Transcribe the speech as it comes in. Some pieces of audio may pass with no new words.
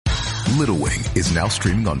Little Wing is now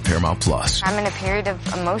streaming on Paramount Plus. I'm in a period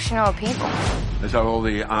of emotional upheaval. Is that all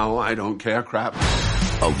the I don't care crap?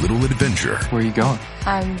 A little adventure. Where are you going?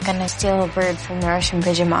 I'm gonna steal a bird from the Russian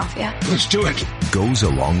pigeon mafia. Let's do it. Goes a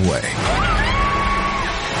long way.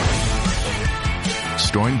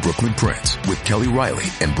 Starring Brooklyn Prince with Kelly Riley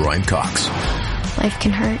and Brian Cox. Life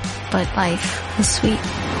can hurt, but life is sweet.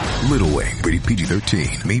 Little Wing, rated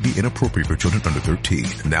PG-13, may be inappropriate for children under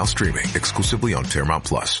 13. Now streaming exclusively on Paramount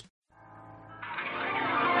Plus.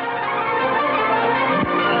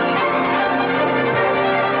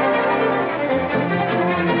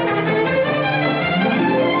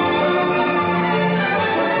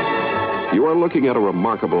 You are looking at a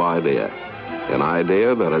remarkable idea. An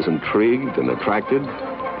idea that has intrigued and attracted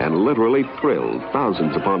and literally thrilled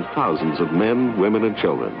thousands upon thousands of men, women, and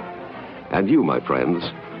children. And you, my friends,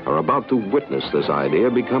 are about to witness this idea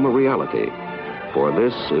become a reality. For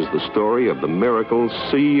this is the story of the miracle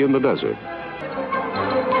sea in the desert.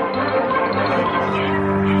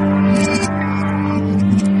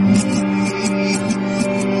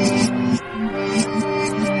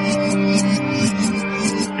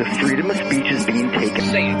 The freedom of speech is being taken.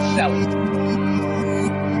 Say it, sell it.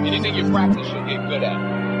 Anything you practice, you'll get good at,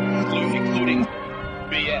 including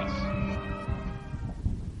BS.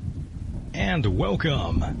 And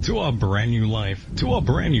welcome to a brand new life, to a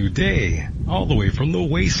brand new day, all the way from the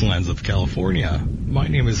wastelands of California. My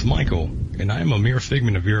name is Michael, and I am a mere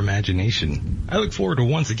figment of your imagination. I look forward to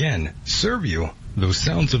once again serve you those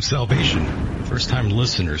sounds of salvation. First-time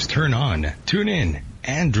listeners, turn on, tune in,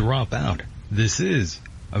 and drop out. This is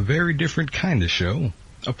a very different kind of show,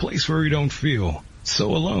 a place where we don't feel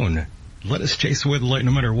so alone. Let us chase away the light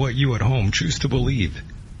no matter what you at home choose to believe.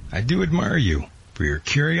 I do admire you for your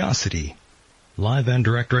curiosity. Live and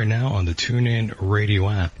direct right now on the TuneIn Radio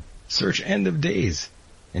app. Search End of Days,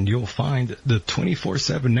 and you'll find the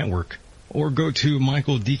 24/7 network, or go to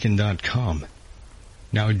michaeldeacon.com.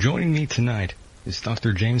 Now joining me tonight is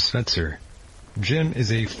Dr. James Fetzer. Jim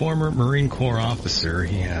is a former Marine Corps officer.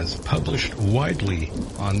 He has published widely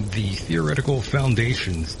on the theoretical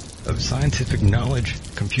foundations of scientific knowledge,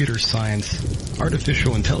 computer science,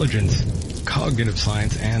 artificial intelligence, cognitive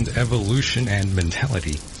science, and evolution and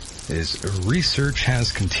mentality. His research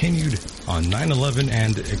has continued on 9/11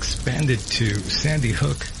 and expanded to Sandy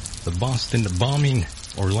Hook, the Boston bombing,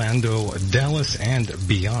 Orlando, Dallas, and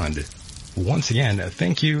beyond. Once again,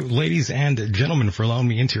 thank you, ladies and gentlemen, for allowing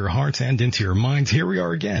me into your hearts and into your minds. Here we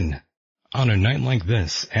are again on a night like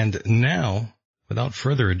this. And now, without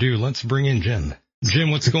further ado, let's bring in Jim.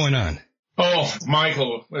 Jim, what's going on? Oh,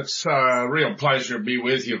 Michael, it's a real pleasure to be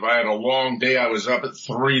with you. I had a long day. I was up at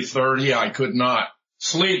 3:30. I could not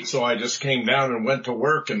sleep, so I just came down and went to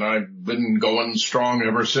work, and I've been going strong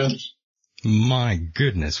ever since. My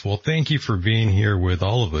goodness. Well, thank you for being here with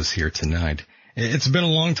all of us here tonight. It's been a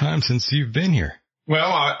long time since you've been here. Well,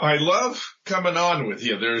 I love coming on with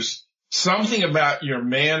you. There's something about your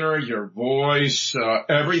manner, your voice,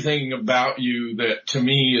 everything about you that to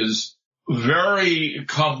me is very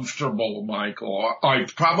comfortable, Michael. I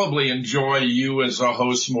probably enjoy you as a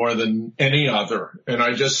host more than any other, and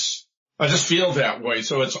I just feel that way.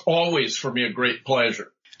 So it's always for me a great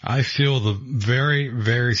pleasure. I feel the very,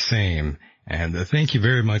 very same, and thank you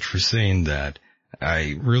very much for saying that.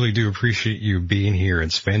 I really do appreciate you being here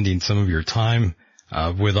and spending some of your time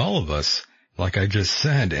with all of us, like I just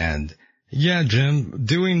said. And yeah, Jim,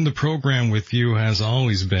 doing the program with you has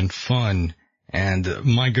always been fun. And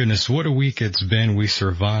my goodness, what a week it's been. We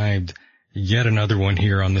survived yet another one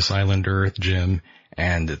here on this island Earth, Jim.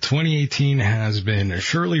 And 2018 has been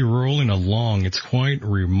surely rolling along. It's quite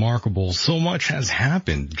remarkable. So much has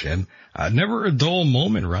happened, Jim. Never a dull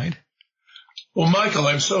moment, right? Well, Michael,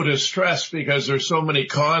 I'm so distressed because there's so many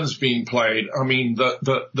cons being played. I mean,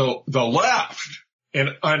 the left,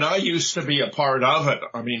 and I used to be a part of it.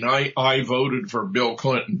 I mean, I voted for Bill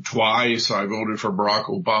Clinton twice. I voted for Barack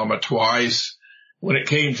Obama twice. When it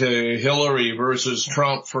came to Hillary versus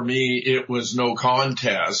Trump, for me, it was no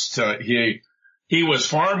contest. He was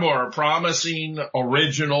far more promising,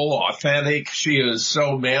 original, authentic. She is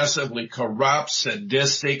so massively corrupt,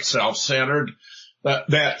 sadistic, self-centered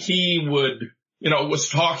that he would, was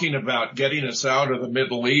talking about getting us out of the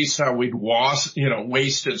Middle East, how we'd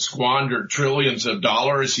wasted, squandered trillions of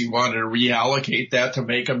dollars. He wanted to reallocate that to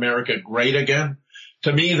make America great again.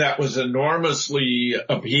 To me, that was enormously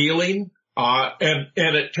appealing. And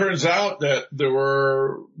it turns out that there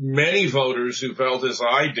were many voters who felt as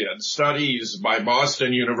I did. Studies by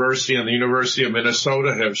Boston University and the University of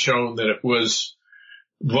Minnesota have shown that it was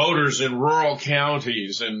voters in rural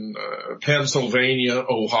counties in Pennsylvania,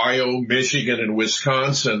 Ohio, Michigan, and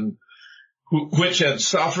Wisconsin which had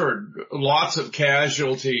suffered lots of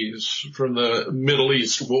casualties from the Middle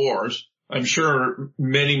East wars, I'm sure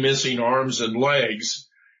many missing arms and legs,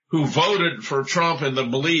 who voted for Trump in the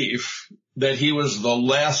belief that he was the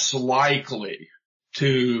less likely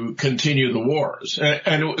to continue the wars.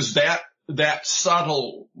 And it was that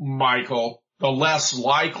subtle, Michael, the less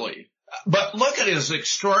likely. But look at his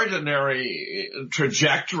extraordinary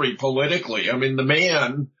trajectory politically. I mean, the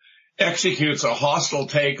man executes a hostile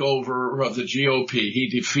takeover of the GOP. He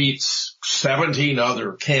defeats 17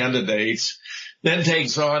 other candidates, then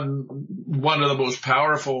takes on one of the most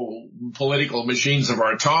powerful political machines of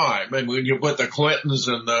our time. And when you put the Clintons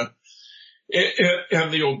and the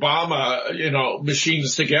Obama,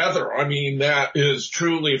 machines together, I mean, that is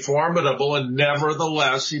truly formidable, and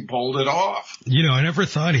nevertheless, he pulled it off. I never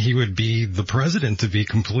thought he would be the president, to be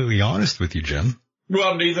completely honest with you, Jim.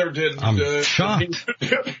 Well, neither did I'm shocked.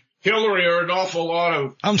 Hillary, or an awful lot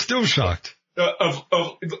of... I'm still shocked.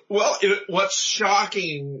 What's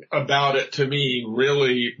shocking about it to me,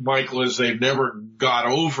 really, Michael, is they've never got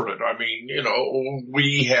over it. I mean,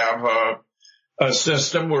 we have a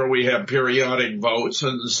system where we have periodic votes,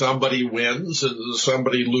 and somebody wins and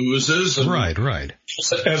somebody loses. And right.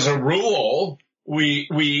 As a rule,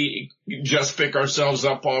 we just pick ourselves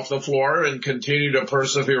up off the floor and continue to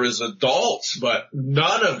persevere as adults, but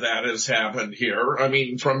none of that has happened here. I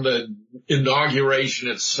mean, from the inauguration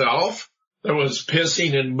itself, there was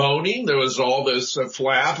pissing and moaning. There was all this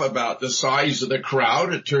flap about the size of the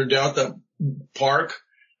crowd. It turned out the park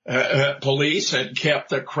police had kept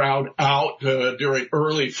the crowd out during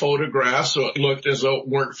early photographs, so it looked as though it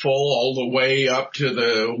weren't full all the way up to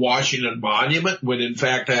the Washington Monument, when in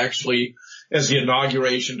fact actually, as the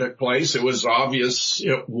inauguration took place, it was obvious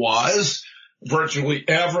it was. Virtually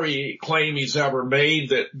every claim he's ever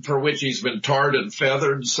made for which he's been tarred and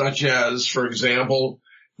feathered, such as, for example,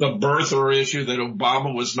 the birther issue that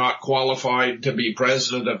Obama was not qualified to be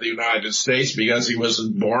president of the United States because he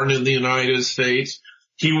wasn't born in the United States.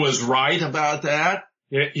 He was right about that.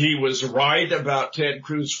 He was right about Ted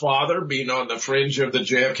Cruz's father being on the fringe of the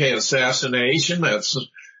JFK assassination. That's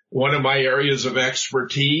one of my areas of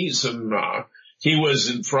expertise. And he was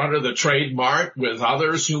in front of the trademark with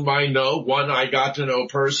others whom I know. One I got to know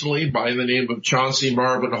personally by the name of Chauncey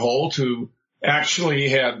Marvin Holt, who actually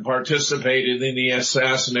had participated in the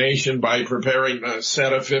assassination by preparing a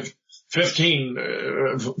set of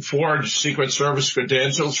 15 forged Secret Service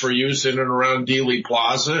credentials for use in and around Dealey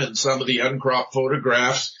Plaza, and some of the uncropped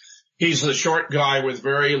photographs. He's the short guy with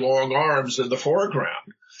very long arms in the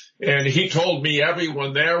foreground. And he told me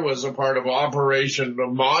everyone there was a part of Operation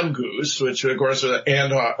Mongoose, which of course was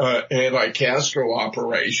an anti-Castro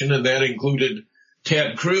operation, and that included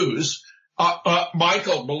Ted Cruz.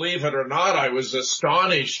 Michael, believe it or not, I was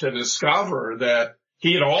astonished to discover that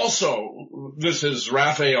he had also, this is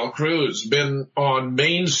Rafael Cruz, been on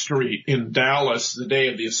Main Street in Dallas the day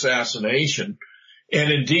of the assassination.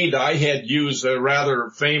 And indeed, I had used a rather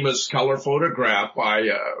famous color photograph by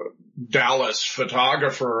a Dallas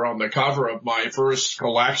photographer on the cover of my first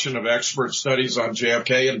collection of expert studies on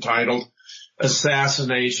JFK, entitled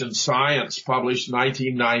Assassination Science, published in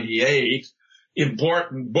 1998.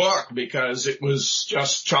 Important book because it was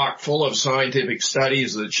just chock full of scientific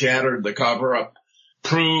studies that shattered the cover up,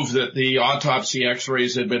 proved that the autopsy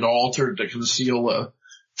x-rays had been altered to conceal a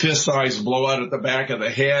fist-sized blowout at the back of the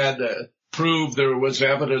head, proved there was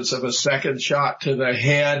evidence of a second shot to the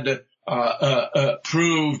head,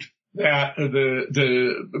 proved that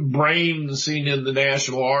the brain seen in the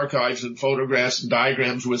National Archives in photographs and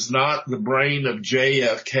diagrams was not the brain of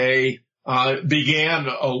JFK. Began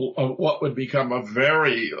what would become a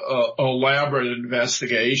very elaborate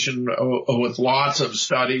investigation with lots of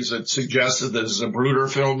studies that suggested that the Zapruder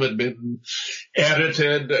film had been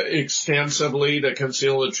edited extensively to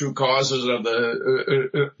conceal the true causes of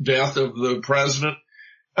the death of the president.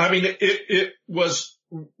 I mean, it was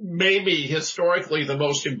maybe historically the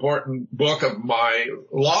most important book of my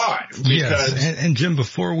life. Yes, and Jim,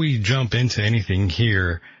 before we jump into anything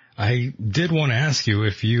here, I did want to ask you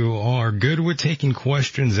if you are good with taking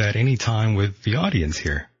questions at any time with the audience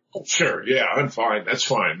here. Sure. Yeah, I'm fine. That's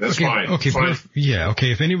fine. That's fine. Okay. Fine.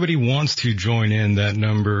 Okay. If anybody wants to join in, that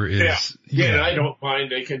number is. Yeah. I don't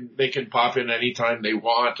mind. They can pop in anytime they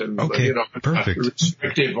want, and okay, perfect. Not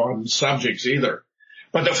restrictive on subjects either.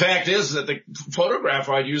 But the fact is that the photograph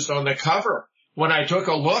I used on the cover, when I took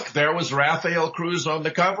a look, there was Rafael Cruz on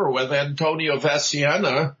the cover with Antonio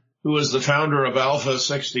Veciana, who was the founder of Alpha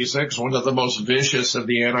 66, one of the most vicious of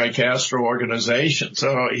the anti-Castro organizations.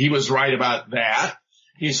 So he was right about that.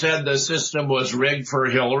 He said the system was rigged for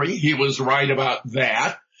Hillary. He was right about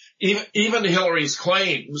that. Even Hillary's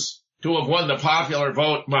claims to have won the popular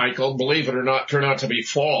vote, Michael, believe it or not, turned out to be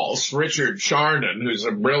false. Richard Charnon, who's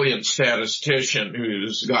a brilliant statistician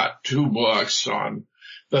who's got 2 books on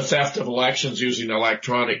the theft of elections using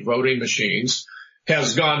electronic voting machines,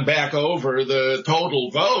 has gone back over the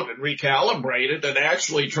total vote and recalibrated, and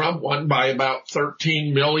actually Trump won by about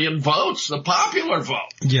 13 million votes, the popular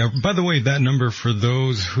vote. Yeah, by the way, that number for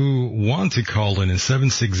those who want to call in is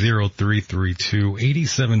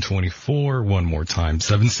 760-332-8724. One more time,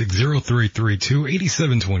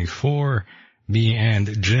 760-332-8724. Me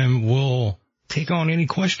and Jim will take on any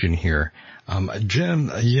question here.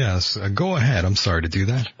 Jim, yes, go ahead. I'm sorry to do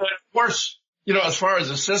that. Of course. You know, as far as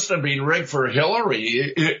the system being rigged for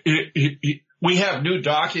Hillary, we have new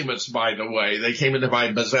documents, by the way. They came into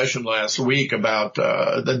my possession last week about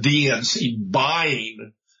the DNC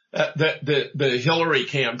buying, the Hillary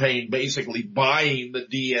campaign basically buying the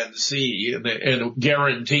DNC and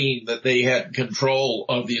guaranteeing that they had control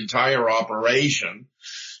of the entire operation.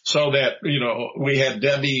 So that, you know, we had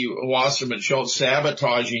Debbie Wasserman Schultz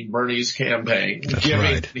sabotaging Bernie's campaign, That's giving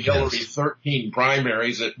right. Hillary Yes. 13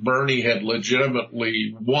 primaries that Bernie had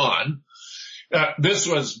legitimately won. This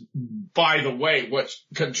was, by the way, what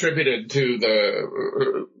contributed to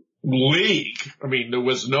the leak. I mean, there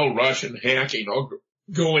was no Russian hacking. I'll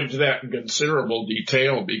go into that in considerable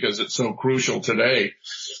detail because it's so crucial today.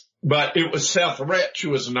 But it was Seth Rich,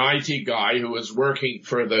 who was an IT guy who was working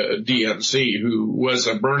for the DNC, who was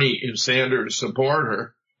a Bernie Sanders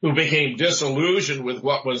supporter, who became disillusioned with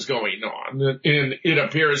what was going on. And it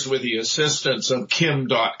appears with the assistance of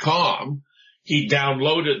Kim.com, he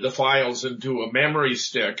downloaded the files into a memory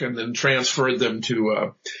stick and then transferred them to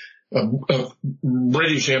a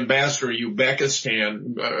British ambassador in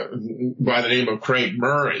Uzbekistan by the name of Craig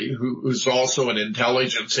Murray, who's also an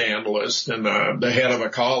intelligence analyst and the head of a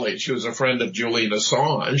college, who was a friend of Julian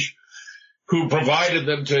Assange, who provided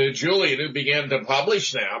them to Julian, who began to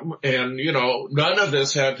publish them. And, you know, none of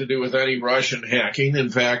this had to do with any Russian hacking. In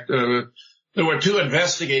fact, there were 2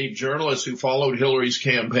 investigative journalists who followed Hillary's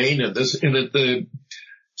campaign at the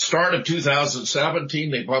start of 2017.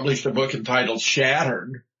 They published a book entitled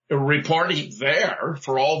Shattered, reporting there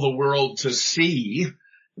for all the world to see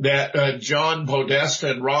that John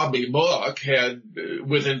Podesta and Robbie Mook had,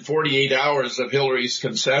 within 48 hours of Hillary's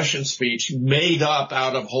concession speech, made up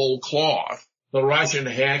out of whole cloth the Russian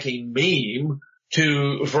hacking meme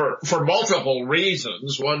for multiple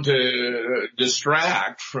reasons. One, to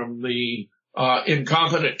distract from the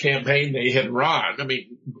incompetent campaign they had run. I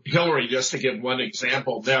mean, Hillary, just to give one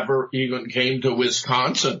example, never even came to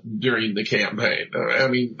Wisconsin during the campaign. I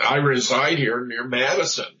mean, I reside here near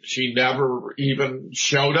Madison. She never even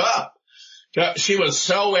showed up. She was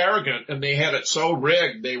so arrogant, and they had it so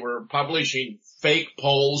rigged. They were publishing fake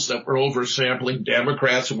polls that were oversampling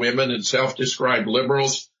Democrats, women, and self-described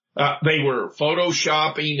liberals. They were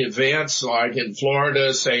photoshopping events like in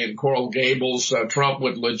Florida, say in Coral Gables, Trump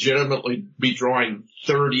would legitimately be drawing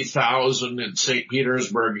 30,000. In St.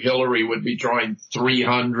 Petersburg, Hillary would be drawing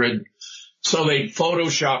 300. So they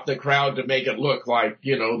photoshopped the crowd to make it look like,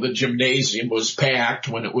 you know, the gymnasium was packed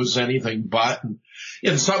when it was anything but. And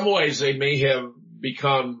in some ways, they may have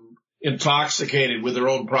become intoxicated with their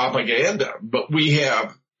own propaganda, but we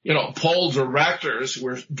have, you know, poll directors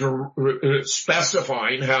were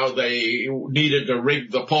specifying how they needed to rig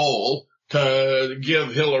the poll to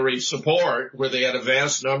give Hillary support, where they had a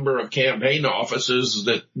vast number of campaign offices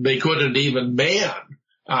that they couldn't even man.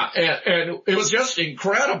 And it was just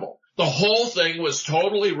incredible. The whole thing was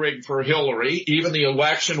totally rigged for Hillary. Even the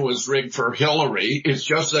election was rigged for Hillary. It's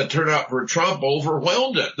just that turnout for Trump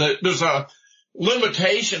overwhelmed it. There's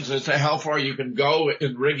limitations as to how far you can go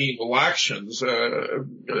in rigging elections.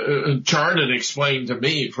 Charnon explained to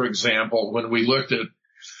me, for example, when we looked at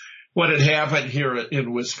what had happened here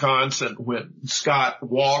in Wisconsin when Scott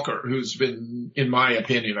Walker, who's been, in my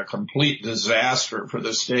opinion, a complete disaster for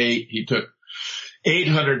the state. He took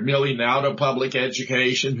 $800 million out of public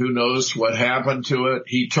education. Who knows what happened to it?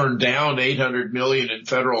 He turned down $800 million in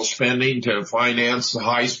federal spending to finance the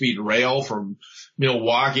high-speed rail from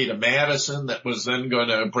Milwaukee to Madison that was then going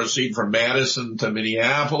to proceed from Madison to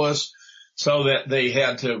Minneapolis, so that they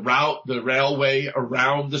had to route the railway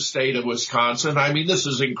around the state of Wisconsin. I mean, this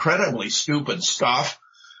is incredibly stupid stuff.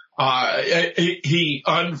 He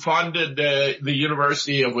unfunded the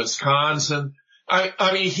University of Wisconsin.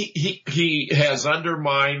 I mean, he has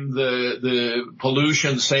undermined the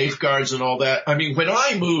pollution safeguards and all that. I mean, when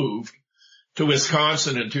I moved to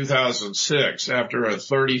Wisconsin in 2006 after a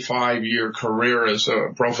 35-year career as a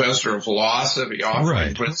professor of philosophy,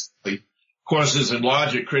 offering principally courses in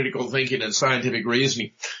logic, critical thinking, and scientific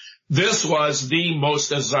reasoning, This was the most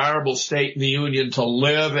desirable state in the Union to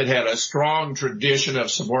live. It had a strong tradition of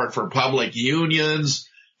support for public unions,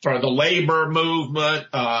 for the labor movement.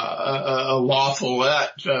 La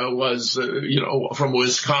Follette was, from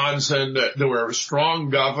Wisconsin. There were strong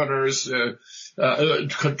governors,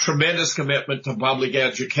 tremendous commitment to public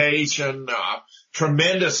education,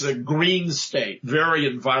 tremendous green state, very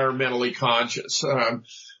environmentally conscious.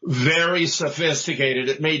 Very sophisticated.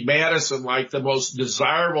 It made Madison like the most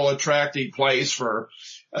desirable, attractive place for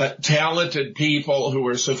talented people who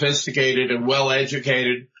were sophisticated and well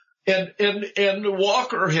educated. And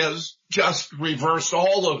Walker has just reversed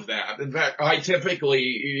all of that. In fact, I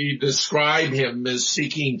typically describe him as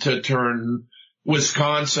seeking to turn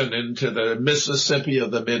Wisconsin into the Mississippi of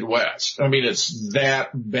the Midwest. I mean, it's that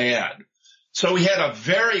bad. So we had a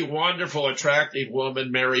very wonderful, attractive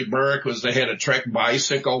woman, Mary Burke, was the head of Trek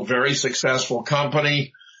Bicycle, very successful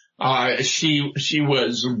company. She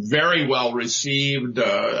was very well received.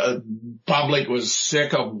 Public was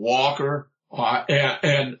sick of Walker.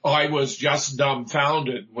 And I was just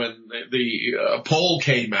dumbfounded when the poll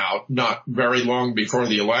came out not very long before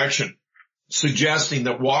the election, suggesting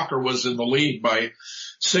that Walker was in the lead by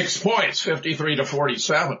 6 points,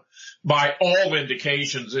 53-47. By all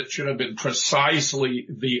indications, it should have been precisely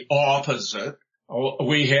the opposite.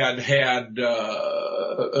 We had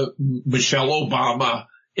Michelle Obama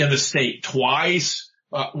in the state twice.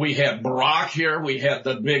 We had Barack here. We had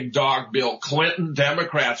the big dog Bill Clinton.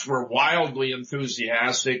 Democrats were wildly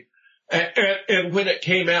enthusiastic. And when it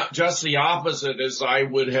came out just the opposite as I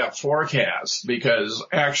would have forecast, because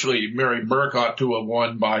actually Mary Burke ought to have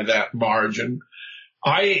won by that margin,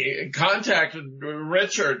 I contacted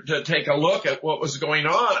Richard to take a look at what was going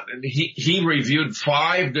on, and he reviewed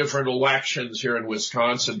 5 different elections here in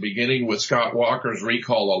Wisconsin, beginning with Scott Walker's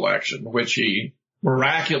recall election, which he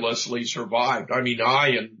miraculously survived. I mean, I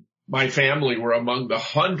and my family were among the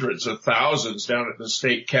hundreds of thousands down at the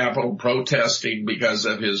state capitol protesting because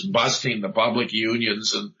of his busting the public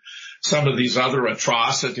unions and some of these other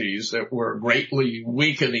atrocities that were greatly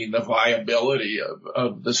weakening the viability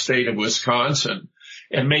of the state of Wisconsin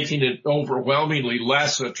and making it overwhelmingly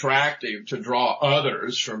less attractive to draw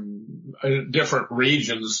others from different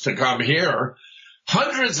regions to come here.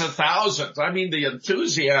 Hundreds of thousands. I mean, the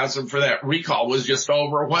enthusiasm for that recall was just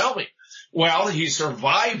overwhelming. Well, he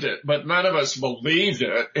survived it, but none of us believed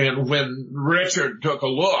it. And when Richard took a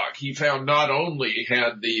look, he found not only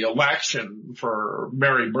had the election for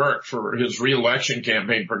Mary Burke for his reelection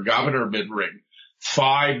campaign for governor been rigged,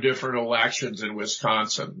 5 different elections in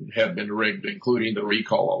Wisconsin have been rigged, including the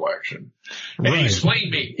recall election. And right.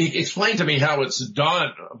 He explained to me how it's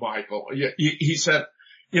done, Michael. He said,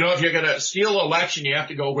 if you're going to steal an election, you have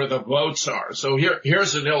to go where the votes are. So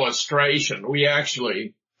here's an illustration. We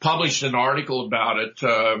actually published an article about it.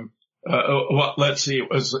 It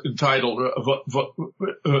was entitled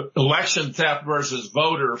Election Theft versus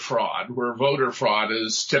Voter Fraud, where voter fraud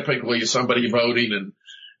is typically somebody voting in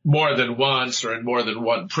more than once or in more than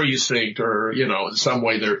one precinct or, in some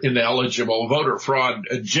way they're ineligible. Voter fraud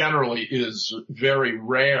generally is very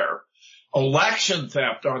rare. Election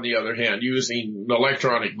theft, on the other hand, using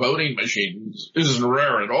electronic voting machines isn't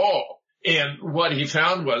rare at all. And what he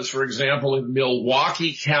found was, for example, in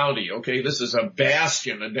Milwaukee County, this is a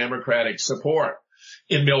bastion of Democratic support.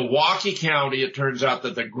 In Milwaukee County, it turns out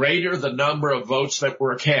that the greater the number of votes that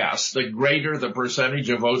were cast, the greater the percentage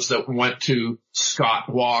of votes that went to Scott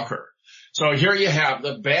Walker. So here you have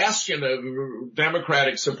the bastion of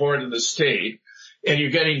Democratic support in the state, and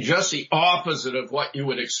you're getting just the opposite of what you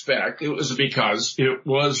would expect. It was because it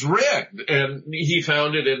was rigged, and he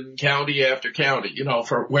found it in county after county,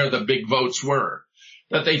 for where the big votes were,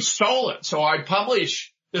 that they'd stolen. So I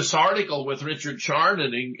published this article with Richard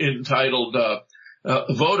Charnon entitled,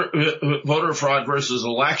 Voter Fraud versus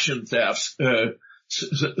Election Thefts,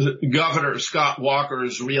 Governor Scott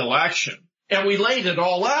Walker's reelection. And we laid it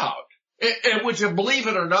all out. And would you believe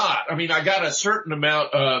it or not? I mean, I got a certain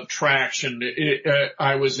amount of traction.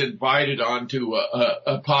 I was invited onto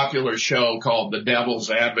a popular show called The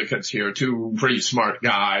Devil's Advocates here. 2 pretty smart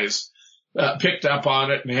guys picked up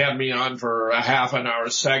on it and had me on for a half an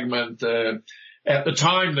hour segment. At the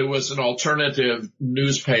time, there was an alternative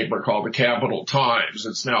newspaper called the Capital Times.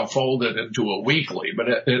 It's now folded into a weekly, but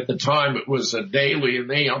at the time it was a daily,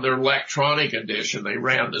 and on their electronic edition, they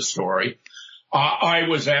ran the story. I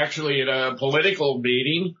was actually at a political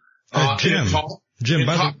meeting. Jim,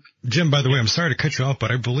 by the way, I'm sorry to cut you off, but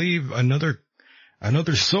I believe another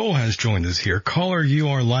soul has joined us here. Caller, you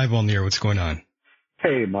are live on the air. What's going on?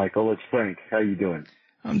 Hey, Michael, it's Frank. How you doing?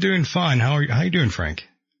 I'm doing fine. How you doing, Frank?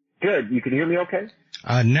 Good. You can hear me okay?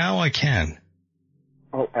 Now I can.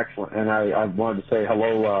 Oh, excellent. And I wanted to say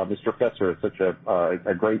hello, Mr. Fetzer. It's such a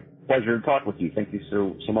great pleasure to talk with you. Thank you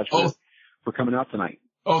so much for coming out tonight.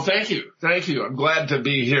 Oh, thank you. Thank you. I'm glad to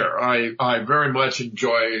be here. I very much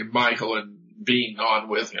enjoy Michael and being on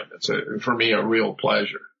with him. It's for me a real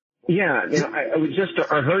pleasure. Yeah,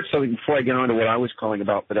 I heard something before I get on to what I was calling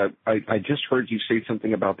about, but I just heard you say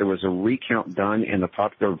something about there was a recount done and the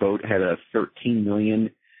popular vote had a 13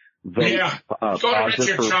 million vote. Yeah. Go to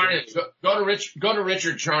Richard Charnan's. Go to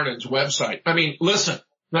Richard Charnan's website. I mean, listen,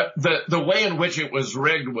 the way in which it was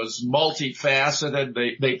rigged was multifaceted.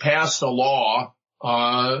 They passed a law.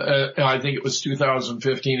 I think it was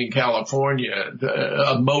 2015 in California,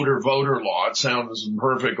 a motor voter law. It sounds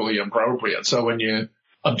perfectly appropriate. So when you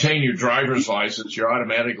obtain your driver's license, you're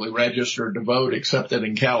automatically registered to vote, except that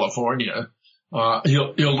in California,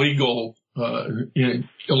 illegals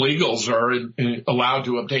are allowed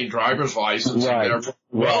to obtain driver's license. Right. And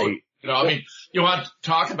right. You know, I mean, you want to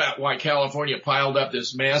talk about why California piled up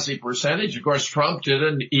this massive percentage. Of course, Trump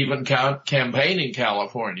didn't even campaign in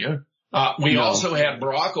California. We also had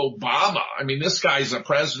Barack Obama. I mean, this guy's the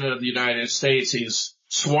president of the United States. He's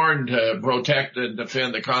sworn to protect and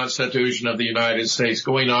defend the Constitution of the United States,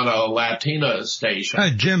 going on a Latina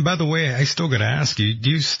station. Jim, by the way, I still got to ask you, do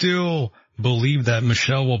you still believe that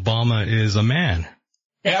Michelle Obama is a man?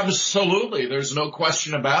 Absolutely. There's no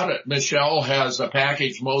question about it. Michelle has a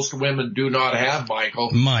package most women do not have,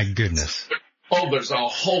 Michael. My goodness. Oh, there's a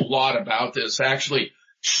whole lot about this. Actually,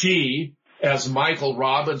 she, as Michael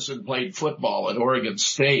Robinson, played football at Oregon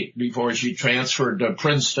State before she transferred to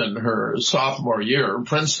Princeton her sophomore year.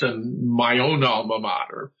 Princeton, my own alma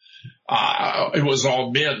mater. It was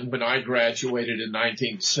all men when I graduated in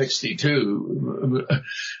 1962.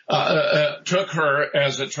 Took her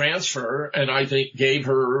as a transfer and I think gave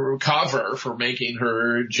her cover for making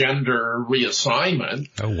her gender reassignment.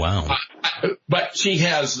 Oh, wow. But she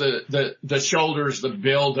has the shoulders, the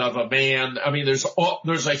build of a man. I mean,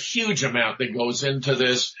 there's a huge amount that goes into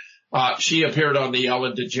this. She appeared on the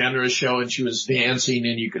Ellen DeGeneres show and she was dancing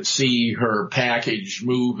and you could see her package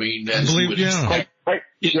moving. I believe, yeah. Quite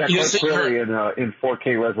clearly in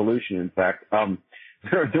 4K resolution, in fact.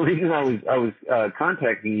 The reason I was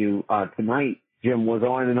contacting you tonight, Jim, was I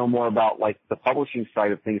wanted to know more about like the publishing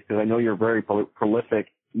side of things, because I know you're very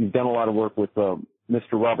prolific. You've done a lot of work with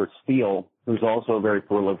Mr. Robert Steele, who's also very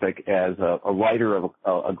prolific as a writer of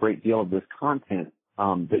a great deal of this content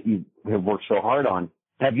that you have worked so hard on.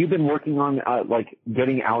 Have you been working on like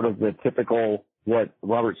getting out of the typical what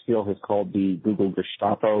Robert Steele has called the Google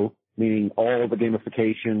Gestapo, meaning all the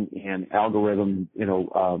gamification and algorithm,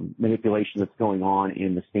 manipulation that's going on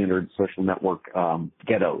in the standard social network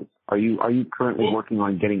ghettos? Are you currently working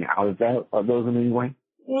on getting out of those in any way?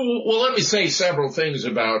 Well, let me say several things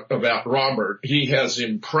about Robert. He has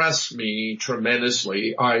impressed me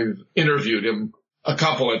tremendously. I've interviewed him a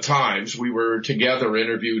couple of times. We were together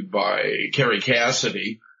interviewed by Kerry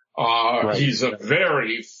Cassidy. Right. He's a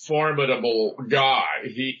very formidable guy.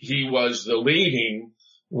 He was the leading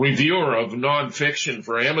reviewer of nonfiction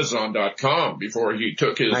for Amazon.com before he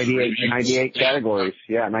took his 98 categories.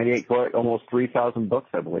 Yeah, 98, almost 3,000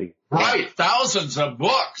 books, I believe. Right, thousands of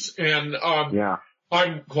books. And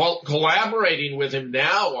I'm collaborating with him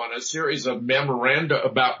now on a series of memoranda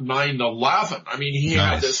about 9/11. I mean, he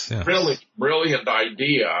had this really brilliant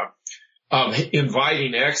idea of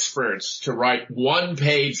inviting experts to write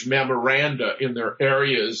one-page memoranda in their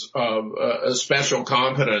areas of special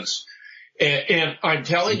competence. And I'm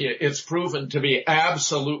telling you, it's proven to be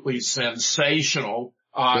absolutely sensational.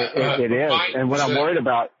 It is. And what I'm worried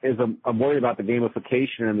about is I'm worried about the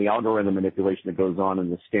gamification and the algorithm manipulation that goes on in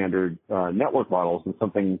the standard network models. And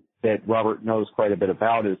something that Robert knows quite a bit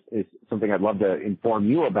about is something I'd love to inform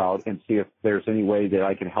you about and see if there's any way that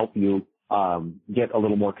I can help you get a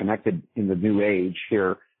little more connected in the new age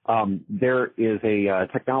here. There is a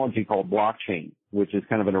technology called blockchain, which is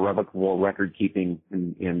kind of an irrevocable record keeping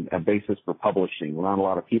and a basis for publishing. Not a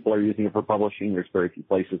lot of people are using it for publishing. There's very few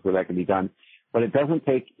places where that can be done. But it doesn't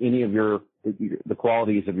take any of the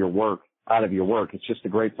qualities of your work out of your work. It's just a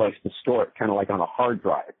great place to store it, kind of like on a hard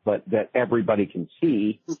drive, but that everybody can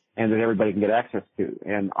see and that everybody can get access to.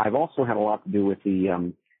 And I've also had a lot to do with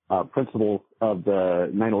the principles of the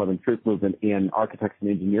 9/11 Truth movement in Architects and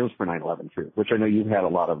Engineers for 9/11 Truth, which I know you've had a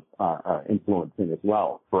lot of influence in as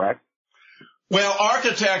well, correct? Well,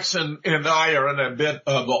 architects and I are in a bit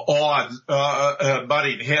of odd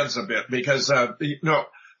butting heads a bit because,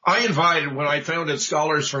 I invited, when I founded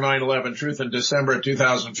Scholars for 9/11 Truth in December of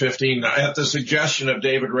 2015, at the suggestion of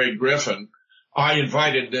David Ray Griffin, I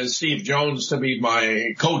invited Steve Jones to be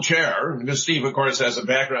my co-chair. Because Steve, of course, has a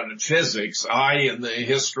background in physics. I in the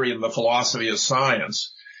history and the philosophy of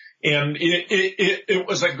science. And it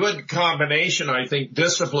was a good combination, I think,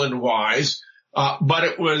 discipline-wise. But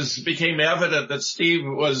it became evident that Steve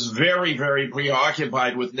was very, very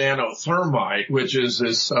preoccupied with nanothermite, which is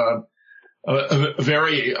this a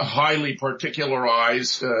very highly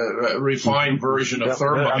particularized, refined version of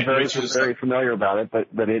thermite. I'm very familiar about it,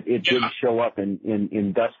 but it did show up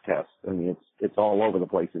in dust tests. I mean, it's all over the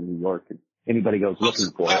place in New York. Anybody goes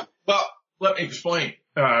looking for it. Well, let me explain.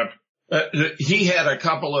 He had a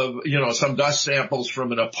couple of, some dust samples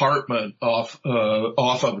from an apartment off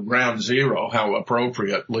of Ground Zero, how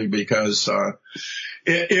appropriately, because,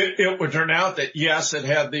 it would turn out that yes, it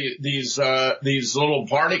had these little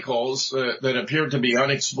particles that appeared to be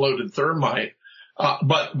unexploded thermite.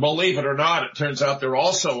 But believe it or not, it turns out they're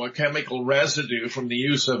also a chemical residue from the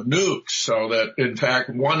use of nukes. So that, in fact,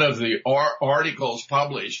 one of the articles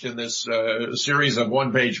published in this series of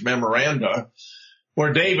one-page memoranda,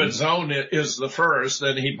 where David's own is the first,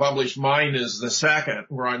 and he published mine is the second,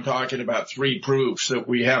 where I'm talking about 3 proofs that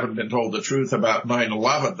we haven't been told the truth about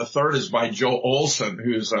 9/11. The third is by Joe Olson,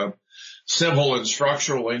 who's a civil and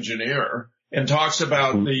structural engineer, and talks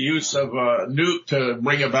about the use of a nuke to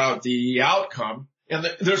bring about the outcome. And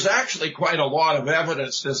there's actually quite a lot of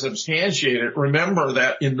evidence to substantiate it. Remember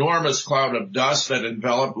that enormous cloud of dust that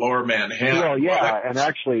enveloped Lower Manhattan. Well, yeah, and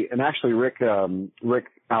actually, Richard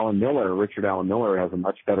Allen Miller has a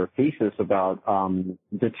much better thesis about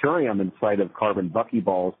deuterium inside of carbon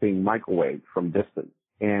buckyballs being microwaved from distance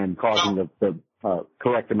and causing the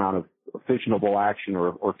correct amount of fissionable action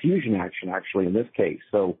or fusion action, actually, in this case.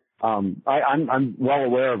 So I'm well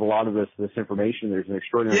aware of a lot of this information. There's an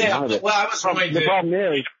extraordinary amount of it. Well, I was going the problem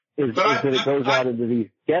is that it goes out into these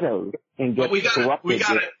ghettos and gets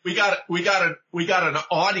corrupted. We got an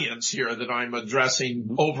audience here that I'm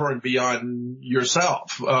addressing over and beyond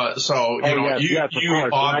yourself. You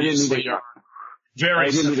obviously are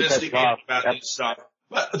very sophisticated about this stuff.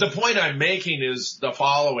 But the point I'm making is the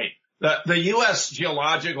following. The U.S.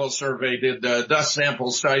 Geological Survey did dust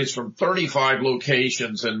sample studies from 35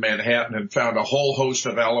 locations in Manhattan and found a whole host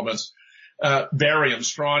of elements, barium,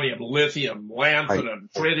 strontium, lithium, lanthanum,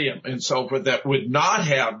 tritium, and so forth, that would not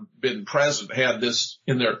have been present had this,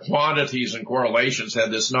 in their quantities and correlations, had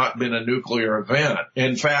this not been a nuclear event.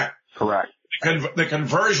 In fact, correct. The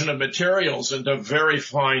conversion of materials into very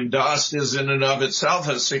fine dust is in and of itself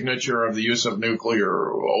a signature of the use of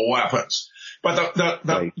nuclear weapons. But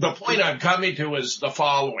the point I'm coming to is the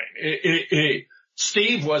following.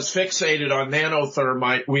 Steve was fixated on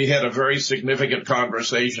nanothermite. We had a very significant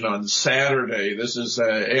conversation on Saturday. This is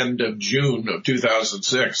end of June of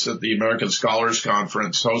 2006 at the American Scholars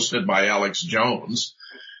Conference hosted by Alex Jones,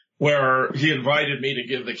 where he invited me to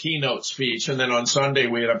give the keynote speech. And then on Sunday,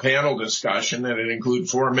 we had a panel discussion, and it included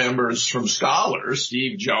 4 members from Scholars,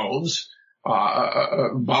 Steve Jones,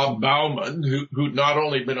 Bob Bauman, who'd not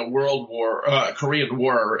only been a Korean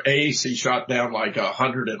War ace, he shot down like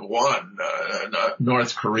 101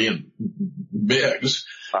 North Korean MiGs.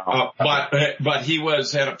 But he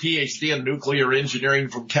had a PhD in nuclear engineering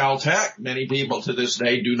from Caltech. Many people to this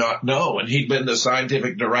day do not know. And he'd been the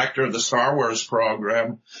scientific director of the Star Wars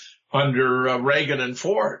program under Reagan and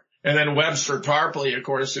Ford. And then Webster Tarpley, of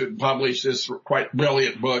course, who published this quite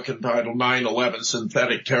brilliant book entitled 9/11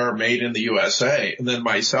 Synthetic Terror Made in the USA. And then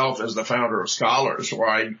myself as the founder of Scholars, where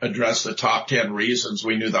I addressed the top 10 reasons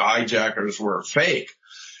we knew the hijackers were fake.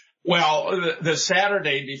 Well, the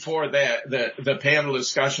Saturday before that, the panel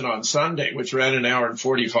discussion on Sunday, which ran an hour and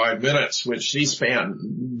 45 minutes, which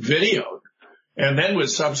C-SPAN videoed, and then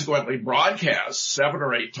was subsequently broadcast 7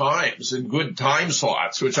 or 8 times in good time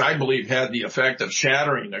slots, which I believe had the effect of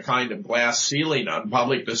shattering a kind of glass ceiling on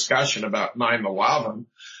public discussion about 9/11.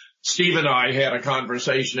 Steve and I had a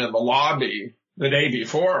conversation in the lobby the day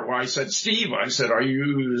before where I said, Steve, are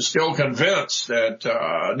you still convinced that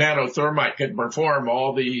nanothermite can perform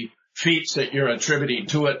all the feats that you're attributing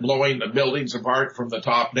to it, blowing the buildings apart from the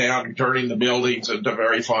top down, turning the buildings into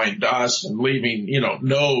very fine dust and leaving,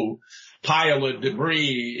 no pile of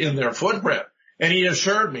debris in their footprint? And he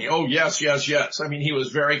assured me, oh, yes. I mean, he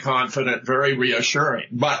was very confident, very reassuring.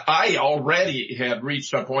 But I already had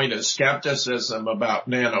reached a point of skepticism about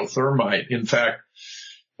nanothermite. In fact,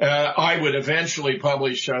 I would eventually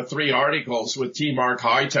publish 3 articles with T. Mark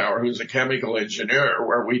Hightower, who's a chemical engineer,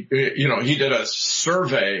 where he did a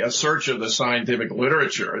search of the scientific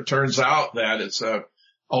literature. It turns out that it's a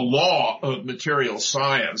law of material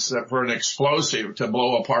science that for an explosive to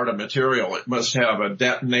blow apart a material, it must have a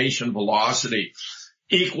detonation velocity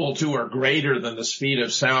equal to or greater than the speed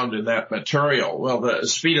of sound in that material. Well, the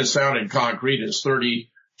speed of sound in concrete is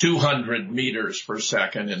 3,200 meters per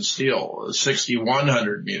second, in steel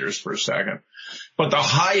 6,100 meters per second. But the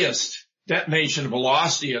highest detonation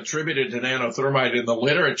velocity attributed to nanothermite in the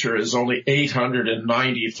literature is only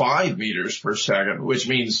 895 meters per second, which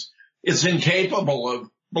means it's incapable of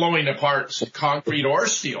blowing apart concrete or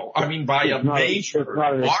steel. I mean, by a major. It's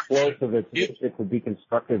not an explosive. It's a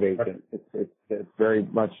deconstructive agent. It's very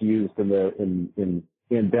much used in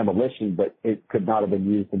demolition, but it could not have been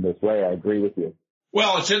used in this way. I agree with you.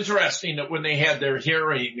 Well, it's interesting that when they had their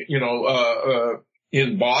hearing,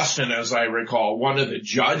 in Boston, as I recall, one of the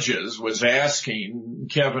judges was asking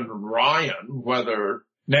Kevin Ryan whether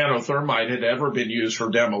nanothermite had ever been used for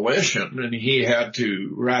demolition, and he had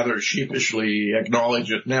to rather sheepishly acknowledge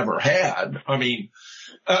it never had. I mean,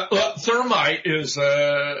 thermite is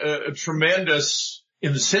a tremendous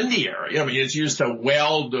incendiary. I mean, it's used to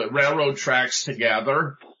weld railroad tracks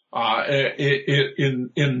together.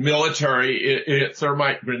 In military,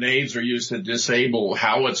 thermite grenades are used to disable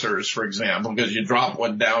howitzers, for example, because you drop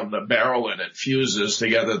one down the barrel and it fuses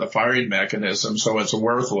together the firing mechanism, so it's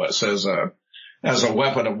worthless as a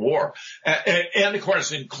weapon of war. And of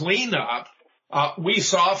course, in cleanup, we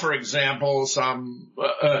saw, for example, some,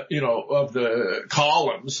 of the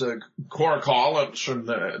columns, core columns from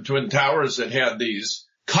the Twin Towers that had these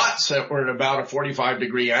cuts that were at about a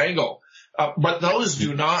 45-degree angle. But those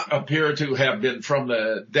do not appear to have been from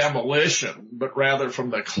the demolition, but rather from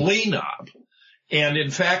the cleanup. And in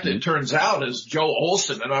fact, it turns out, as Joe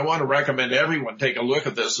Olson, and I want to recommend everyone take a look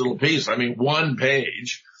at this little piece. I mean, one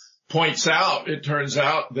page points out, it turns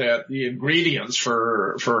out that the ingredients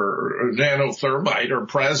for nanothermite are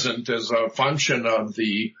present as a function of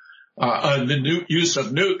the use of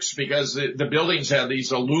nukes, because the buildings have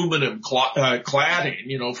these aluminum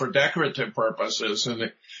cladding, for decorative purposes, and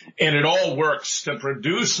it all works to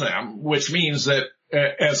produce them, which means that,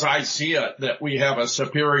 as I see it, that we have a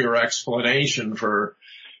superior explanation for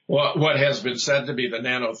what has been said to be the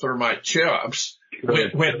nanothermite chips, when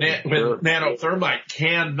nanothermite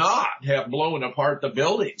cannot have blown apart the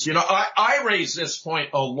buildings. I raised this point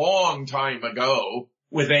a long time ago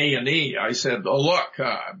with A&E. I said, look,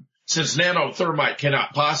 since nanothermite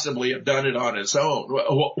cannot possibly have done it on its own,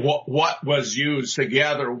 what was used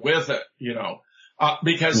together with it,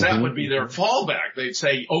 because that would be their fallback. They'd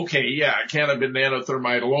say, okay, yeah, it can't have been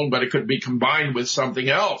nanothermite alone, but it could be combined with something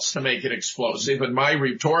else to make it explosive. And my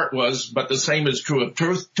retort was, but the same is true of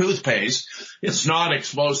toothpaste. It's not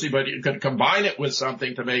explosive, but you could combine it with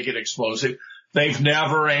something to make it explosive. They've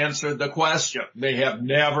never answered the question. They have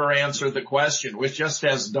never answered the question, which just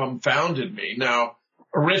has dumbfounded me. Now,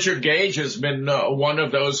 Richard Gage has been one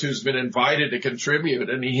of those who's been invited to contribute,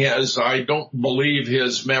 and he has, I don't believe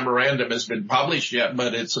his memorandum has been published yet,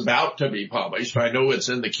 but it's about to be published. I know it's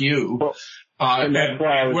in the queue. Well, and that's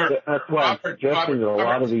why I'm suggesting that a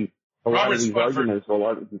lot of these arguments, a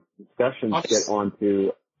lot of these discussions get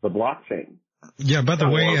onto the blockchain. Yeah, by the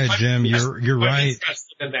way, Jim, you're right.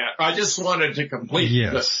 In that. I just wanted to complete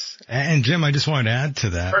this. And Jim, I just wanted to add to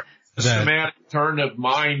that. Semantic turn of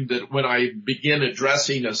mind that when I begin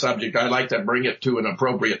addressing a subject, I like to bring it to an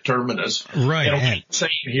appropriate terminus. Right. And what I'm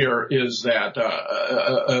saying here is that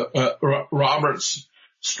Robert's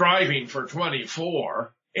striving for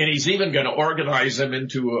 24, and he's even going to organize them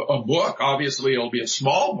into a book. Obviously, it'll be a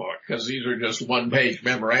small book because these are just one-page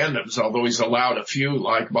memorandums, although he's allowed a few,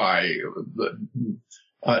 like by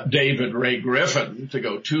David Ray Griffin, to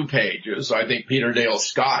go 2 pages. I think Peter Dale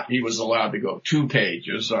Scott, he was allowed to go 2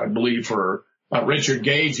 pages. I believe for Richard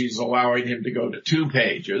Gage, he's allowing him to go to 2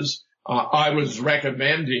 pages. I was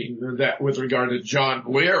recommending that with regard to John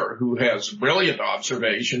Weir, who has brilliant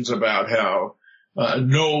observations about how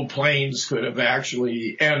no planes could have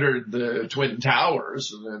actually entered the Twin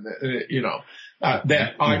Towers,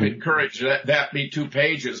 that I'm encouraged that be 2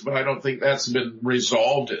 pages, but I don't think that's been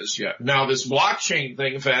resolved as yet. Now, this blockchain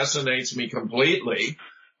thing fascinates me completely.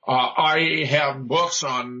 I have books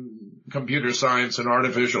on computer science and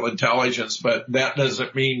artificial intelligence, but that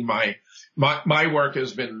doesn't mean my work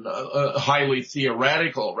has been highly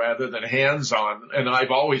theoretical rather than hands-on, and I've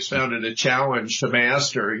always found it a challenge to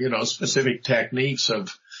master, specific techniques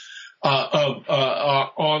of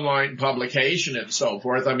online publication and so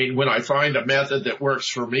forth. I mean, when I find a method that works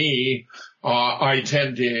for me, I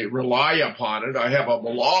tend to rely upon it. I have a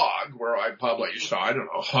blog where I published,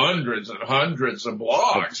 hundreds and hundreds of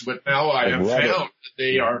blogs, but now I have found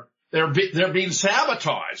that they're being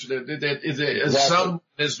sabotaged. Some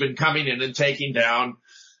has been coming in and taking down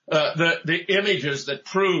the images that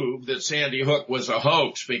prove that Sandy Hook was a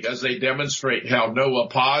hoax, because they demonstrate how Noah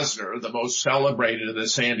Posner, the most celebrated of the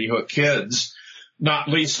Sandy Hook kids, not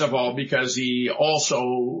least of all because he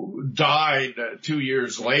also died 2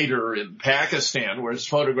 years later in Pakistan, where his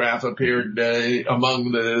photograph appeared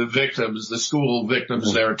among the victims, the school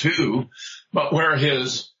victims there too, but where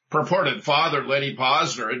his purported father, Lenny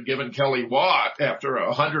Posner, had given Kelly Watt, after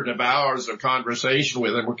 100 hours of conversation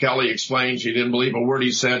with him, where Kelly explained she didn't believe a word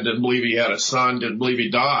he said, didn't believe he had a son, didn't believe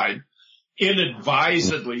he died,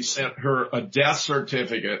 inadvisedly sent her a death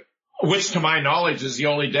certificate, which to my knowledge is the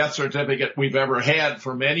only death certificate we've ever had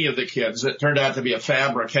for many of the kids. It turned out to be a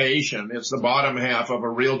fabrication. It's the bottom half of a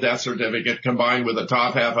real death certificate combined with the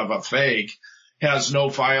top half of a fake. Has no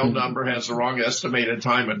file number, has the wrong estimated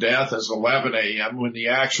time of death as 11 a.m. when the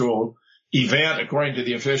actual event, according to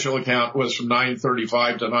the official account, was from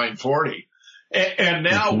 9:35 to 9:40. And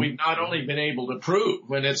now we've not only been able to prove,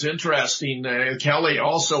 and it's interesting, Kelly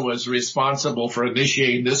also was responsible for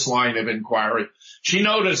initiating this line of inquiry. She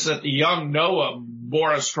noticed that the young Noah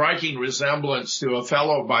bore a striking resemblance to a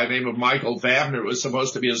fellow by the name of Michael Vabner, who was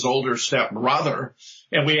supposed to be his older stepbrother.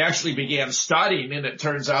 And we actually began studying, and it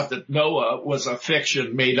turns out that Noah was a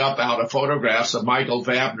fiction made up out of photographs of Michael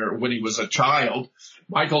Vabner when he was a child.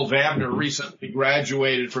 Michael Vabner recently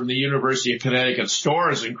graduated from the University of Connecticut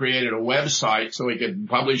Stores and created a website so he could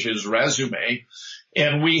publish his resume.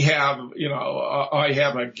 And we have, I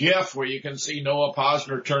have a GIF where you can see Noah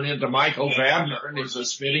Posner turn into Michael Vabner, and it's a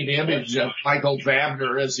spitting image of Michael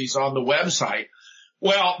Vabner as he's on the website.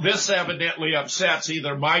 Well, this evidently upsets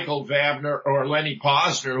either Michael Vabner or Lenny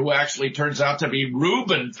Posner, who actually turns out to be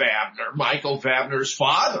Reuben Vabner, Michael Vabner's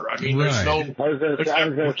father. I mean, there's no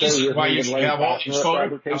reason why you should have all these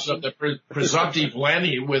photographs of the presumptive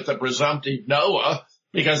Lenny with the presumptive Noah,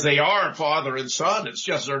 because they are father and son. It's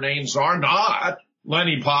just their names are not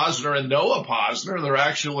Lenny Posner and Noah Posner. They're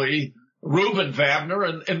actually Reuben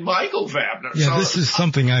Vabner and Michael Vabner. Yeah, so, this is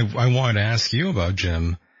something I wanted to ask you about,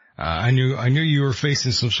 Jim. I knew you were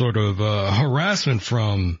facing some sort of harassment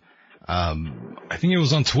from, I think it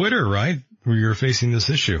was on Twitter, right? Where you were facing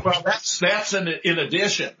this issue. Well, that's in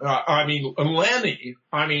addition. Lenny,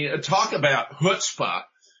 talk about chutzpah.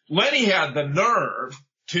 Lenny had the nerve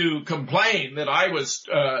to complain that I was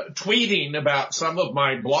tweeting about some of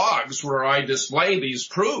my blogs where I display these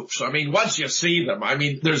proofs. I mean, once you see them,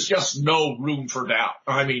 there's just no room for doubt.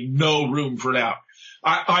 No room for doubt.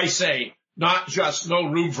 I say, not just no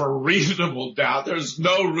room for reasonable doubt. There's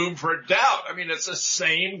no room for doubt. It's the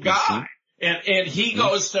same guy. And he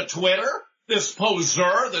goes to Twitter, this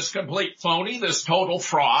poseur, this complete phony, this total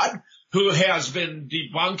fraud, who has been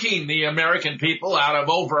debunking the American people out of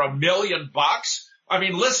over $1 million.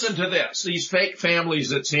 Listen to this. These fake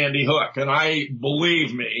families at Sandy Hook. And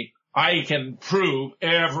believe me, I can prove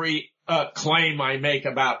every claim I make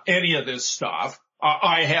about any of this stuff.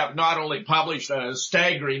 I have not only published a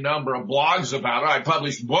staggering number of blogs about it, I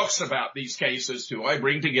published books about these cases too. I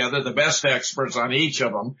bring together the best experts on each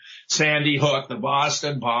of them. Sandy Hook, the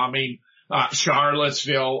Boston bombing,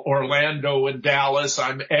 Charlottesville, Orlando, and Dallas.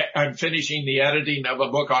 I'm finishing the editing of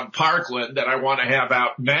a book on Parkland that I want to have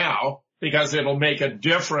out now because it'll make a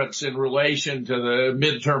difference in relation to the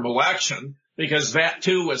midterm election, because that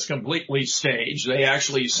too was completely staged. They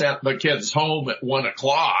actually sent the kids home at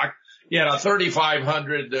 1:00. You had a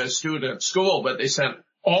 3,500 student school, but they sent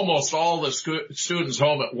almost all the students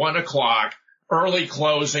home at 1:00, early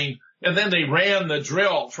closing, and then they ran the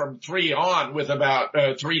drill from 3 on with about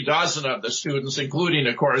 3 dozen of the students, including,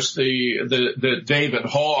 of course, the David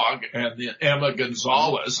Hogg and the Emma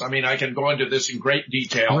Gonzalez. I can go into this in great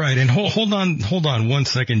detail. Right, and hold on 1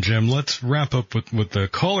 second, Jim. Let's wrap up with the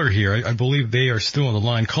caller here. I believe they are still on the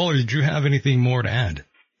line. Caller, did you have anything more to add?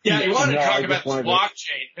 Yeah, you want to talk about the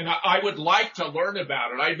blockchain, and I would like to learn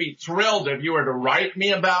about it. I'd be thrilled if you were to write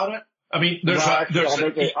me about it. I'll make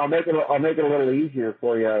it a little easier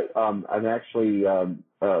for you. I'm actually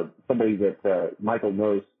somebody that Michael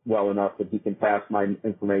knows well enough that he can pass my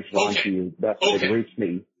information on to you. That's way to reach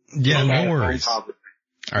me. Yeah, no worries.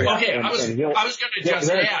 All right. Okay, I was going to just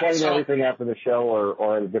add. He'll explain everything after the show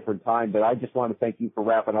or at a different time, but I just want to thank you for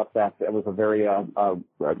wrapping up that. That was a very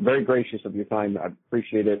gracious of your time. I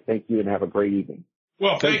appreciate it. Thank you, and have a great evening.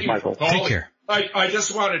 Well, thank you, Michael. Take care. I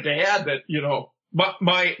just wanted to add that,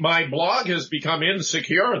 my blog has become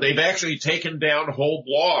insecure. They've actually taken down whole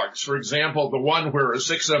blogs. For example, the one where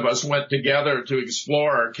 6 of us went together to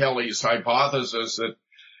explore Kelly's hypothesis that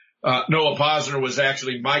Noah Posner was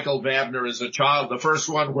actually Michael Vabner as a child. The first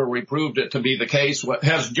one where we proved it to be the case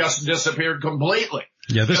has just disappeared completely.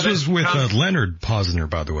 Yeah, this was with Leonard Posner,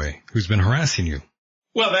 by the way, who's been harassing you.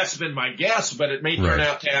 Well, that's been my guess, but it may turn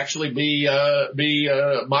out to actually be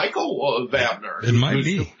Michael Wagner. It might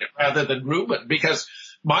be. Rather than Reuben, because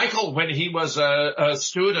Michael, when he was a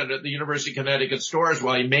student at the University of Connecticut Stores,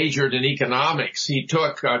 while he majored in economics, he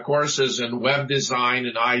took courses in web design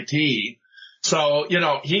and IT. So,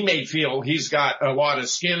 he may feel he's got a lot of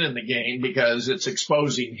skin in the game because it's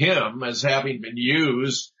exposing him as having been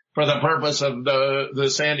used for the purpose of the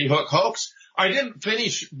Sandy Hook hoax. I didn't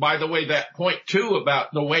finish, by the way, that point too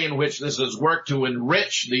about the way in which this has worked to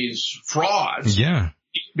enrich these frauds. Yeah.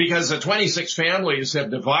 Because the 26 families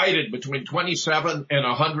have divided between $27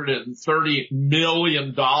 and $130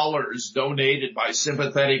 million donated by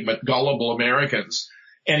sympathetic but gullible Americans.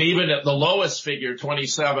 And even at the lowest figure,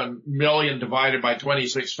 27 million divided by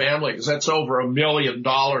 26 families, that's over $1 million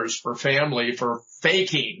per family for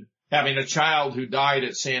faking having a child who died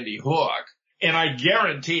at Sandy Hook. And I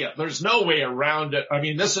guarantee it, there's no way around it. I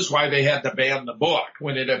mean, this is why they had to ban the book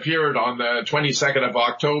when it appeared on the 22nd of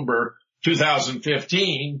October,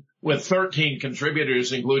 2015, with 13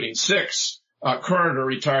 contributors, including 6 current or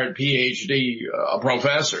retired PhD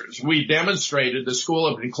professors. We demonstrated the school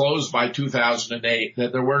had been closed by 2008,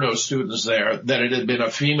 that there were no students there, that it had been a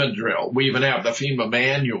FEMA drill. We even have the FEMA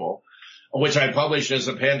manual, which I published as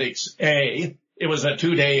Appendix A. It was a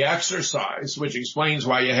 2-day exercise, which explains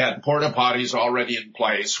why you had porta potties already in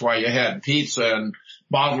place, why you had pizza and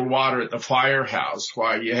bottled water at the firehouse,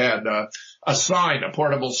 why you had a sign, a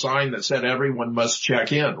portable sign that said everyone must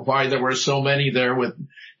check in, why there were so many there with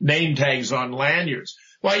name tags on lanyards,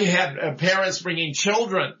 why you had parents bringing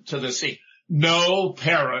children to the scene. No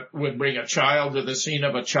parent would bring a child to the scene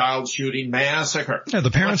of a child shooting massacre. Yeah,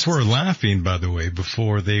 the parents were laughing, by the way,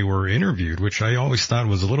 before they were interviewed, which I always thought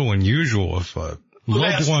was a little unusual if a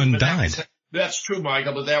loved one died. That's true,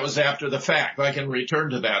 Michael, but that was after the fact. I can return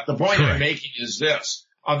to that. The point I'm making is this.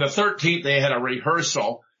 On the 13th, they had a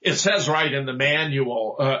rehearsal. It says right in the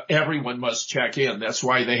manual, everyone must check in. That's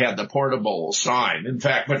why they had the portable sign. In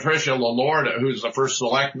fact, Patricia LaLorda, who's the first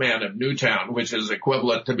selectman of Newtown, which is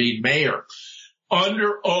equivalent to being mayor,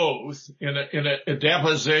 under oath in a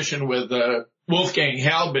deposition with Wolfgang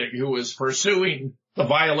Halbig, who was pursuing the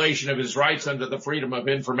violation of his rights under the Freedom of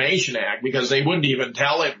Information Act, because they wouldn't even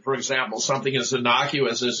tell him, for example, something as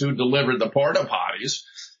innocuous as who delivered the porta potties.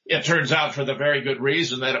 It turns out for the very good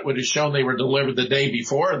reason that it would have shown they were delivered the day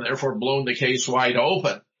before and therefore blown the case wide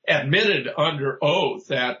open. Admitted under oath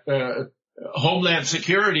that Homeland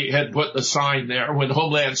Security had put the sign there when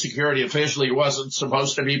Homeland Security officially wasn't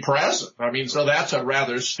supposed to be present. I mean, so that's a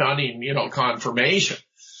rather stunning, confirmation.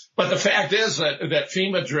 But the fact is that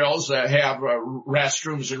FEMA drills have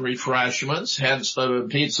restrooms and refreshments, hence the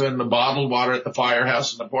pizza and the bottled water at the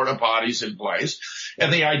firehouse and the porta potties in place.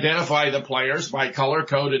 And they identify the players by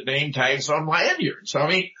color-coded name tags on lanyards. I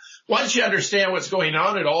mean, once you understand what's going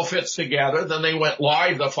on, it all fits together. Then they went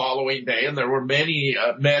live the following day, and there were many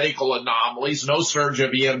medical anomalies, no surge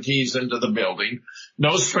of EMTs into the building,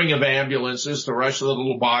 no string of ambulances to rush the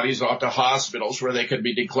little bodies off to hospitals where they could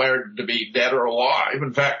be declared to be dead or alive.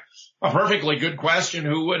 In fact, a perfectly good question,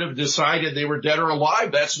 who would have decided they were dead or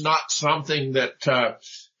alive? That's not something that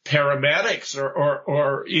paramedics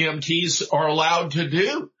or EMTs are allowed to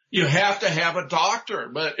do. You have to have a doctor,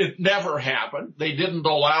 but it never happened. They didn't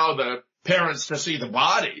allow the parents to see the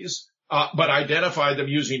bodies, but identify them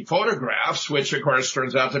using photographs, which of course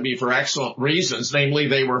turns out to be for excellent reasons. Namely,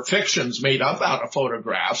 they were fictions made up out of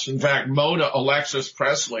photographs. In fact, Mona Alexis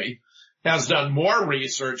Presley has done more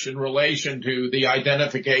research in relation to the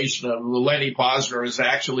identification of Lenny Posner as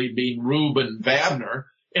actually being Reuben Wagner,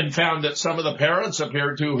 and found that some of the parents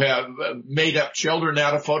appeared to have made up children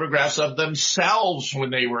out of photographs of themselves when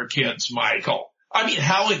they were kids, Michael. I mean,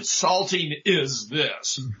 how insulting is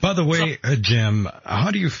this? By the way, Jim,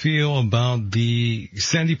 how do you feel about the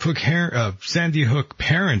Sandy Hook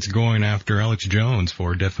parents going after Alex Jones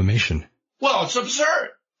for defamation? Well, it's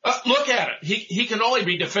absurd. Look at it. He can only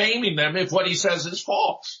be defaming them if what he says is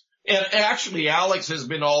false. And actually, Alex has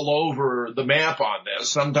been all over the map on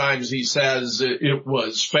this. Sometimes he says it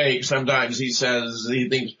was fake. Sometimes he says he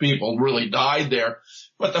thinks people really died there.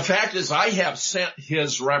 But the fact is, I have sent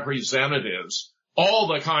his representatives all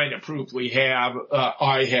the kind of proof we have.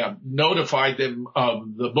 I have notified them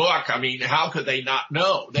of the book. I mean, how could they not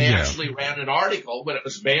know? They actually ran an article when it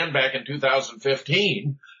was banned back in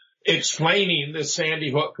 2015. Explaining the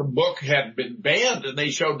Sandy Hook book had been banned, and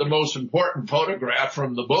they showed the most important photograph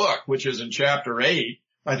from the book, which is in chapter 8.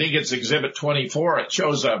 I think it's exhibit 24. It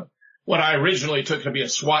shows what I originally took to be a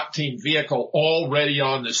SWAT team vehicle already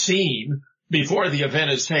on the scene before the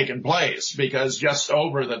event has taken place, because just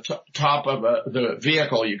over the top of the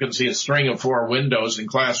vehicle, you can see a string of 4 windows in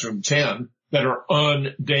classroom 10. that are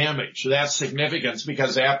undamaged. That's significant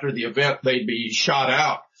because after the event, they'd be shot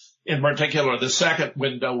out. In particular, the second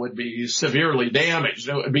window would be severely damaged.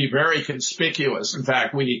 It would be very conspicuous. In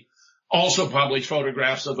fact, we also published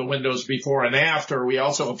photographs of the windows before and after. We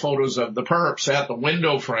also have photos of the perps at the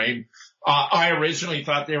window frame. I originally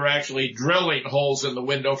thought they were actually drilling holes in the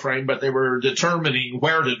window frame, but they were determining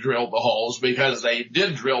where to drill the holes because they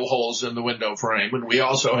did drill holes in the window frame. And we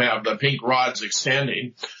also have the pink rods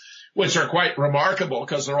extending, which are quite remarkable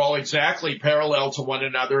because they're all exactly parallel to one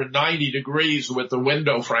another and 90 degrees with the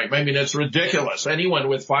window frame. I mean, it's ridiculous. Anyone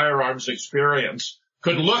with firearms experience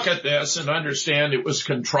could look at this and understand it was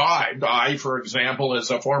contrived. I, for example, as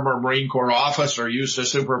a former Marine Corps officer, used to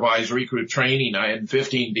supervise recruit training. I had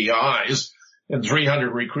 15 DIs and 300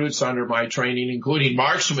 recruits under my training, including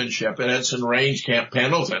marksmanship at Edson Range, Camp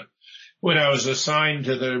Pendleton, when I was assigned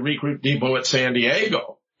to the recruit depot at San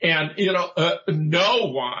Diego. And, no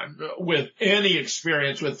one with any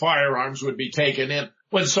experience with firearms would be taken in.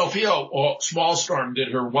 When Sophia Smallstorm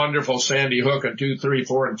did her wonderful Sandy Hook in 2, 3,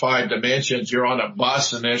 4, and 5 dimensions, you're on a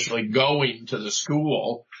bus initially going to the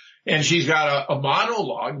school, and she's got a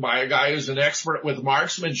monologue by a guy who's an expert with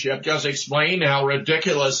marksmanship, just explaining how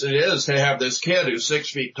ridiculous it is to have this kid who's 6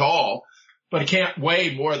 feet tall, but can't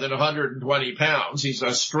weigh more than 120 pounds. He's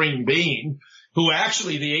a string bean, who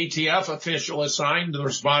actually the ATF official assigned the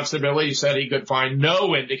responsibility said he could find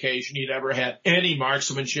no indication he'd ever had any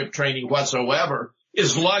marksmanship training whatsoever,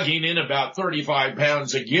 is lugging in about 35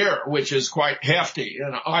 pounds a year, which is quite hefty.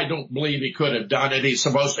 And I don't believe he could have done it. He's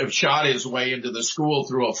supposed to have shot his way into the school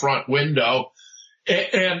through a front window.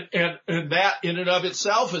 And that in and of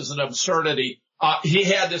itself is an absurdity. He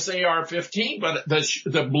had this AR-15, but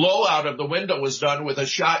the blowout of the window was done with a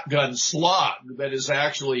shotgun slug that is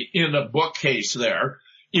actually in a bookcase there.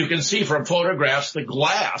 You can see from photographs the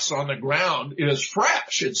glass on the ground is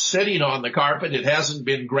fresh. It's sitting on the carpet. It hasn't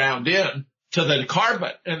been ground in to the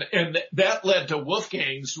carpet. And that led to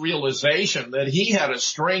Wolfgang's realization that he had a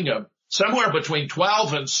string of somewhere between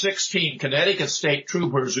 12 and 16 Connecticut state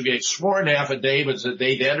troopers who gave sworn affidavits that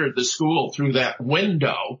they'd entered the school through that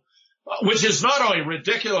window, which is not only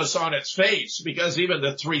ridiculous on its face, because even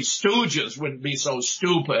the Three Stooges wouldn't be so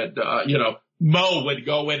stupid. Moe would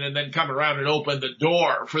go in and then come around and open the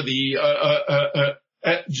door for the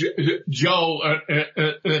Joe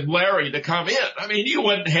and Larry to come in. I mean, you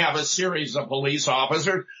wouldn't have a series of police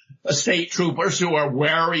officers, state troopers who are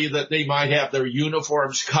wary that they might have their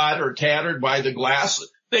uniforms cut or tattered by the glass.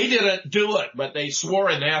 They didn't do it, but they swore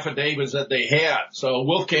in affidavits that they had. So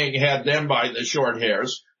Wolfgang had them by the short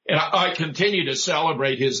hairs. And I continue to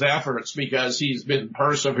celebrate his efforts because he's been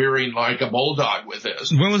persevering like a bulldog with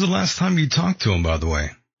this. When was the last time you talked to him, by the way?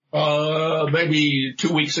 Maybe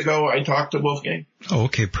 2 weeks ago I talked to Wolfgang. Oh,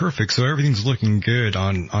 okay, perfect. So everything's looking good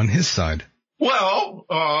on his side. Well,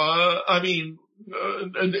 there's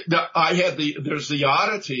the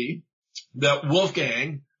oddity that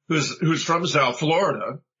Wolfgang, who's from South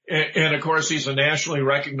Florida, and of course he's a nationally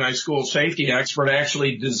recognized school safety expert,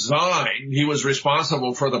 actually he was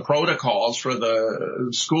responsible for the protocols for the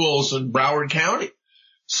schools in Broward County.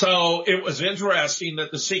 So it was interesting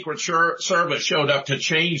that the Secret Service showed up to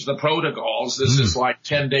change the protocols. This is like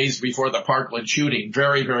 10 days before the Parkland shooting.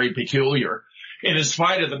 Very, very peculiar. And in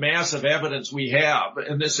spite of the massive evidence we have,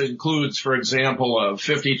 and this includes, for example, a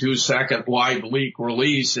 52-second live leak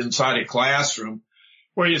release inside a classroom,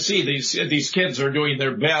 where you see these kids are doing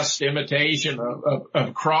their best imitation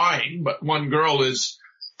of crying, but one girl is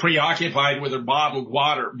preoccupied with her bottled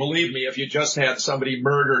water. Believe me, if you just had somebody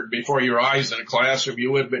murdered before your eyes in a classroom,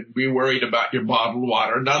 you would be worried about your bottled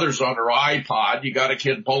water. Another's on her iPod. You got a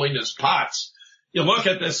kid pulling his pots. You look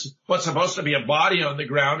at this, what's supposed to be a body on the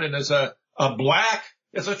ground, and it's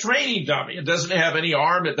it's a training dummy. It doesn't have any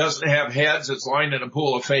arm. It doesn't have heads. It's lying in a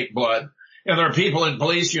pool of fake blood. And there are people in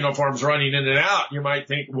police uniforms running in and out. You might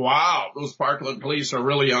think, wow, those Parkland police are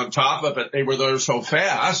really on top of it. They were there so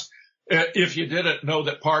fast. If you didn't know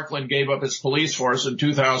that Parkland gave up its police force in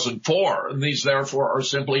 2004, and these therefore are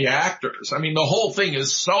simply actors. I mean, the whole thing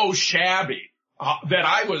is so shabby that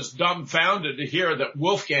I was dumbfounded to hear that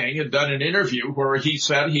Wolfgang had done an interview where he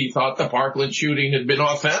said he thought the Parkland shooting had been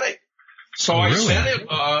authentic. So I sent him,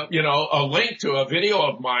 a link to a video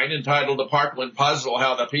of mine entitled The Parkland Puzzle,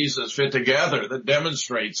 How the Pieces Fit Together, that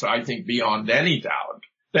demonstrates, I think, beyond any doubt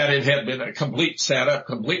that it had been a complete setup,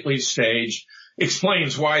 completely staged.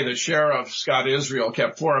 Explains why the sheriff, Scott Israel,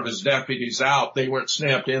 kept 4 of his deputies out. They weren't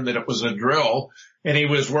snapped in that it was a drill, and he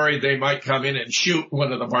was worried they might come in and shoot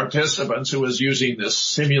one of the participants who was using this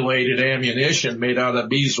simulated ammunition made out of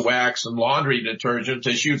beeswax and laundry detergent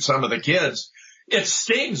to shoot some of the kids. It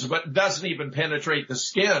stings, but doesn't even penetrate the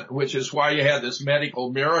skin, which is why you had this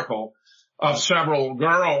medical miracle of several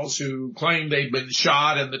girls who claimed they'd been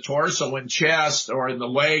shot in the torso and chest or in the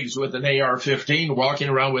legs with an AR-15 walking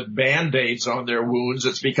around with Band-Aids on their wounds.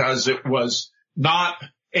 It's because it was not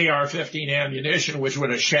AR-15 ammunition, which would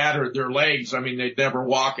have shattered their legs. I mean, they'd never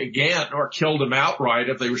walk again or killed them outright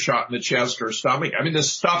if they were shot in the chest or stomach. I mean,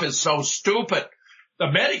 this stuff is so stupid.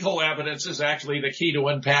 The medical evidence is actually the key to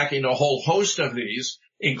unpacking a whole host of these,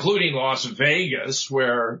 including Las Vegas,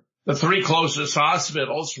 where the 3 closest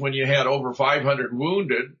hospitals, when you had over 500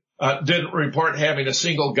 wounded, didn't report having a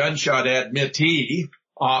single gunshot admittee.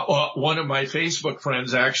 One of my Facebook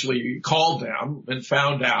friends actually called them and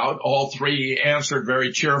found out. All 3 answered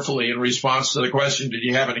very cheerfully in response to the question, did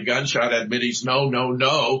you have any gunshot admittees? No, no,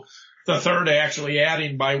 no. The third actually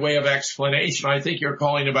adding by way of explanation, I think you're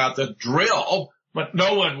calling about the drill, but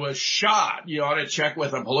no one was shot. You ought to check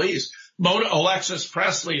with the police. Alexis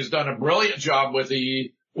Presley has done a brilliant job with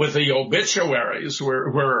the obituaries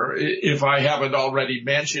where, if I haven't already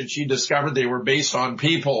mentioned, she discovered they were based on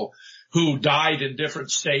people who died in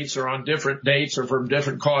different states or on different dates or from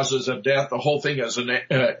different causes of death. The whole thing is an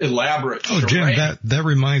elaborate charade. Jim, that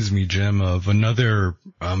reminds me, Jim, of another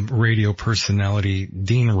radio personality,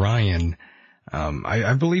 Dean Ryan.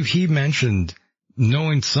 I believe he mentioned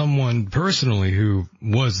knowing someone personally who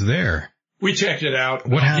was there. We checked it out.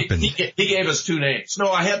 What happened? He gave us 2 names.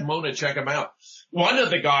 No, I had Mona check him out. One of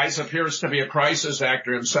the guys appears to be a crisis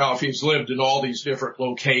actor himself. He's lived in all these different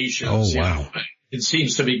locations. Oh, wow. You know, it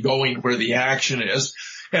seems to be going where the action is.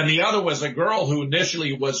 And the other was a girl who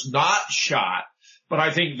initially was not shot, but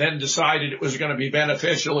I think then decided it was going to be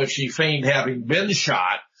beneficial if she feigned having been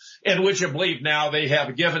shot. And would you believe now they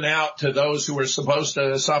have given out to those who were supposed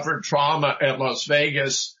to suffer trauma at Las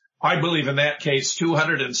Vegas, I believe in that case,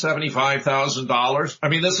 $275,000. I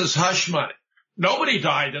mean, this is hush money. Nobody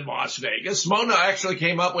died in Las Vegas. Mona actually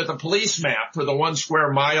came up with a police map for the 1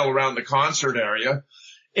 square mile around the concert area.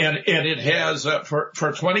 And it has, for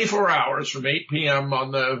 24 hours from 8 p.m.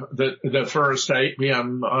 on the first, 8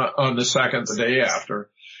 p.m. on the second, the day after.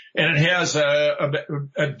 And it has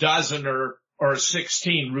a dozen or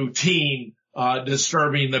 16 routine,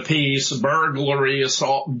 disturbing the peace, burglary,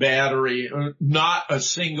 assault and battery, not a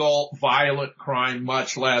single violent crime,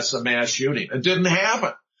 much less a mass shooting. It didn't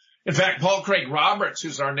happen. In fact, Paul Craig Roberts,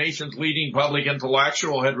 who's our nation's leading public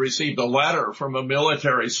intellectual, had received a letter from a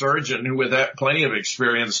military surgeon who had plenty of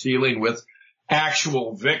experience dealing with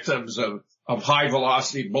actual victims of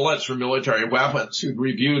high-velocity bullets from military weapons, who'd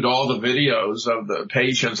reviewed all the videos of the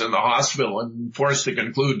patients in the hospital and forced to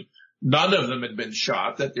conclude none of them had been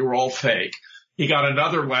shot, that they were all fake. He got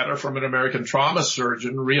another letter from an American trauma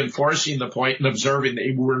surgeon reinforcing the point and observing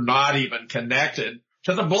they were not even connected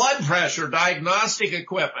to the blood pressure diagnostic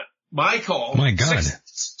equipment. Michael, my God,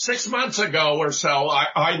 6 months ago or so,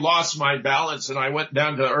 I lost my balance and I went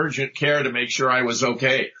down to urgent care to make sure I was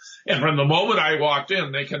okay. And from the moment I walked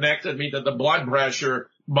in, they connected me to the blood pressure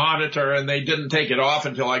monitor and they didn't take it off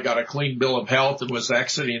until I got a clean bill of health and was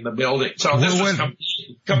exiting the building. So this was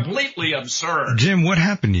completely absurd. Jim, what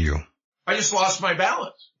happened to you? I just lost my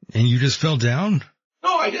balance. And you just fell down?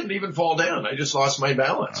 No, I didn't even fall down. I just lost my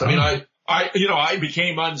balance. I mean, I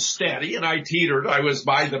became unsteady and I teetered. I was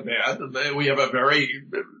by the bed and then we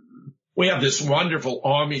have this wonderful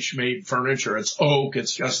Amish made furniture. It's oak.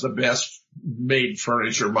 It's just the best made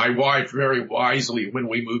furniture. My wife very wisely, when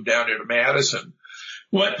we moved down into Madison,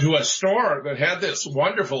 went to a store that had this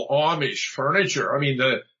wonderful Amish furniture. I mean,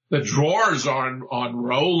 the drawers on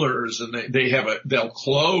rollers and they'll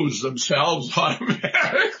close themselves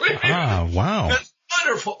automatically. Ah, wow. That's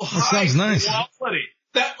wonderful. That sounds nice. Quality.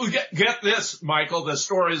 Get this, Michael, the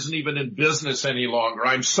store isn't even in business any longer.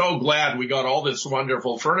 I'm so glad we got all this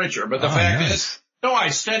wonderful furniture. But the fact is, no, I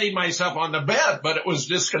steadied myself on the bed, but it was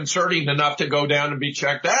disconcerting enough to go down and be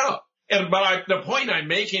checked out. But the point I'm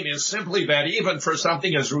making is simply that even for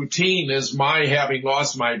something as routine as my having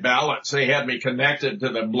lost my balance, they had me connected to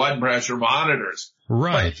the blood pressure monitors.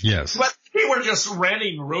 Right, yes. But we were just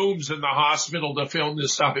renting rooms in the hospital to film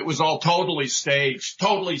this stuff. It was all totally staged.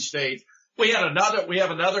 We have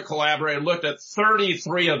another collaborator looked at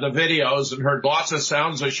 33 of the videos and heard lots of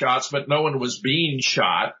sounds of shots, but no one was being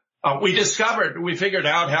shot. We figured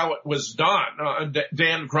out how it was done.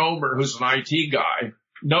 Dan Cromer, who's an IT guy,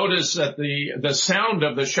 noticed that the sound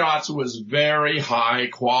of the shots was very high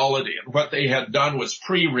quality. And what they had done was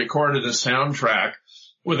pre-recorded a soundtrack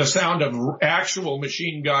with the sound of actual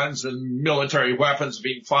machine guns and military weapons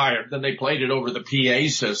being fired. Then they played it over the PA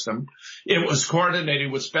system. It was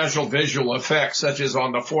coordinated with special visual effects, such as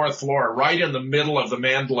on the 4th floor, right in the middle of the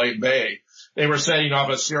Mandalay Bay. They were setting off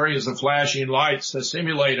a series of flashing lights to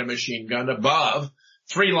simulate a machine gun above,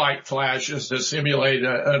 3 light flashes to simulate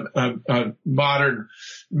a modern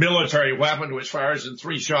military weapon which fires in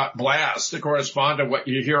 3-shot blasts to correspond to what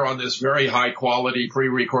you hear on this very high-quality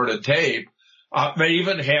pre-recorded tape. They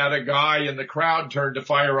even had a guy in the crowd turn to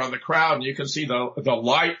fire on the crowd, and you can see the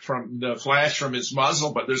light from the flash from his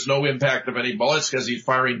muzzle, but there's no impact of any bullets because he's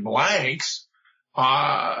firing blanks.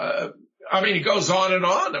 It goes on and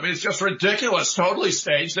on. I mean, it's just ridiculous, totally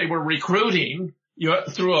staged. They were recruiting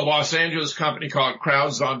through a Los Angeles company called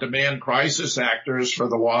Crowds on Demand crisis actors for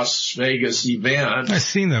the Las Vegas event. I've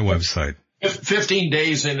seen that website. 15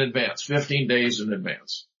 days in advance.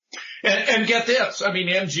 And get this,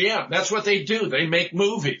 MGM, that's what they do. They make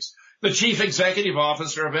movies. The chief executive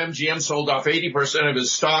officer of MGM sold off 80% of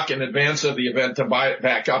his stock in advance of the event to buy it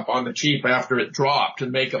back up on the cheap after it dropped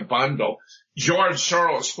and make a bundle. George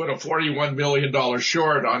Soros put a $41 million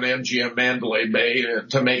short on MGM Mandalay Bay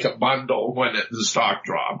to make a bundle when the stock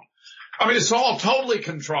dropped. It's all totally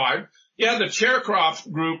contrived. Yeah, the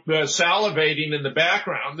Chertoff group salivating in the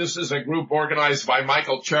background. This is a group organized by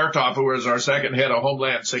Michael Chertoff, who was our second head of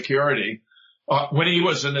Homeland Security. When he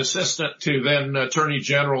was an assistant to then Attorney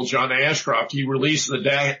General John Ashcroft, he released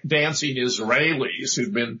the Dancing Israelis,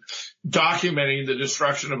 who'd been documenting the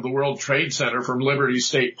destruction of the World Trade Center from Liberty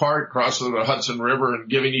State Park across the Hudson River and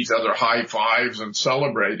giving each other high fives and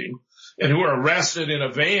celebrating, and who were arrested in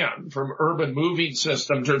a van from Urban Moving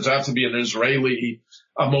System, turns out to be an Israeli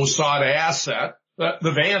Mossad asset.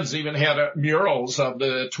 The vans even had murals of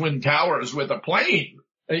the Twin Towers with a plane,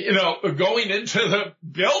 going into the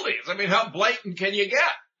buildings. How blatant can you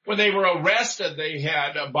get? When they were arrested, they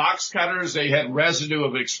had box cutters, they had residue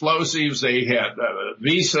of explosives, they had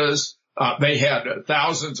visas, they had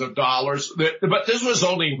thousands of dollars. But this was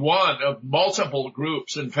only one of multiple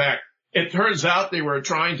groups. In fact, it turns out they were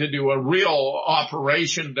trying to do a real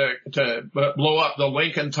operation to blow up the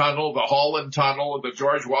Lincoln Tunnel, the Holland Tunnel, the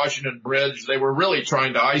George Washington Bridge. They were really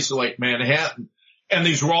trying to isolate Manhattan. And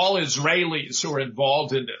these were all Israelis who were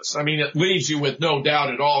involved in this. It leaves you with no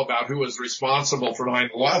doubt at all about who was responsible for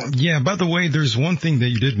 9/11. Yeah, by the way, there's one thing that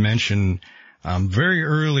you did mention very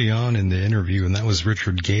early on in the interview, and that was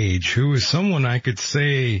Richard Gage, who is someone I could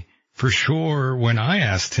say for sure when I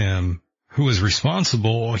asked him who was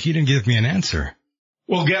responsible, he didn't give me an answer.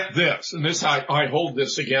 Well, get this, and this I hold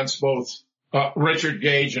this against both Richard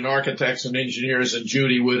Gage and Architects and Engineers and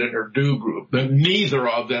Judy Wood and her Do Group, that neither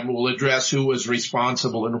of them will address who was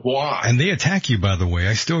responsible and why. And they attack you, by the way.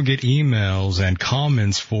 I still get emails and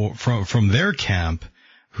comments from their camp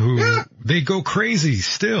who they go crazy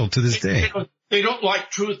still to this day. They don't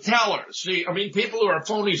like truth tellers. See, people who are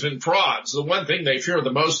phonies and frauds, the one thing they fear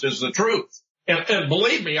the most is the truth. And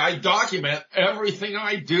believe me, I document everything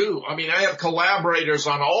I do. I have collaborators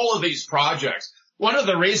on all of these projects. One of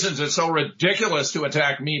the reasons it's so ridiculous to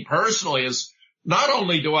attack me personally is not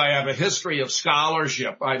only do I have a history of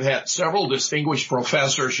scholarship, I've had several distinguished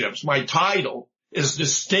professorships. My title is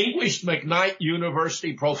Distinguished McKnight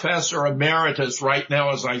University Professor Emeritus right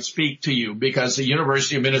now as I speak to you, because the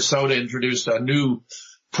University of Minnesota introduced a new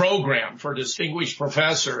program for distinguished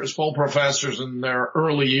professors, full professors in their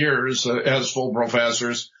early years as full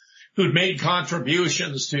professors, who'd made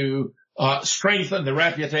contributions to strengthen the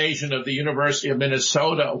reputation of the University of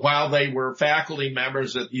Minnesota while they were faculty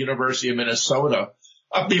members at the University of Minnesota.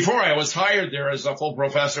 Before I was hired there as a full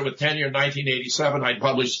professor with tenure in 1987, I'd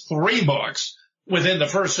published 3 books. Within the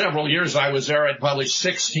first several years I was there, I'd published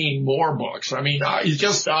 16 more books. I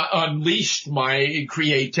just unleashed my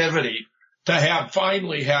creativity to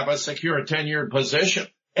finally have a secure tenured position.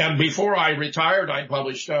 And before I retired, I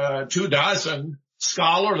published 24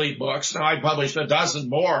 scholarly books. Now I published a dozen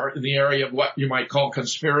more in the area of what you might call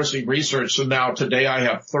conspiracy research. So now today I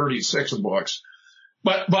have 36 books.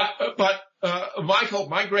 But Michael,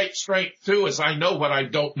 my great strength too is I know what I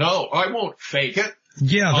don't know. I won't fake it.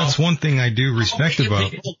 Yeah, that's one thing I do respect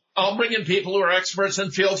about. I'll bring in people who are experts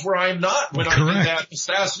in fields where I'm not. When Correct. I did that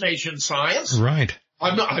assassination science. Right.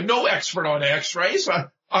 I'm no expert on X-rays.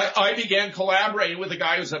 I began collaborating with a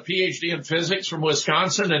guy who's a PhD in physics from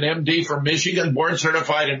Wisconsin, an MD from Michigan, board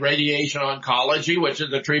certified in radiation oncology, which is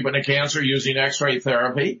the treatment of cancer using X-ray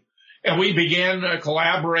therapy. And we began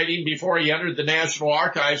collaborating before he entered the National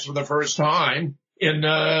Archives for the first time in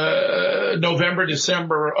November,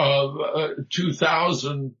 December of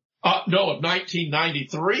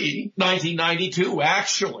 1992,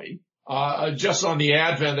 actually. Just on the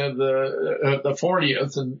advent of the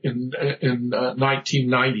 40th in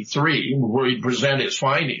 1993, where he'd present his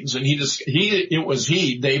findings. And it was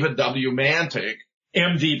David W. Mantic,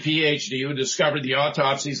 MD, PhD, who discovered the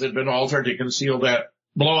autopsies had been altered to conceal that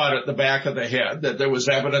blowout at the back of the head, that there was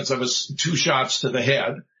evidence of 2 shots to the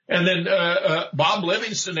head. And then Bob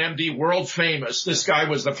Livingston, MD, world famous. This guy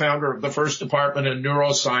was the founder of the first department in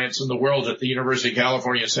neuroscience in the world at the University of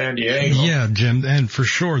California, San Diego. Yeah, Jim, and for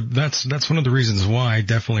sure, that's one of the reasons why I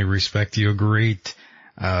definitely respect you a great,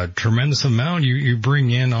 tremendous amount. You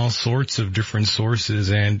bring in all sorts of different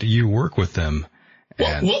sources and you work with them.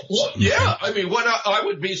 Well, yeah. I mean, I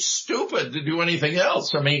would be stupid to do anything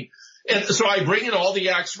else. I mean, and so I bring in all the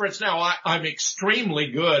experts. Now, I'm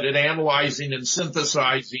extremely good at analyzing and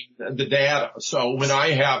synthesizing the data. So when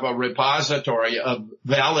I have a repository of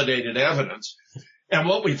validated evidence, and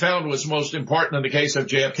what we found was most important in the case of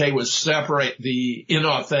JFK was separate the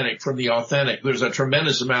inauthentic from the authentic. There's a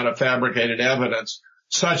tremendous amount of fabricated evidence,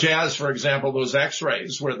 such as, for example, those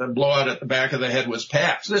x-rays where the blowout at the back of the head was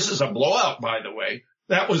patched. This is a blowout, by the way,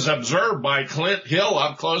 that was observed by Clint Hill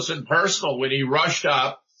up close and personal when he rushed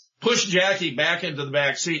up, pushed Jackie back into the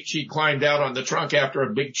back seat. She climbed out on the trunk after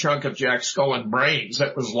a big chunk of Jack's skull and brains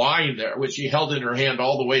that was lying there, which she held in her hand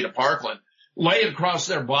all the way to Parkland, lay across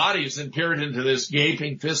their bodies and peered into this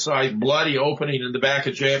gaping fist-sized bloody opening in the back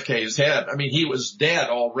of JFK's head. I mean, he was dead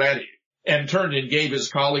already, and turned and gave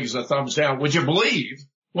his colleagues a thumbs down. Would you believe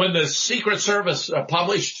when the Secret Service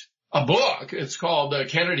published a book, it's called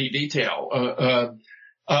Kennedy Detail,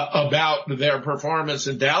 about their performance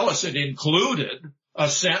in Dallas, it included a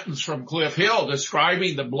sentence from Cliff Hill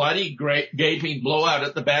describing the bloody, gaping blowout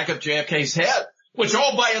at the back of JFK's head, which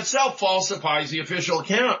all by itself falsifies the official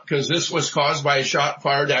account, because this was caused by a shot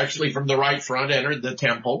fired actually from the right front, entered the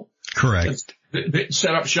temple. Correct. It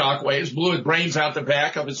set up shockwaves, blew his brains out the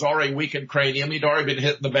back of his already weakened cranium. He'd already been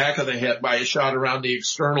hit in the back of the head by a shot around the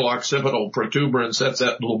external occipital protuberance. That's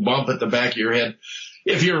that little bump at the back of your head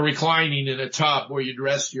if you're reclining in a tub where you'd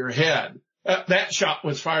rest your head. That shot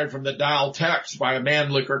was fired from the dial text by a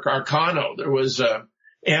Mannlicher Carcano. There was a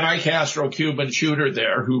anti-Castro Cuban shooter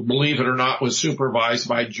there who, believe it or not, was supervised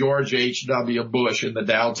by George H.W. Bush in the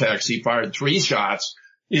dial text. He fired 3 shots.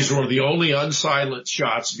 These were the only unsilenced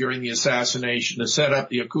shots during the assassination to set up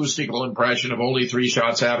the acoustical impression of only 3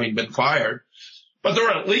 shots having been fired. But there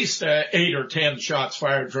were at least 8 or 10 shots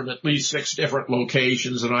fired from at least 6 different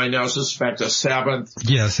locations, and I now suspect a 7th.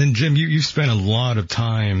 Yes, and Jim, you spent a lot of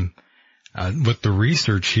time with the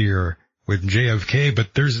research here with JFK,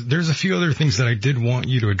 but there's a few other things that I did want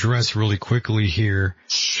you to address really quickly here.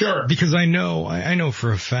 Sure. Because I know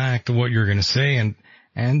for a fact what you're going to say, and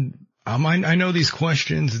I know these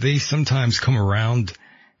questions, they sometimes come around,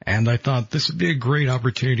 and I thought this would be a great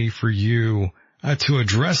opportunity for you to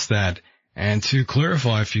address that and to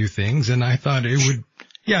clarify a few things, and I thought it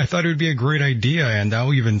would be a great idea, and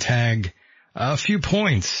I'll even tag a few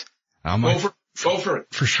points. Go for it.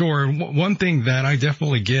 For sure. One thing that I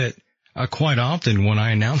definitely get quite often when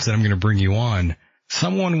I announce that I'm going to bring you on,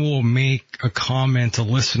 someone will make a comment, a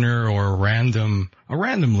listener or a random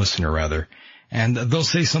listener rather, and they'll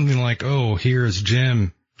say something like, "Oh, here's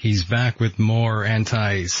Jim. He's back with more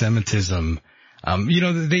anti-Semitism."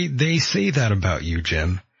 They say that about you,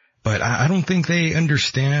 Jim, but I don't think they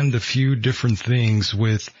understand a few different things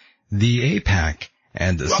with the AIPAC.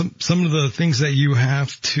 And some of the things that you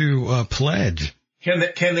have to pledge.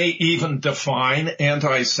 Can they even define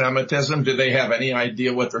anti-Semitism? Do they have any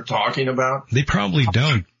idea what they're talking about? They probably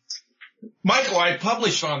don't. Michael, I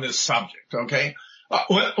published on this subject, okay?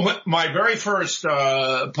 My very first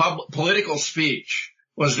political speech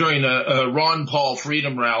was during a Ron Paul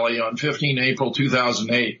Freedom Rally on 15 April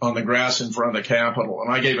 2008 on the grass in front of the Capitol.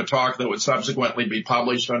 And I gave a talk that would subsequently be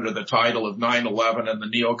published under the title of 9/11 and the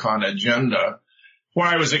Neocon Agenda, where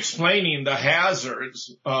I was explaining the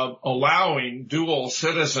hazards of allowing dual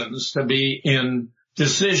citizens to be in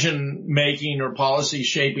decision-making or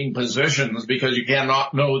policy-shaping positions, because you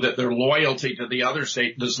cannot know that their loyalty to the other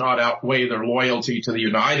state does not outweigh their loyalty to the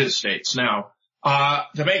United States. Now,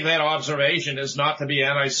 to make that observation is not to be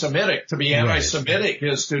anti-Semitic. To be anti-Semitic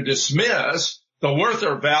is to dismiss the worth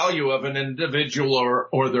or value of an individual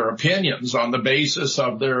or their opinions on the basis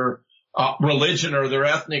of their religion or their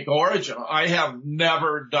ethnic origin. I have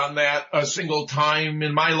never done that a single time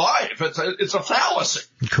in my life. It's a fallacy.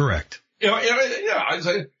 Correct.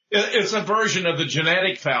 It's a version of the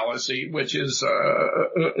genetic fallacy, which is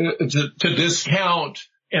to discount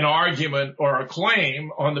an argument or a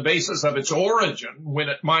claim on the basis of its origin when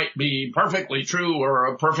it might be perfectly true or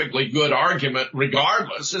a perfectly good argument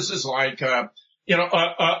regardless. This is like a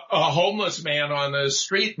homeless man on the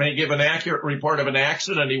street may give an accurate report of an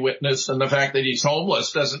accident he witnessed, and the fact that he's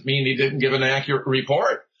homeless doesn't mean he didn't give an accurate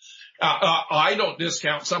report. I don't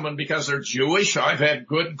discount someone because they're Jewish. I've had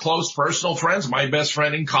good, close personal friends. My best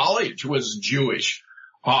friend in college was Jewish.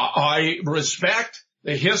 I respect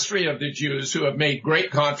the history of the Jews who have made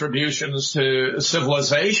great contributions to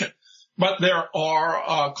civilization. But there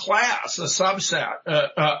are a class, a subset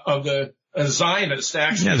of the Zionists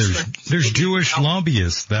actually. Yeah, there's Jewish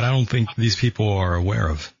lobbyists that I don't think these people are aware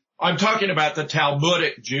of. I'm talking about the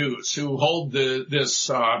Talmudic Jews who hold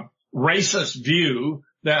this racist view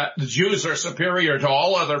that the Jews are superior to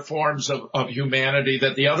all other forms of humanity,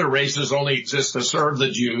 that the other races only exist to serve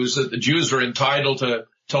the Jews, that the Jews are entitled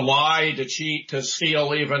to lie, to cheat, to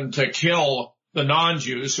steal, even to kill the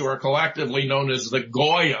non-Jews who are collectively known as the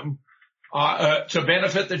Goyim, to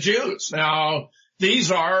benefit the Jews. Now,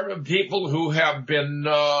 these are people who have been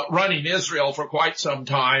running Israel for quite some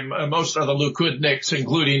time. Most of the Likudniks,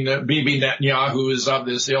 including Bibi Netanyahu, is of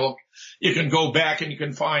this ilk. You can go back and you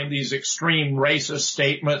can find these extreme racist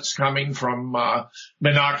statements coming from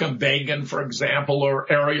Menachem Begin, for example,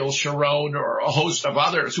 or Ariel Sharon, or a host of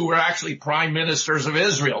others who were actually prime ministers of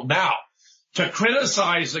Israel. Now, to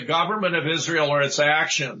criticize the government of Israel or its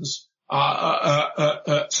actions,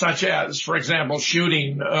 such as, for example,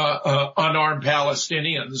 shooting unarmed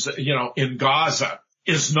Palestinians, in Gaza,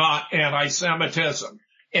 is not anti-Semitism.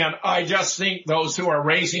 And I just think those who are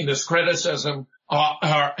raising this criticism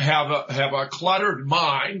have a cluttered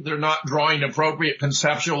mind. They're not drawing appropriate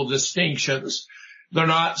conceptual distinctions. They're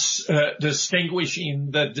not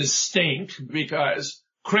distinguishing the distinct, because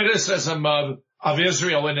criticism of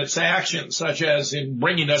Israel and its actions, such as in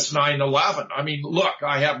bringing us 9/11. I mean, look,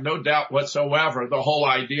 I have no doubt whatsoever the whole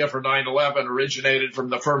idea for 9/11 originated from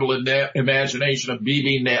the fertile imagination of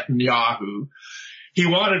Bibi Netanyahu. He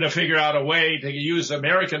wanted to figure out a way to use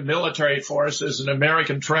American military forces and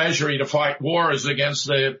American treasury to fight wars against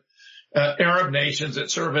the Arab nations that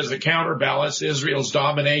serve as a counterbalance to Israel's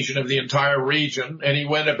domination of the entire region. And he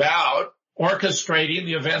went about orchestrating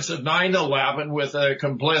the events of 9/11 with the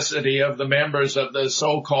complicity of the members of the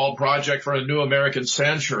so-called Project for a New American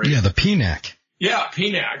Century. Yeah, the PNAC. Yeah,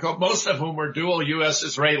 PNAC, most of whom were dual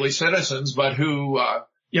U.S.-Israeli citizens, but who,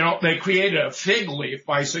 they created a fig leaf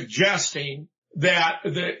by suggesting that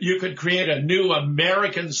you could create a new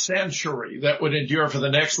American century that would endure for the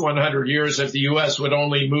next 100 years if the U.S. would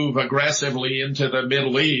only move aggressively into the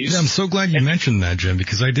Middle East. Yeah, I'm so glad you mentioned that, Jim,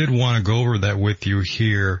 because I did want to go over that with you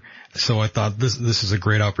here. So I thought this is a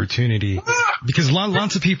great opportunity, because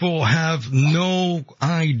lots of people have no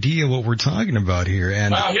idea what we're talking about here.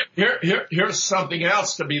 And here's something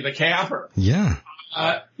else to be the capper. Yeah.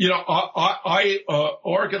 I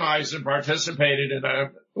organized and participated in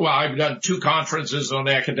I've done 2 conferences on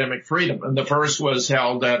academic freedom, and the first was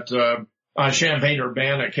held at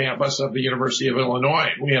Champaign-Urbana campus of the University of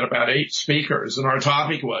Illinois. We had about 8 speakers, and our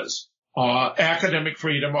topic was academic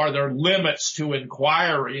freedom. Are there limits to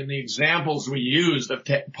inquiry? And the examples we used of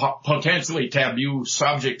potentially taboo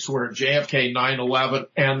subjects were JFK, 9/11,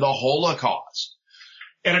 and the Holocaust.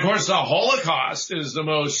 And of course, the Holocaust is the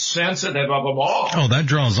most sensitive of them all. Oh, that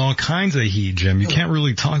draws all kinds of heat, Jim. You can't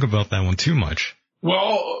really talk about that one too much.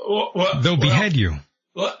 They'll behead you.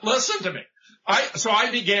 Listen to me.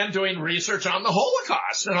 I began doing research on the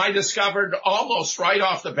Holocaust, and I discovered almost right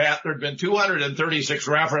off the bat there'd been 236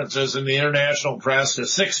 references in the international press to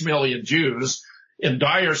 6 million Jews in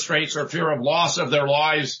dire straits or fear of loss of their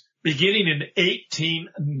lives beginning in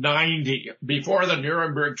 1890, before the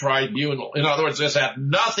Nuremberg Tribunal. In other words, this had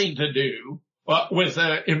nothing to do with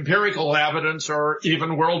empirical evidence or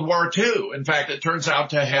even World War II. In fact, it turns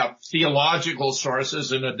out to have theological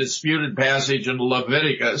sources in a disputed passage in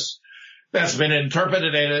Leviticus that's been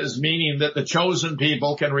interpreted as meaning that the chosen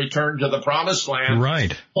people can return to the promised land.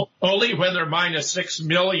 Right. Only when they're minus 6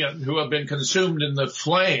 million who have been consumed in the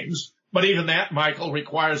flames. But even that, Michael,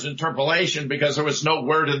 requires interpolation, because there was no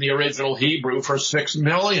word in the original Hebrew for 6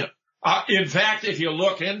 million. In fact, if you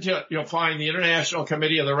look into it, you'll find the International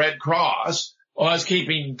Committee of the Red Cross was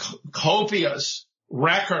keeping copious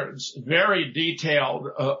records, very detailed,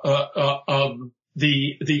 of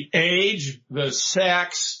the age, the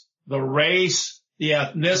sex, the race, the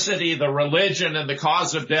ethnicity, the religion, and the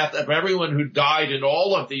cause of death of everyone who died in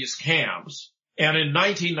all of these camps. And in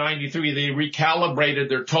 1993, they recalibrated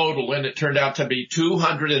their total, and it turned out to be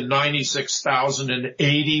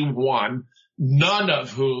 296,081, none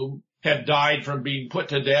of whom had died from being put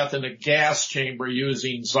to death in a gas chamber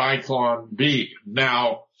using Zyklon B.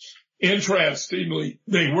 Now, interestingly,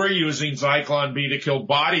 they were using Zyklon B to kill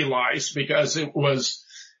body lice because it was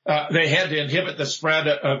they had to inhibit the spread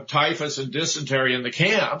of typhus and dysentery in the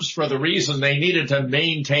camps for the reason they needed to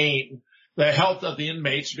maintain the health of the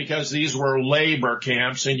inmates, because these were labor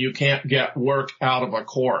camps and you can't get work out of a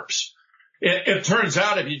corpse. It turns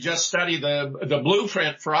out, if you just study the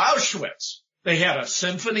blueprint for Auschwitz, they had a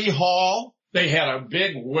symphony hall, They had a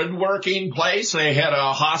big woodworking place. They had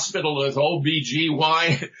a hospital with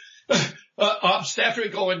OBGYN,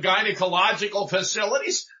 obstetrical and gynecological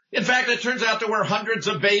facilities. In fact, it turns out there were hundreds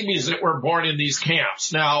of babies that were born in these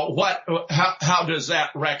camps. Now, how does that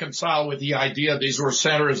reconcile with the idea these were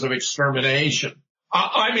centers of extermination?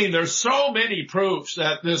 I mean, there's so many proofs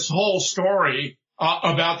that this whole story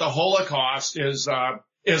about the Holocaust is a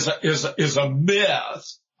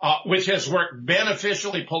myth, which has worked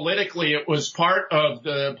beneficially politically. It was part of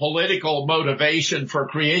the political motivation for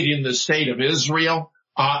creating the state of Israel.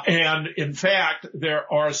 And in fact, there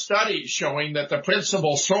are studies showing that the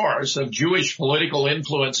principal source of Jewish political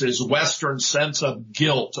influence is Western sense of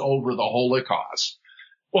guilt over the Holocaust.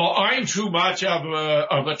 Well, I'm too much of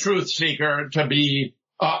a truth seeker to be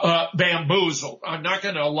bamboozled. I'm not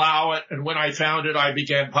going to allow it. And when I found it, I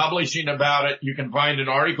began publishing about it. You can find an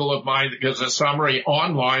article of mine that gives a summary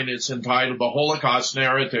online. It's entitled "The Holocaust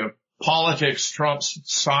Narrative: Politics Trumps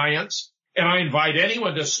Science." And I invite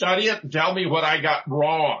anyone to study it and tell me what I got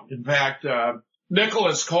wrong. In fact,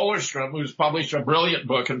 Nicholas Kollerstrom, who's published a brilliant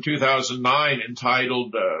book in 2009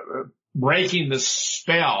 entitled Breaking the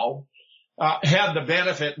Spell, had the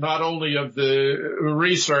benefit not only of the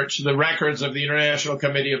research, the records of the International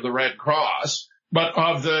Committee of the Red Cross, but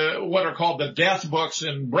of what are called the death books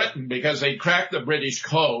in Britain, because they cracked the British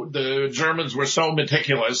code. The Germans were so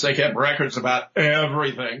meticulous, they kept records about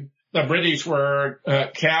everything. The British were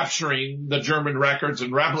capturing the German records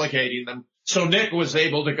and replicating them. So Nick was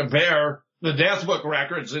able to compare the death book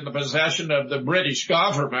records in the possession of the British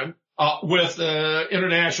government with the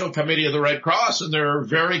International Committee of the Red Cross, and they're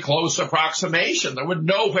very close approximation. There were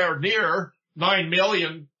nowhere near 9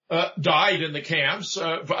 million died in the camps,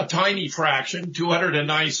 a tiny fraction,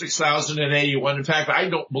 296,081. In fact, I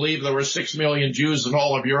don't believe there were 6 million Jews in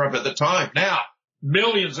all of Europe at the time. Now,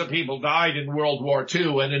 millions of people died in World War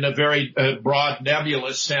II, and in a very broad,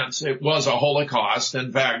 nebulous sense, it was a Holocaust.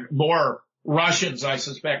 In fact, more Russians, I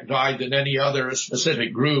suspect, died than any other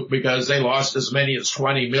specific group, because they lost as many as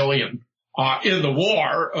 20 million in the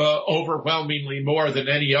war, overwhelmingly more than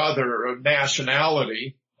any other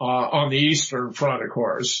nationality on the Eastern Front, of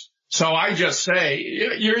course. So I just say,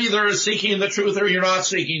 you're either seeking the truth or you're not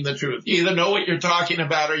seeking the truth. You either know what you're talking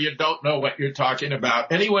about or you don't know what you're talking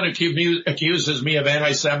about. Anyone who accuses me of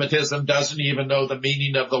anti-Semitism doesn't even know the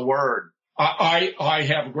meaning of the word. I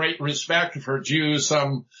have great respect for Jews.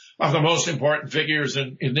 Some of the most important figures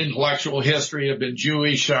in intellectual history have been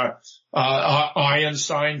Jewish.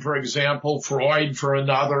 Einstein, for example, Freud for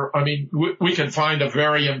another. I mean, we can find a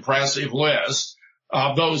very impressive list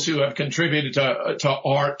of those who have contributed to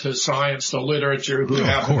art, to science, to literature, who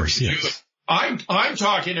have. Of course, yes. I'm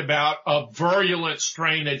talking about a virulent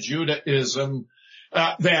strain of Judaism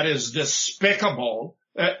that is despicable.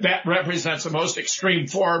 That represents the most extreme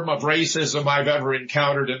form of racism I've ever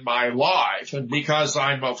encountered in my life. And because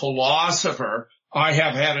I'm a philosopher, I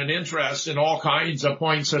have had an interest in all kinds of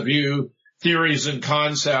points of view, theories and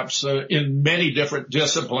concepts in many different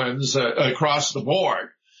disciplines across the board.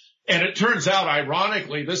 And it turns out,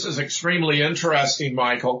 ironically, this is extremely interesting,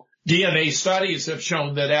 Michael. DNA studies have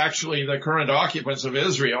shown that actually the current occupants of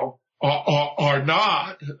Israel are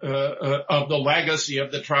not of the legacy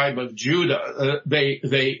of the tribe of Judah.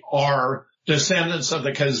 They are descendants of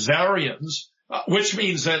the Khazarians, which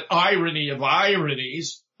means that, irony of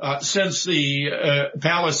ironies, since the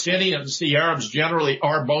Palestinians, the Arabs generally,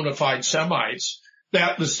 are bona fide Semites,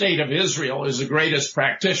 that the state of Israel is the greatest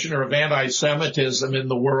practitioner of anti-Semitism in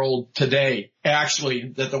the world today,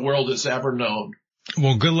 actually, that the world has ever known.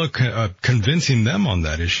 Well, good luck convincing them on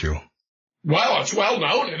that issue. Well, it's well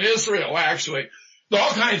known in Israel, actually. All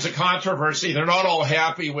kinds of controversy. They're not all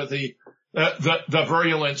happy with the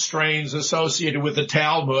virulent strains associated with the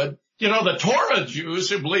Talmud. You know, the Torah Jews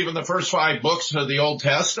who believe in the first 5 books of the Old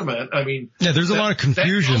Testament, I mean. Yeah, there's a lot of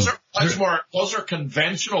confusion. Those are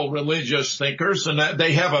conventional religious thinkers, and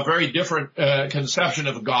they have a very different conception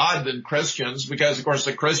of God than Christians, because, of course,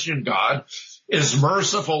 the Christian God is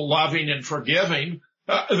merciful, loving, and forgiving.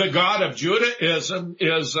 The God of Judaism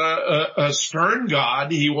is a stern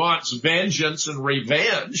God. He wants vengeance and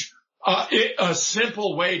revenge. A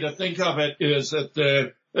simple way to think of it is that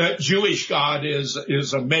the Jewish God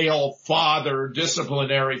is a male father,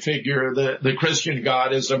 disciplinary figure. The Christian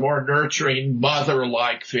God is a more nurturing,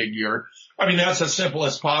 mother-like figure. I mean, that's the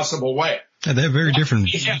simplest possible way. Yeah, they have very different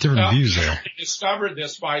views there. I discovered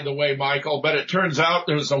this, by the way, Michael, but it turns out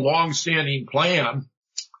there's a long-standing plan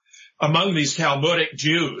among these Talmudic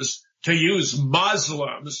Jews to use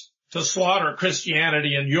Muslims to slaughter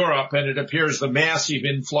Christianity in Europe, and it appears the massive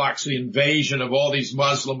influx, the invasion of all these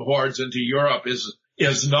Muslim hordes into Europe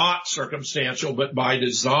is not circumstantial, but by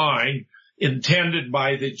design. intended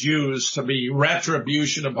by the Jews to be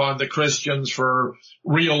retribution upon the Christians for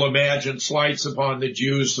real imagined slights upon the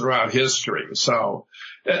Jews throughout history. So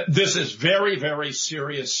this is very, very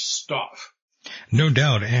serious stuff. No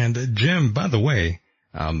doubt. And Jim, by the way,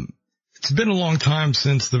 it's been a long time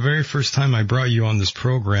since the very first time I brought you on this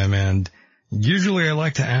program, and usually I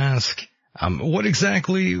like to ask, what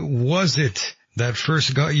exactly was it that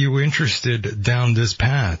first got you interested down this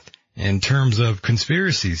path in terms of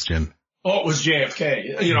conspiracies, Jim? Oh, it was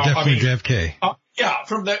JFK. Definitely JFK. Yeah,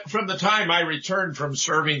 from the time I returned from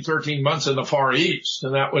serving 13 months in the Far East,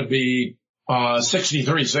 and that would be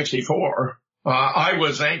 63, 64. I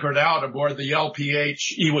was anchored out aboard the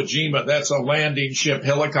LPH Iwo Jima. That's a landing ship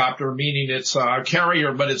helicopter, meaning it's a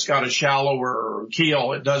carrier, but it's got a shallower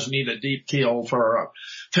keel. It does need a deep keel for a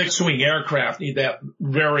fixed-wing aircraft. Need that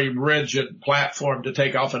very rigid platform to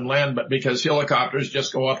take off and land, but because helicopters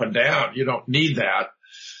just go up and down, you don't need that.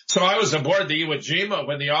 So I was aboard the Iwo Jima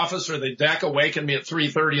when the officer of the deck awakened me at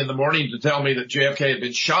 3:30 in the morning to tell me that JFK had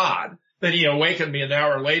been shot. Then he awakened me an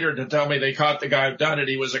hour later to tell me they caught the guy who done it.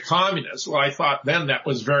 He was a communist. Well, I thought then that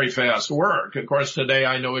was very fast work. Of course, today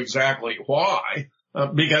I know exactly why.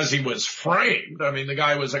 Because he was framed. I mean, the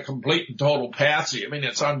guy was a complete and total patsy. I mean,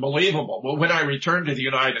 it's unbelievable. But when I returned to the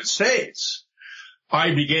United States,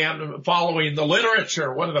 I began following the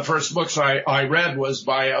literature. One of the first books I read was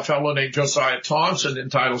by a fellow named Josiah Thompson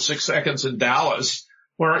entitled 6 Seconds in Dallas,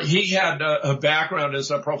 where he had a background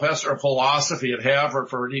as a professor of philosophy at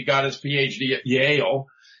Harvard. He got his PhD at Yale.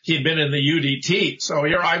 He'd been in the UDT. So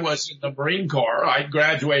here I was in the Marine Corps. I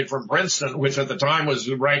graduated from Princeton, which at the time was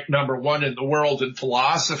ranked #1 in the world in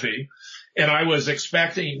philosophy. And I was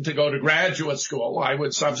expecting to go to graduate school. I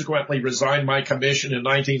would subsequently resign my commission in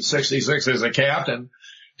 1966 as a captain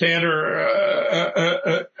to enter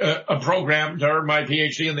a program to earn my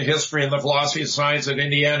PhD in the history and the philosophy of science at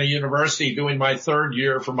Indiana University, doing my third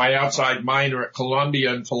year for my outside minor at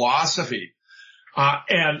Columbia in philosophy.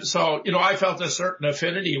 And so, I felt a certain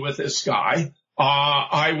affinity with this guy.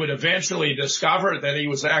 I would eventually discover that he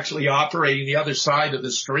was actually operating the other side of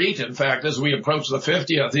the street. In fact, as we approached the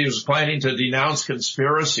 50th, he was planning to denounce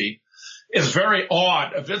conspiracy. It's very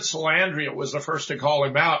odd. Vince Salandria was the first to call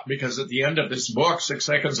him out because at the end of this book, 6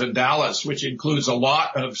 Seconds in Dallas, which includes a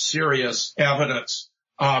lot of serious evidence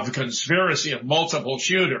of conspiracy of multiple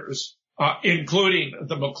shooters, including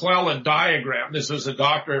the McClellan diagram. This was a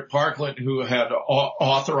doctor at Parkland who had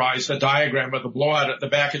authorized a diagram of the blowout at the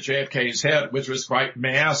back of JFK's head, which was quite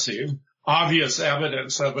massive, obvious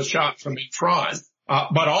evidence of a shot from in front,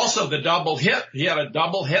 but also the double hit. He had a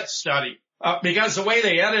double hit study, because the way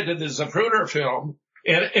they edited the Zapruder film,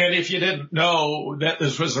 and if you didn't know that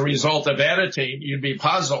this was a result of editing, you'd be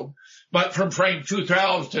puzzled. But from frame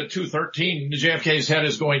 212 to 213, JFK's head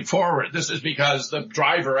is going forward. This is because the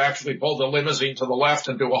driver actually pulled the limousine to the left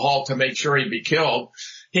into a halt to make sure he'd be killed.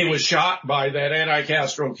 He was shot by that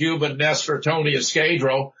anti-Castro Cuban Nestor Tony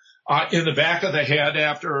Escadro in the back of the head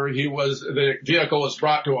after the vehicle was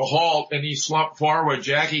brought to a halt, and he slumped forward.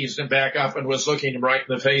 Jack eased him back up and was looking him right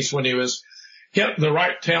in the face when he was hit in the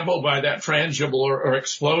right temple by that frangible or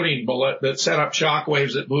exploding bullet that set up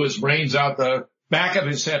shockwaves that blew his brains out the back of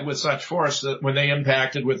his head with such force that when they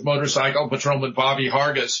impacted with motorcycle patrolman Bobby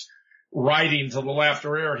Hargis riding to the left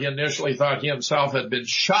rear, he initially thought he himself had been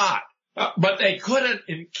shot. But they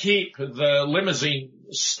couldn't keep the limousine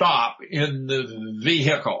stop in the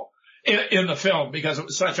vehicle in the film because it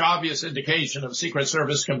was such obvious indication of Secret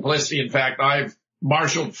Service complicity. In fact, I've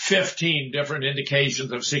marshaled 15 different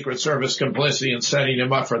indications of Secret Service complicity in setting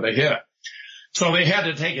him up for the hit. So they had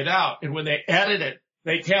to take it out. And when they edited it,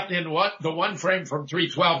 they kept in the one frame from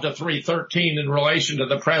 312 to 313 in relation to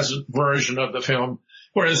the present version of the film,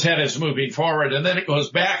 where his head is moving forward. And then it goes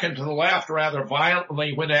back and to the left rather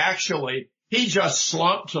violently when actually he just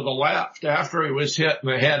slumped to the left. After he was hit in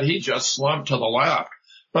the head, he just slumped to the left.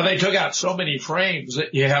 But they took out so many frames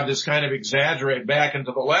that you have this kind of exaggerated back and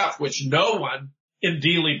to the left, which no one in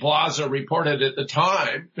Dealey Plaza reported at the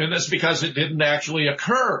time. And that's because it didn't actually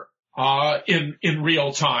occur in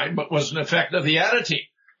real time, but was an effect of the editing.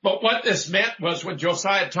 But what this meant was when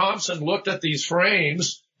Josiah Thompson looked at these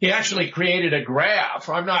frames, he actually created a graph.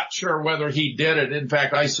 I'm not sure whether he did it. In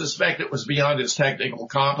fact, I suspect it was beyond his technical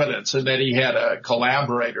competence and that he had a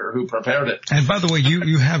collaborator who prepared it. And by the way,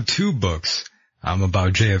 you have 2 books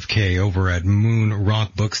about JFK over at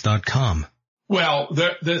moonrockbooks.com. Well,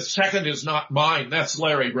 the second is not mine. That's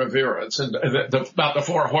Larry Rivera's, and about the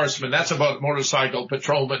 4 horsemen. That's about motorcycle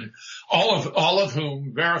patrolmen, all of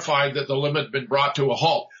whom verified that the limit had been brought to a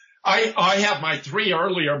halt. I have my 3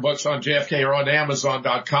 earlier books on JFK are on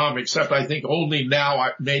Amazon.com, except I think only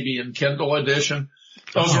now maybe in Kindle edition.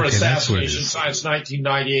 Those were Assassination Science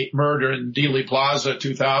 1998, Murder in Dealey Plaza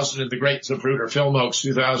 2000, and The Great Zapruder Film Hoax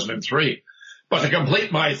 2003. But to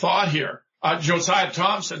complete my thought here, Josiah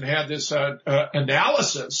Thompson had this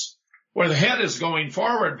analysis where the head is going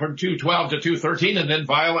forward from 212 to 213 and then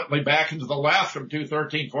violently back into the left from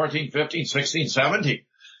 213, 14, 15, 16, 17.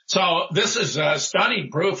 So this is stunning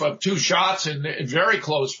proof of two shots in very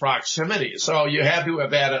close proximity. So you had to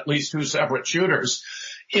have had at least two separate shooters.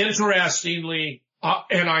 Interestingly,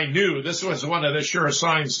 and I knew this was one of the sure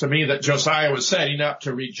signs to me that Josiah was setting up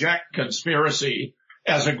to reject conspiracy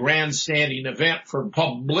as a grandstanding event for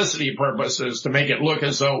publicity purposes to make it look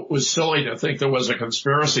as though it was silly to think there was a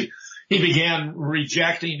conspiracy. He began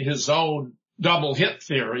rejecting his own double hit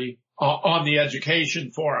theory on the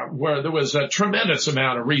Education Forum, where there was a tremendous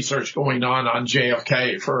amount of research going on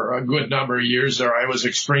JFK for a good number of years there. I was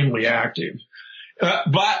extremely active.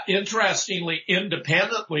 But interestingly,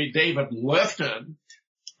 independently, David Lifton,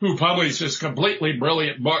 who published this completely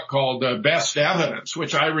brilliant book called Best Evidence,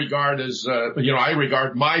 which I regard as, I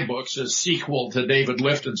regard my books as sequel to David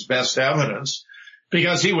Lifton's Best Evidence,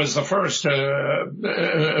 because he was the first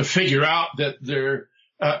to figure out that there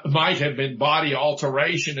might have been body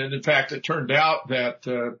alteration. And in fact, it turned out that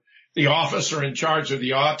the officer in charge of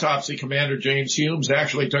the autopsy, Commander James Humes,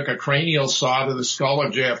 actually took a cranial saw to the skull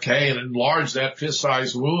of JFK and enlarged that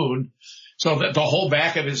fist-sized wound so that the whole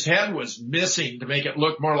back of his head was missing to make it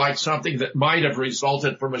look more like something that might have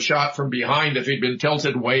resulted from a shot from behind if he'd been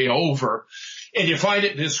tilted way over. And you find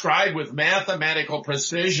it described with mathematical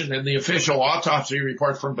precision in the official autopsy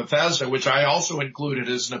report from Bethesda, which I also included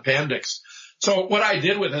as an appendix. So what I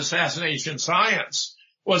did with Assassination Science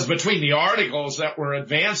was, between the articles that were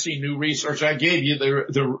advancing new research, I gave you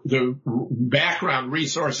the background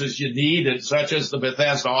resources you needed, such as the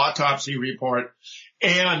Bethesda autopsy report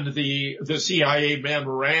and the CIA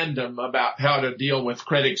memorandum about how to deal with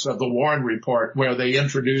critics of the Warren report, where they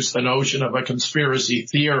introduced the notion of a conspiracy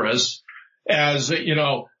theorist as,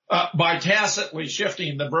 by tacitly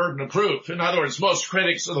shifting the burden of proof. In other words, most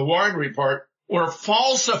critics of the Warren report were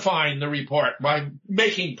falsifying the report by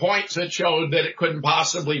making points that showed that it couldn't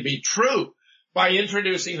possibly be true. By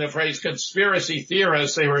introducing the phrase conspiracy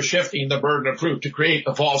theorists, they were shifting the burden of proof to create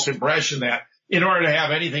the false impression that in order to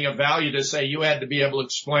have anything of value to say, you had to be able to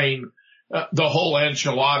explain the whole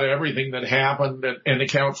enchilada, everything that happened, and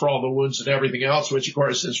account for all the wounds and everything else, which of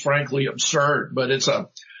course is frankly absurd. But it's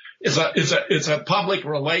a public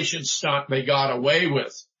relations stunt they got away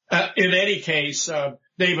with. In any case,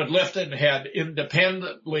 David Lifton had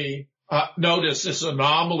independently noticed this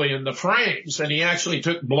anomaly in the frames, and he actually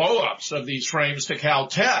took blow-ups of these frames to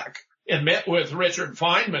Caltech and met with Richard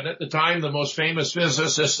Feynman, at the time the most famous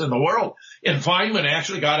physicist in the world. And Feynman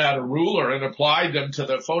actually got out a ruler and applied them to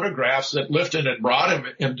the photographs that Lifton had brought him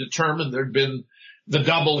and determined there'd been the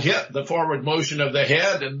double hit, the forward motion of the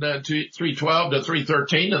head, and 312 to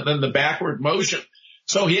 313, and then the backward motion.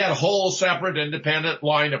 So he had a whole separate independent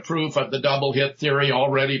line of proof of the double hit theory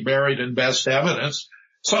already buried in Best Evidence.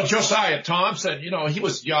 So Josiah Thompson, he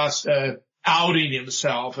was just outing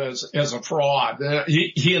himself as a fraud.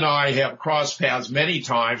 He and I have crossed paths many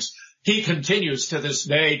times. He continues to this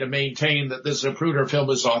day to maintain that this Zapruder film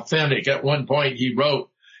is authentic. At one point he wrote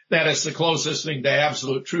that it's the closest thing to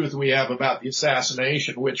absolute truth we have about the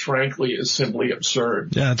assassination, which frankly is simply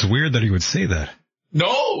absurd. Yeah, it's weird that he would say that.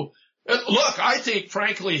 No. Look, I think,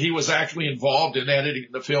 frankly, he was actually involved in editing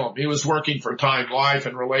the film. He was working for Time Life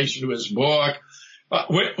in relation to his book.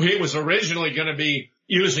 He was originally going to be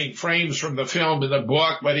using frames from the film in the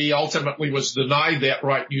book, but he ultimately was denied that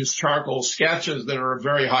right and used charcoal sketches that are of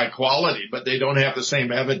very high quality, but they don't have the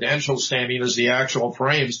same evidential standing as the actual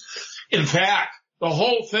frames. In fact, the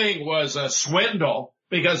whole thing was a swindle,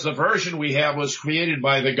 because the version we have was created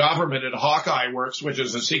by the government at Hawkeye Works, which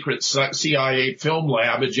is a secret CIA film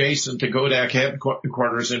lab adjacent to Kodak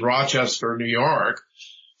headquarters in Rochester, New York,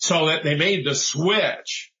 so that they made the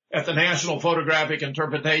switch at the National Photographic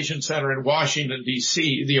Interpretation Center in Washington,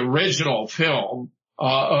 D.C. The original film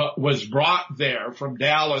was brought there from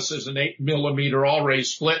Dallas as an 8mm all-ray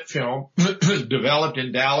split film, developed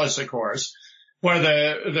in Dallas, of course, where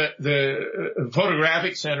the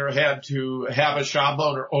photographic center had to have a shop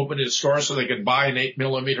owner open his store so they could buy an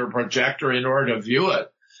 8mm projector in order to view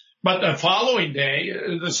it. But the following day,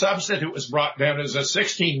 the substitute was brought down as a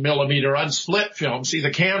 16mm unsplit film. See, the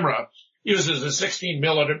camera uses a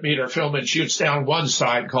 16mm film and shoots down one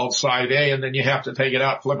side called side A, and then you have to take it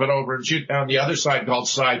out, flip it over, and shoot down the other side called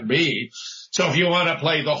side B. So if you want to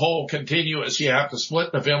play the whole continuous, you have to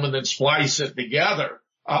split the film and then splice it together.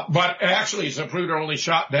 But actually, Zapruder only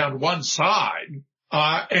shot down one side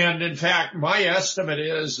And in fact, my estimate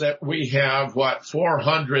is that we have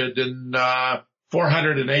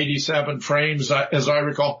 487 frames, as I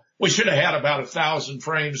recall. We should have had about 1,000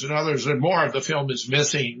 frames and others, and more of the film is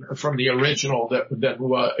missing from the original that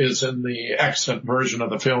is in the extant version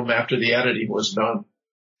of the film after the editing was done.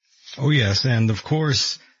 Oh, yes. And of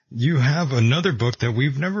course, you have another book that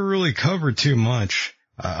we've never really covered too much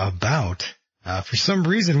about. For some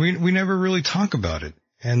reason, we never really talk about it.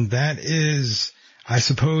 And that is, I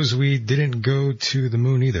suppose we didn't go to the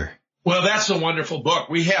moon either. Well, that's a wonderful book.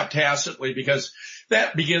 We have tacitly, because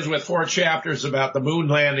that begins with 4 chapters about the moon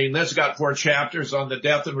landing. That's got 4 chapters on the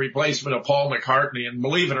death and replacement of Paul McCartney. And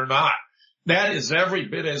believe it or not, that is every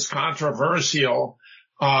bit as controversial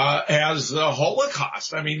as the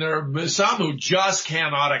Holocaust. I mean, there are some who just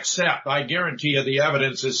cannot accept. I guarantee you the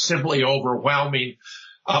evidence is simply overwhelming,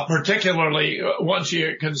 particularly once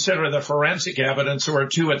you consider the forensic evidence. There were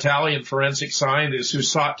 2 Italian forensic scientists who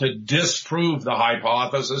sought to disprove the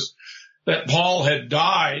hypothesis that Paul had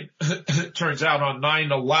died, turns out, on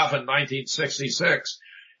 9/11/1966,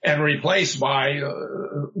 and replaced by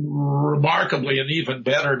remarkably an even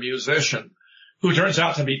better musician, who turns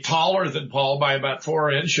out to be taller than Paul by about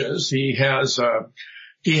 4 inches. He has a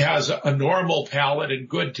normal palate and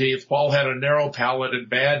good teeth. Paul had a narrow palate and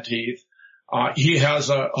bad teeth. He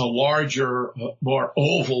has a larger, more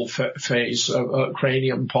oval face,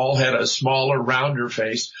 cranium. Paul had a smaller, rounder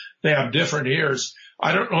face. They have different ears.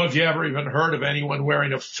 I don't know if you ever even heard of anyone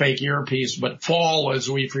wearing a fake earpiece, but Paul, as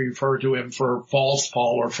we refer to him for false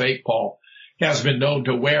Paul or fake Paul, has been known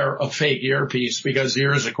to wear a fake earpiece because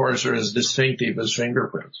ears, of course, are as distinctive as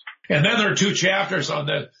fingerprints. And then there are 2 chapters on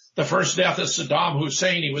the first death of Saddam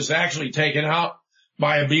Hussein. He was actually taken out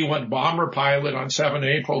by a B-1 bomber pilot on 7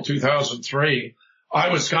 April 2003. I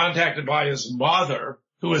was contacted by his mother,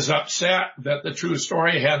 who was upset that the true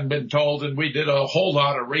story hadn't been told, and we did a whole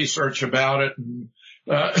lot of research about it and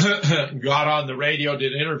got on the radio,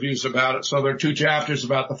 did interviews about it. So there are 2 chapters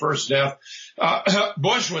about the first death.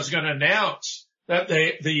 Bush was going to announce that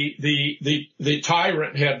the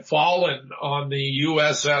tyrant had fallen on the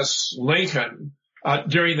USS Lincoln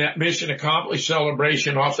during that mission accomplished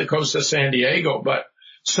celebration off the coast of San Diego, but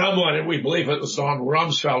someone, and we believe it was Don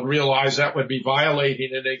Rumsfeld, realized that would be violating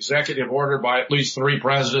an executive order by at least 3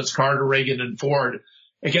 presidents, Carter, Reagan, and Ford,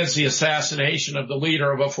 against the assassination of the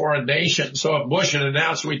leader of a foreign nation. So if Bush had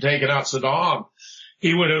announced we'd taken out Saddam,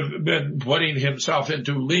 he would have been putting himself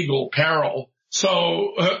into legal peril.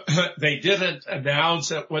 So they didn't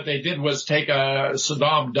announce it. What they did was take a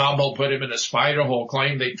Saddam double, put him in a spider hole,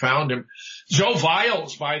 claim they'd found him. Joe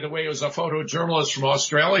Viles, by the way, was a photojournalist from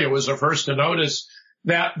Australia, was the first to notice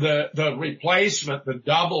that the replacement, the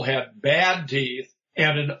double, had bad teeth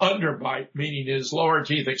and an underbite, meaning his lower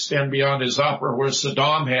teeth extend beyond his upper, whereas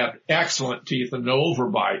Saddam had excellent teeth and an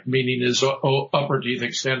overbite, meaning his upper teeth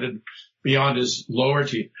extended beyond his lower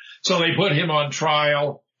teeth. So they put him on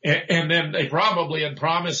trial, and then they probably had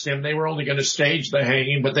promised him they were only going to stage the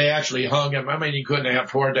hanging, but they actually hung him. I mean, he couldn't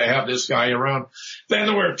afford to have this guy around. Then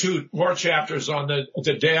there were 2 more chapters on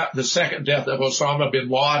the second death of Osama bin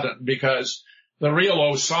Laden, because the real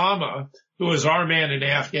Osama, who was our man in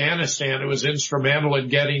Afghanistan, who was instrumental in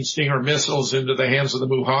getting Stinger missiles into the hands of the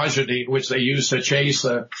Mujahideen, which they used to chase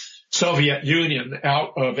the Soviet Union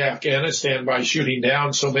out of Afghanistan by shooting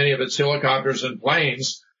down so many of its helicopters and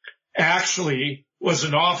planes, actually was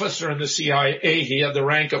an officer in the CIA. He had the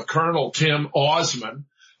rank of Colonel Tim Osman.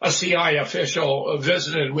 A CIA official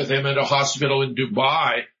visited with him at a hospital in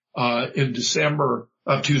Dubai in December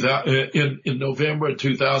of in November of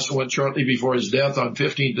 2001, shortly before his death on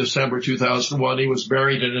 15 December 2001. He was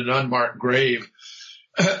buried in an unmarked grave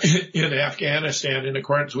in Afghanistan in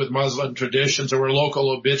accordance with Muslim traditions. There were local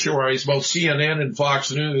obituaries. Both CNN and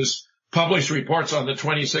Fox News published reports on the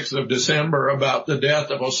 26th of December about the death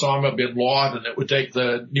of Osama bin Laden. It would take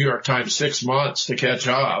the New York Times 6 months to catch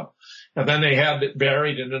up. And then they had it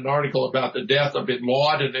buried in an article about the death of bin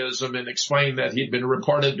Ladenism and explained that he'd been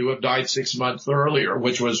reported to have died 6 months earlier,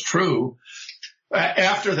 which was true.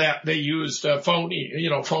 After that, they used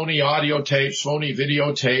phony audio tapes, phony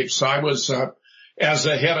videotapes. I was, as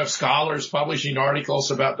the head of scholars, publishing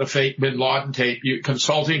articles about the fake bin Laden tape,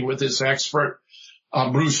 consulting with this expert,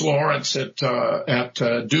 Bruce Lawrence at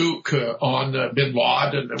Duke, on bin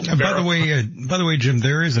Laden. By the way, Jim,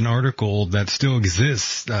 there is an article that still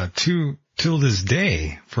exists, till this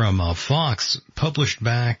day from, Fox, published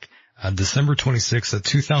back, December 26th of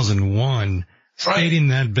 2001, stating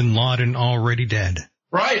that bin Laden already dead.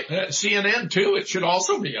 Right. CNN too. It should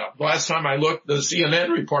also be up. Last time I looked, the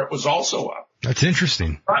CNN report was also up. That's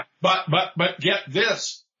interesting. But get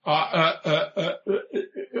this.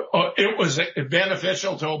 it was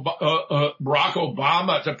beneficial to Barack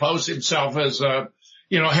Obama to post himself as,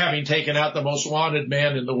 having taken out the most wanted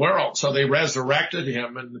man in the world. So they resurrected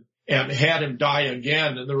him and had him die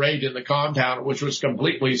again in the raid in the compound, which was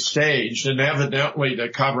completely staged. And evidently to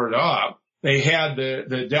cover it up, they had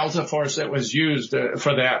the Delta Force that was used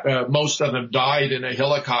for that. Most of them died in a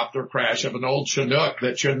helicopter crash of an old Chinook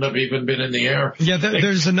that shouldn't have even been in the air. Yeah,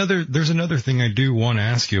 there's another thing I do want to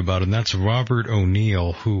ask you about, and that's Robert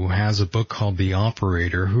O'Neill, who has a book called The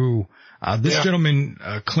Operator, who this gentleman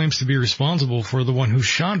claims to be responsible for the one who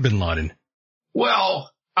shot bin Laden. Well,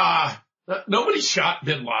 nobody shot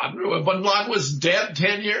bin Laden. Bin Laden was dead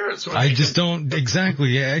 10 years. I just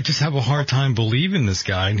have a hard time believing this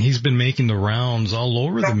guy, and he's been making the rounds all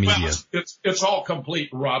over the media. It's all complete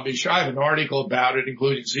rubbish. I have an article about it,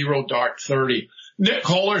 including Zero Dark 30. Nick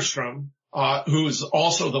Hollerstrom, who's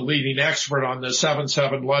also the leading expert on the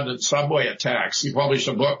 7/7 London subway attacks. He published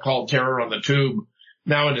a book called Terror on the Tube,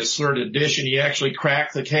 now in his third edition. He actually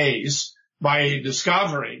cracked the case by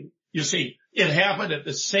discovering, you see, it happened at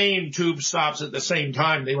the same tube stops at the same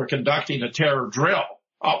time they were conducting a terror drill,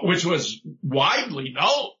 which was widely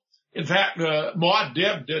known. In fact, Maud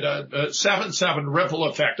Dibb did a 7/7 Ripple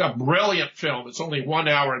Effect, a brilliant film. It's only 1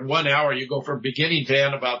 hour. In 1 hour, you go from beginning to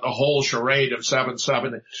end about the whole charade of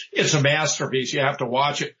 7/7. It's a masterpiece. You have to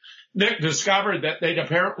watch it. Nick discovered that they'd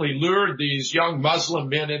apparently lured these young Muslim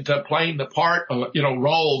men into playing the part,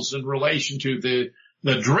 roles in relation to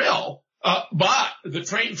the drill. But the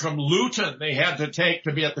train from Luton they had to take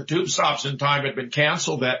to be at the tube stops in time had been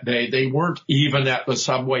canceled that day. They weren't even at the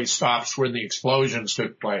subway stops when the explosions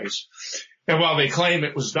took place. And while they claim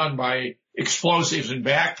it was done by explosives and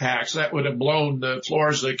backpacks, that would have blown the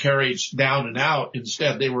floors of the carriage down and out.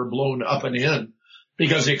 Instead, they were blown up and in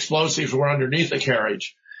because the explosives were underneath the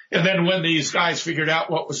carriage. And then when these guys figured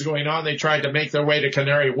out what was going on, they tried to make their way to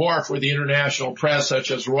Canary Wharf, where the international press,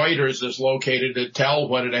 such as Reuters, is located, to tell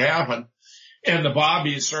what had happened. And the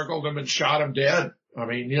bobbies circled them and shot them dead. I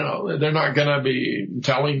mean, they're not going to be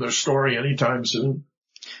telling their story anytime soon.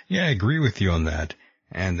 Yeah, I agree with you on that.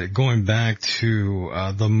 And going back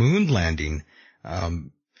to the moon landing,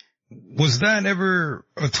 was that ever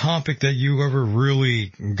a topic that you ever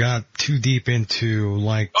really got too deep into,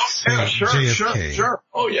 like, JFK? Sure.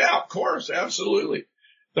 Oh, yeah, of course. Absolutely.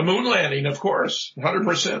 The moon landing, of course,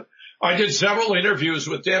 100%. I did several interviews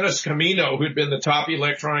with Dennis Camino, who'd been the top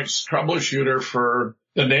electronics troubleshooter for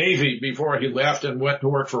the Navy before he left and went to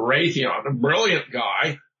work for Raytheon, a brilliant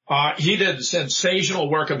guy. He did sensational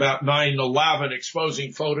work about 9/11,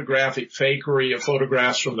 exposing photographic fakery of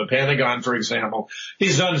photographs from the Pentagon, for example.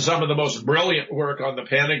 He's done some of the most brilliant work on the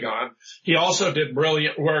Pentagon. He also did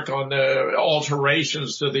brilliant work on the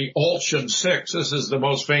alterations to the Ulchin 6. This is the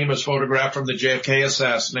most famous photograph from the JFK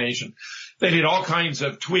assassination. They did all kinds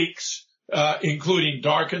of tweaks, including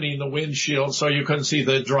darkening the windshield so you couldn't see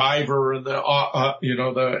the driver and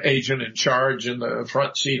the agent in charge in the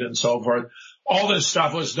front seat and so forth. All this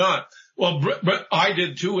stuff was done. Well, but I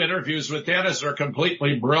did 2 interviews with Dennis. They're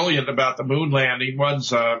completely brilliant about the moon landing.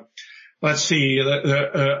 One's, let's see,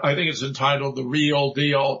 I think it's entitled The Real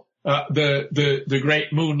Deal, the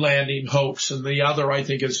Great Moon Landing Hoax. And the other, I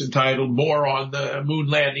think, is entitled More on the Moon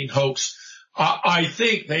Landing Hoax. I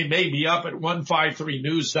think they may be up at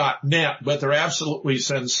 153news.net, but they're absolutely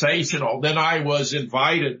sensational. Then I was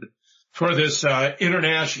invited for this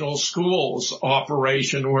international schools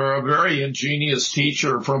operation where a very ingenious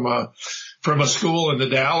teacher from a school in the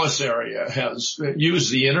Dallas area has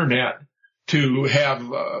used the internet to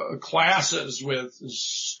have classes with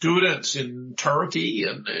students in Turkey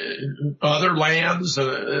and other lands,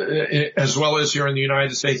 as well as here in the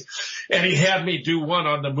United States. And he had me do one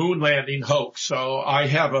on the moon landing hoax. So I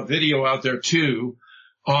have a video out there too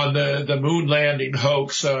on the moon landing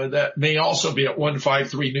hoax that may also be at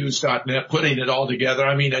 153news.net, putting it all together.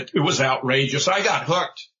 I mean, it was outrageous. I got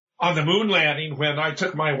hooked on the moon landing when I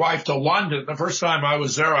took my wife to London. The first time I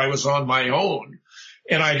was there, I was on my own.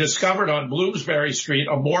 And I discovered on Bloomsbury Street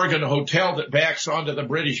a Morgan hotel that backs onto the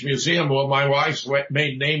British Museum. Well, my wife's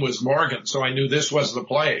maiden name was Morgan, so I knew this was the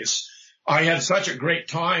place. I had such a great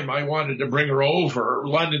time, I wanted to bring her over.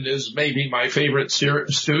 London is maybe my favorite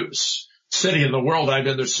city in the world. I've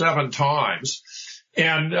been there 7 times.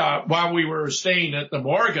 And while we were staying at the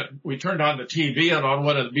Morgan, we turned on the TV, and on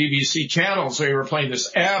one of the BBC channels, they were playing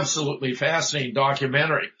this absolutely fascinating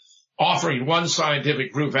documentary offering one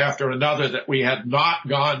scientific proof after another that we had not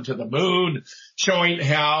gone to the moon, showing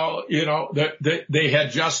how, that they had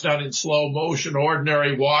just done in slow motion,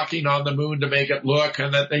 ordinary walking on the moon to make it look,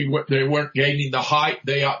 and that they weren't gaining the height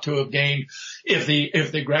they ought to have gained if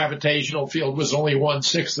the gravitational field was only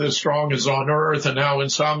 1/6 as strong as on Earth. And now in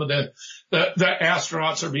some of the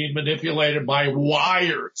astronauts are being manipulated by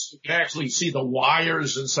wires. You can actually see the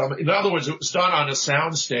wires in some. In other words, it was done on a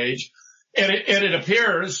soundstage, and it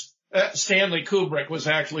appears Stanley Kubrick was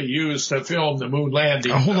actually used to film the moon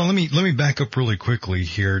landing. Hold on, let me back up really quickly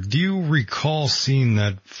here. Do you recall seeing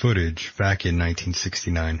that footage back in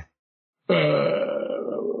 1969?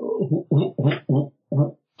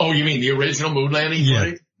 Oh, you mean the original moon landing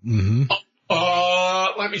footage? Yeah. Mm-hmm.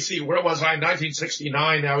 Let me see. Where was I?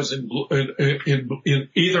 1969. I was in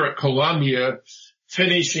either at Columbia,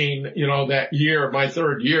 finishing, that year, my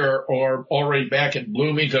third year, or already back in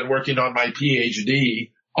Bloomington working on my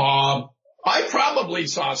PhD. I probably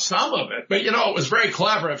saw some of it, but it was very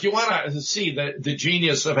clever. If you want to see the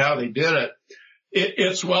genius of how they did it,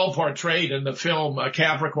 it's well portrayed in the film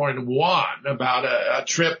Capricorn 1 about a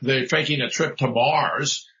trip. They're taking a trip to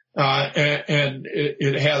Mars. And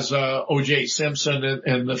it has, O.J. Simpson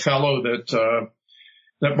and the fellow that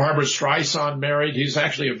Barbara Streisand married. He's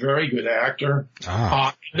actually a very good actor.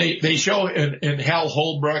 They show and Hal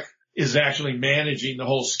Holbrook is actually managing the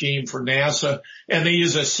whole scheme for NASA, and they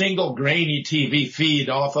use a single grainy TV feed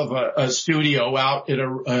off of a studio out at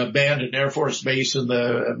a abandoned Air Force base near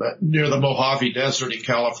the Mojave Desert in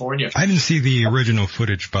California. I didn't see the original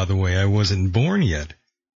footage, by the way. I wasn't born yet.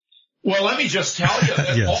 Well, let me just tell you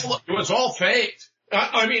that yes. It was all faked.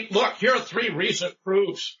 I mean, look, here are three recent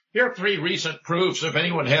proofs. If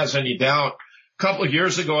anyone has any doubt. A couple of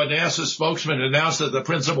years ago, a NASA spokesman announced that the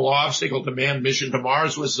principal obstacle to manned mission to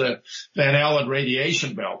Mars was the Van Allen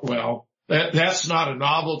radiation belt. Well, that's not a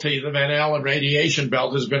novelty. The Van Allen radiation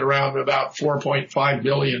belt has been around about 4.5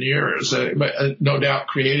 billion years, no doubt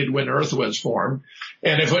created when Earth was formed.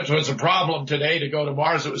 And if it was a problem today to go to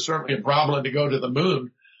Mars, it was certainly a problem to go to the moon.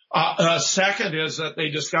 Second is that they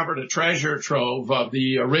discovered a treasure trove of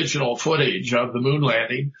the original footage of the moon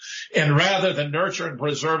landing, and rather than nurture and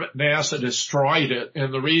preserve it, NASA destroyed it.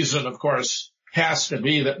 And the reason, of course, has to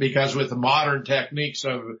be that because with the modern techniques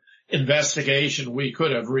of investigation, we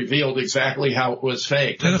could have revealed exactly how it was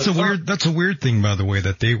faked. That's a weird thing, by the way,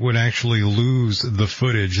 that they would actually lose the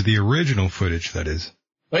footage, the original footage, that is.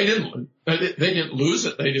 They didn't lose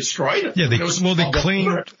it. They destroyed it. Yeah,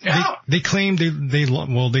 they claimed they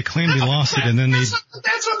lost it, and then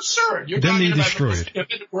that's absurd. Then they destroyed it. If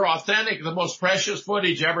it were authentic, the most precious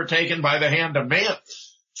footage ever taken by the hand of man.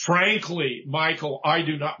 Frankly, Michael, I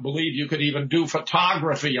do not believe you could even do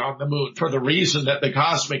photography on the moon for the reason that the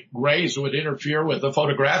cosmic rays would interfere with the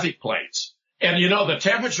photographic plates. And the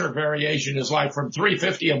temperature variation is like from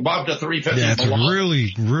 350 above to 350 below. It's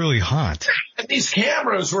really, really hot. And these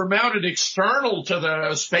cameras were mounted external to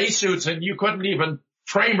the spacesuits, and you couldn't even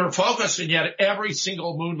frame or focus, and yet every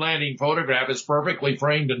single moon landing photograph is perfectly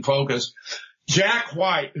framed and focused. Jack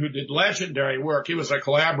White, who did legendary work, he was a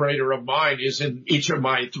collaborator of mine, is in each of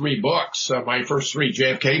my three books, my first three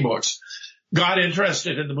JFK books. Got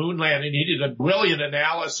interested in the moon landing. He did a brilliant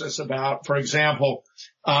analysis about, for example,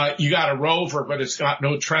 you got a rover, but it's got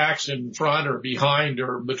no tracks in front or behind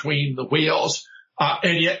or between the wheels.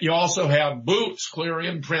 And yet you also have boots, clear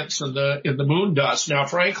imprints in the moon dust. Now,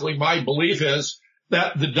 frankly, my belief is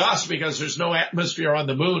that the dust, because there's no atmosphere on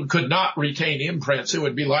the moon, could not retain imprints. It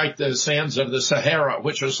would be like the sands of the Sahara,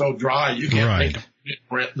 which are so dry you can't make an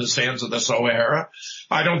imprint in the sands of the Sahara.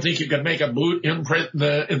 I don't think you could make a boot imprint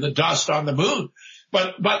in the dust on the moon.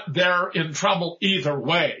 But they're in trouble either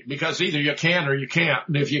way, because either you can or you can't.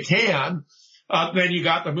 And if you can, then you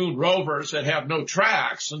got the moon rovers that have no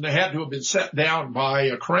tracks, and they had to have been set down by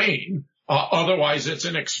a crane. Otherwise, it's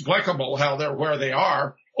inexplicable how they're where they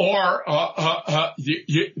are. Or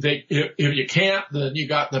if you can't, then you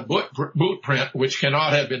got the boot print, which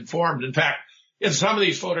cannot have been formed. In fact, in some of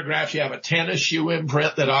these photographs, you have a tennis shoe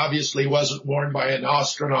imprint that obviously wasn't worn by an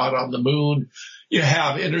astronaut on the moon. You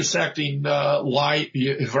have intersecting light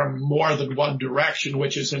from more than one direction,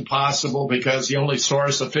 which is impossible because the only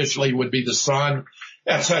source officially would be the sun.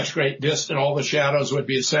 At such great distance, all the shadows would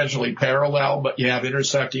be essentially parallel, but you have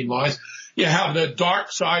intersecting lines. You have the dark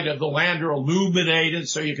side of the lander illuminated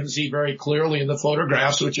so you can see very clearly in the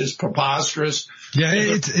photographs, which is preposterous. Yeah,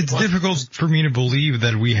 it's difficult for me to believe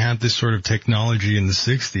that we had this sort of technology in the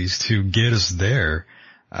 60s to get us there.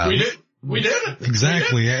 We did it.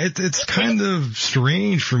 Exactly. It's kind of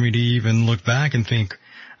strange for me to even look back and think,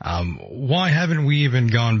 why haven't we even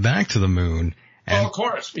gone back to the moon? And, of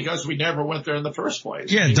course, because we never went there in the first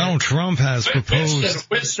place. Yeah, Donald Trump has proposed.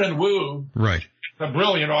 Winston Wu. Right. A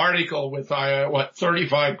brilliant article with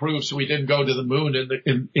 35 proofs we didn't go to the moon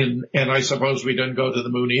and I suppose we didn't go to the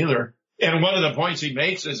moon either. And one of the points he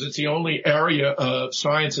makes is it's the only area of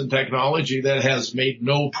science and technology that has made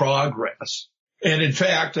no progress. And in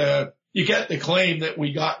fact, you get the claim that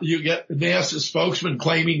you get NASA spokesman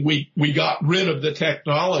claiming we got rid of the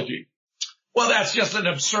technology. Well, that's just an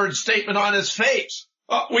absurd statement on its face.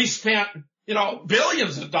 We spent,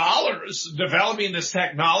 billions of dollars developing this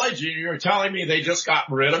technology, and you're telling me they just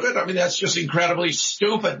got rid of it? I mean, that's just incredibly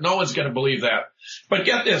stupid. No one's going to believe that. But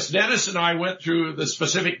get this, Dennis and I went through the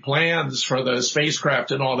specific plans for the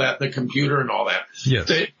spacecraft and all that, the computer and all that.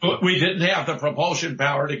 Yes. We didn't have the propulsion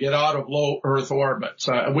power to get out of low Earth orbit.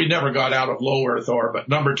 We never got out of low Earth orbit.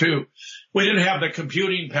 Number two, we didn't have the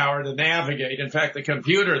computing power to navigate. In fact, the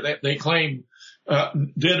computer that they claim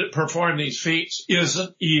did it perform these feats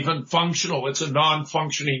isn't even functional. It's a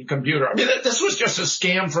non-functioning computer. I mean, this was just a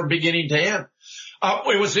scam from beginning to end.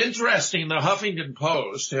 It was interesting. The Huffington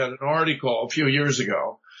Post had an article a few years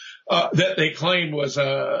ago that they claimed was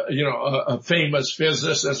a famous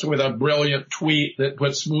physicist with a brilliant tweet that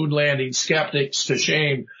puts moon landing skeptics to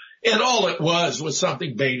shame. And all it was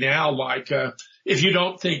something banal like, if you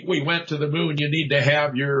don't think we went to the moon, you need to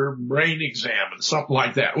have your brain examined, something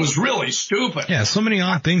like that. It was really stupid. Yeah, so many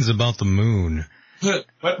odd things about the moon.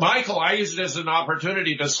 But Michael, I used it as an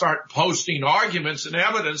opportunity to start posting arguments and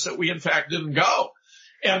evidence that we in fact didn't go.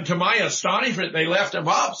 And to my astonishment, they left them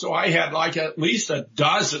up. So I had like at least a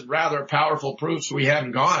dozen rather powerful proofs we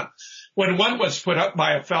hadn't gone. When one was put up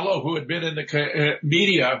by a fellow who had been in the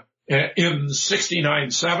media in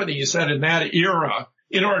 69, 70, he said in that era,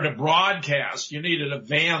 in order to broadcast, you needed a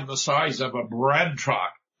van the size of a bread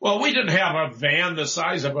truck. Well, we didn't have a van the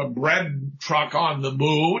size of a bread truck on the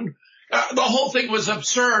moon. The whole thing was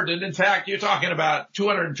absurd. And in fact, you're talking about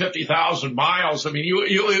 250,000 miles. I mean,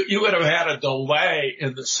 you would have had a delay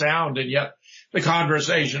in the sound, and yet the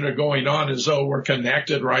conversation are going on as though we're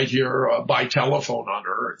connected right here by telephone on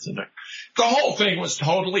Earth. And the whole thing was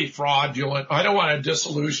totally fraudulent. I don't want to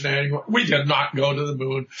disillusion anyone. We did not go to the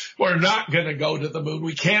moon. We're not going to go to the moon.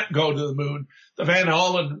 We can't go to the moon. The Van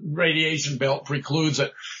Allen radiation belt precludes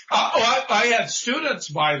it. I had students,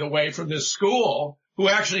 by the way, from this school who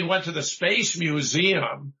actually went to the Space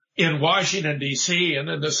Museum in Washington, D.C., and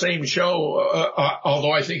in the same show,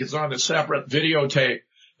 although I think it's on a separate videotape,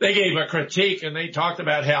 they gave a critique and they talked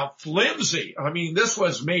about how flimsy. I mean, this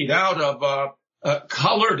was made out of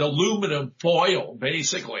colored aluminum foil,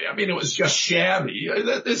 basically. I mean, it was just shabby.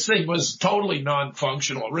 This thing was totally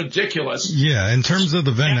non-functional, ridiculous. Yeah, in terms of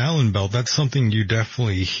the Van Allen belt, that's something you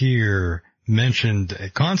definitely hear mentioned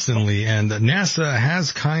constantly, and NASA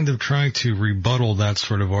has kind of tried to rebuttal that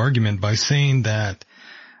sort of argument by saying that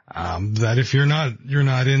if you're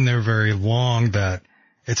not in there very long, that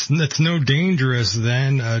it's no dangerous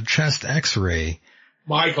than a chest X-ray.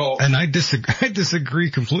 Michael. And I disagree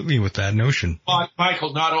completely with that notion.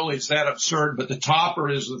 Michael, not only is that absurd, but the topper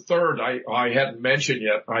is the third I hadn't mentioned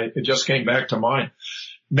yet. It just came back to mind.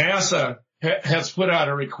 NASA has put out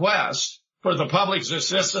a request for the public's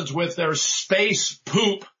assistance with their space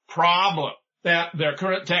poop problem, that their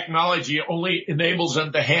current technology only enables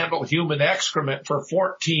them to handle human excrement for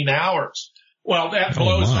 14 hours. Well, that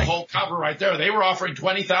blows the whole cover right there. They were offering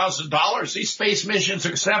 $20,000. These space missions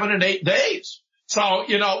took 7 and 8 days. So,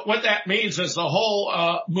 what that means is the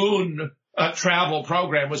whole moon travel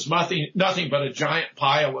program was nothing but a giant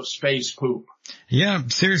pile of space poop. Yeah,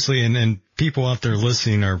 seriously. And people out there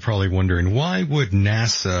listening are probably wondering, why would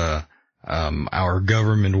NASA, our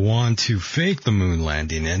government, want to fake the moon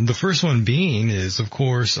landing? And the first one being is, of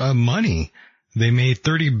course, money. They made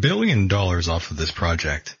 $30 billion off of this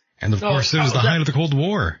project. And of course, it was the height of the Cold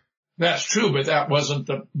War. That's true, but that wasn't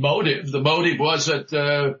the motive. The motive was that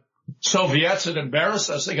the Soviets had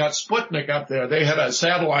embarrassed us. They got Sputnik up there. They had a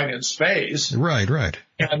satellite in space. Right.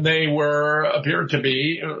 And they appeared to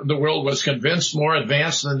be, the world was convinced, more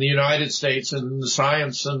advanced than the United States in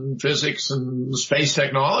science and physics and space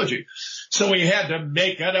technology. So we had to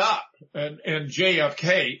make it up. And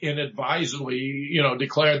JFK inadvisedly,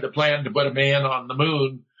 declared the plan to put a man on the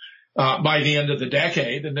moon by the end of the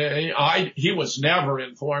decade. And he was never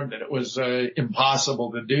informed that it was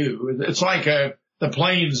impossible to do. It's like the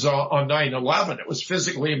planes on 9/11. It was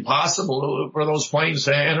physically impossible for those planes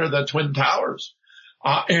to enter the Twin Towers.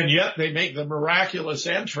 And yet they make the miraculous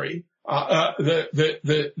entry.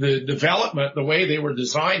 The development, the way they were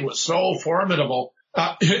designed was so formidable.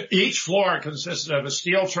 Each floor consisted of a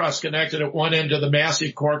steel truss connected at one end to the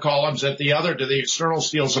massive core columns, at the other to the external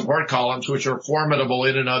steel support columns, which are formidable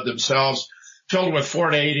in and of themselves. filled with 4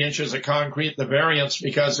 to 8 inches of concrete. The variance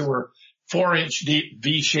because there were 4-inch deep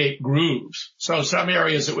V-shaped grooves. So some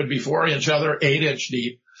areas it would be 4-inch, other 8-inch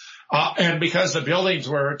deep. And because the buildings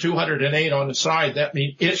were 208 on the side, that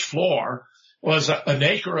means each floor was an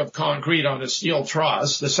acre of concrete on a steel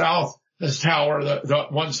truss. The south tower, the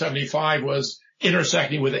 175, was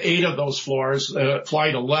intersecting with 8 of those floors,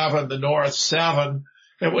 flight 11, the north 7.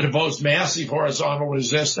 It would have posed massive horizontal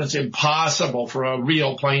resistance, impossible for a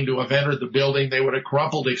real plane to have entered the building. They would have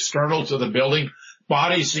crumpled external to the building.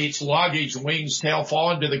 Body seats, luggage, wings, tail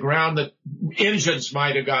fallen to the ground. The engines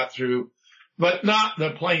might have got through, but not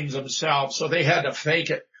the planes themselves. So they had to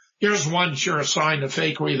fake it. Here's one sure sign of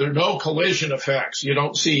fakery. There are no collision effects. You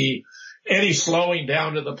don't see any slowing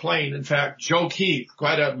down to the plane. In fact, Joe Keith,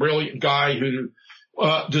 quite a brilliant guy who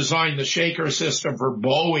designed the shaker system for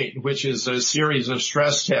Boeing, which is a series of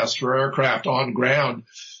stress tests for aircraft on ground,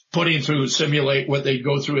 putting through, simulate what they'd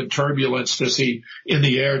go through in turbulence to see in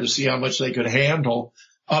the air to see how much they could handle.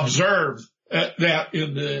 Observe that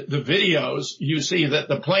in the videos, you see that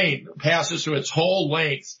the plane passes through its whole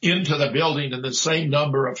length into the building in the same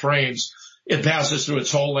number of frames. It passes through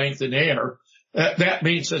its whole length in air. That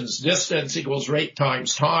means that distance equals rate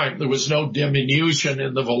times time. There was no diminution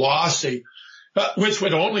in the velocity, which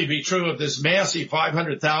would only be true if this massive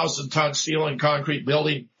 500,000-ton steel and concrete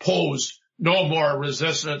building posed no more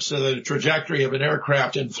resistance to the trajectory of an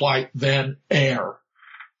aircraft in flight than air.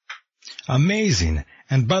 Amazing.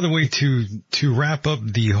 And by the way, to wrap up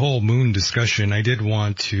the whole moon discussion, I did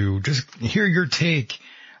want to just hear your take.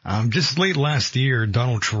 Just late last year,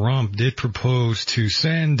 Donald Trump did propose to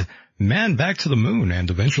send man back to the moon and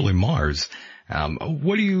eventually Mars.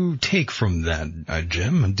 What do you take from that,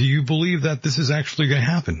 Jim? Do you believe that this is actually going to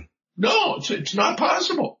happen? No, it's not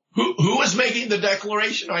possible. Who is making the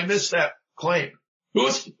declaration? I missed that claim. Who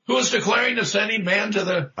is declaring to sending man to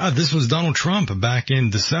the... This was Donald Trump back in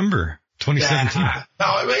December 2017.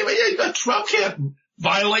 No, Trump can't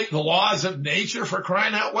violate the laws of nature, for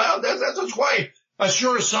crying out loud. That's why a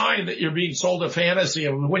sure sign that you're being sold a fantasy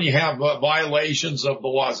of when you have violations of the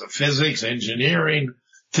laws of physics, engineering,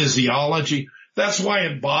 physiology. That's why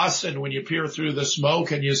in Boston, when you peer through the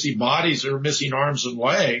smoke and you see bodies that are missing arms and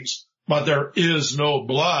legs, but there is no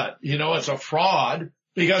blood, it's a fraud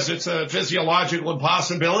because it's a physiological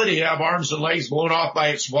impossibility to have arms and legs blown off by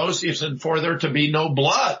explosives and for there to be no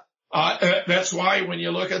blood. That's why when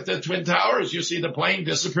you look at the Twin Towers, you see the plane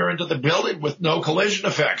disappear into the building with no collision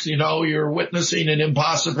effects. You're witnessing an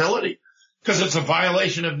impossibility because it's a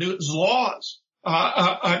violation of Newton's laws.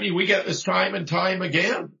 We get this time and time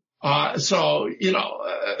again.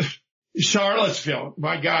 Charlottesville,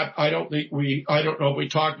 my God, I don't know if we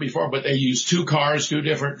talked before, but they used 2 cars, 2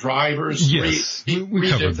 different drivers. Yes, we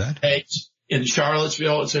covered that. In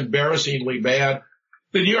Charlottesville, it's embarrassingly bad.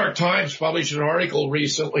 The New York Times published an article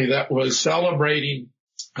recently that was celebrating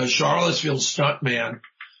a Charlottesville stuntman,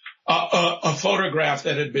 a photograph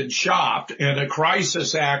that had been shopped, and a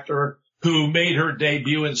crisis actor who made her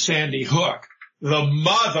debut in Sandy Hook. The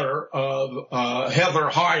mother of Heather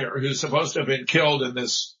Heyer, who's supposed to have been killed in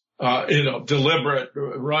this deliberate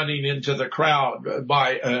running into the crowd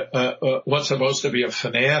by what's supposed to be a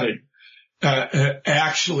fanatic,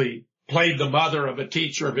 actually played the mother of a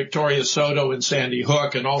teacher, Victoria Soto, in Sandy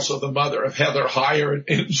Hook, and also the mother of Heather Heyer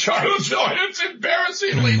in Charlottesville. It's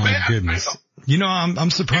embarrassingly bad. My goodness. I'm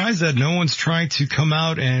surprised that no one's trying to come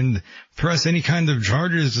out and press any kind of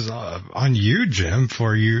charges on you, Jim,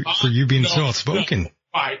 for you being so outspoken.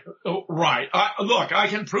 Right. Look, I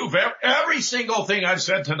can prove every single thing I've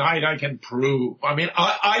said tonight. I can prove.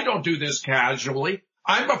 I don't do this casually.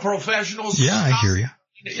 I'm a professional. Yeah, I hear you.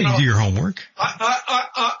 You do your homework.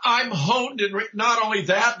 I'm honed in not only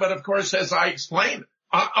that, but of course, as I explained,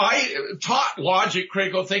 I taught logic,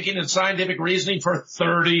 critical thinking, and scientific reasoning for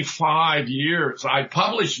 35 years. I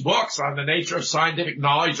published books on the nature of scientific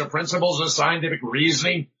knowledge, the principles of scientific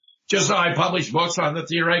reasoning. Just as I published books on the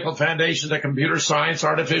theoretical foundations of computer science,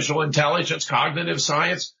 artificial intelligence, cognitive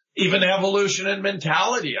science, even evolution and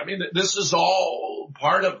mentality. This is all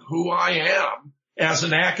part of who I am as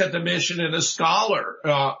an academician and a scholar.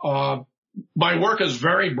 My work is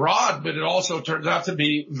very broad, but it also turns out to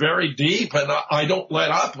be very deep, and I don't let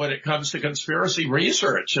up when it comes to conspiracy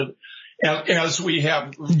research. And as we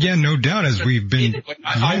have... Yeah, no doubt, as we've been...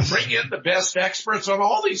 I bring in the best experts on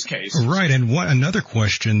all these cases. Right, and another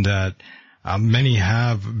question that many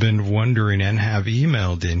have been wondering and have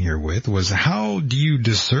emailed in here with was, how do you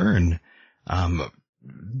discern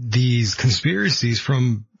these conspiracies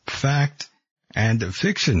from fact and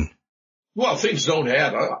fiction? Well, things don't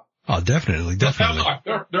add up. Oh, definitely.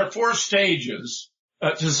 There are 4 stages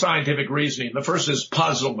to scientific reasoning. The first is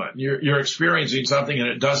puzzlement. You're experiencing something and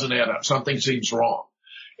it doesn't add up. Something seems wrong.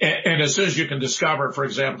 And as soon as you can discover, for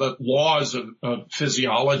example, that laws of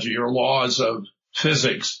physiology or laws of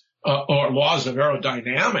physics or laws of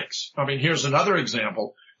aerodynamics. I mean, here's another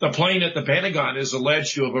example. The plane at the Pentagon is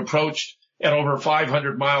alleged to have approached at over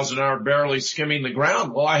 500 miles an hour, barely skimming the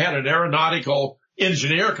ground. Well, I had an aeronautical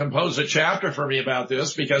engineer compose a chapter for me about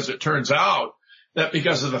this because it turns out that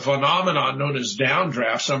because of the phenomenon known as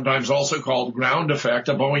downdraft, sometimes also called ground effect,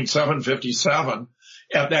 a Boeing 757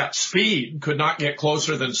 at that speed could not get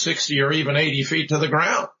closer than 60 or even 80 feet to the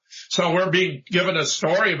ground. So we're being given a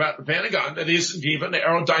story about the Pentagon that isn't even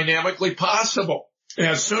aerodynamically possible.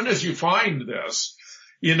 As soon as you find this,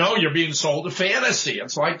 you know you're being sold a fantasy.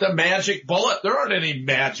 It's like the magic bullet. There aren't any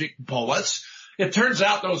magic bullets. It turns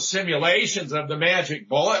out those simulations of the magic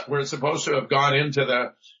bullet were supposed to have gone into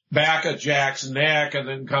the back of Jack's neck and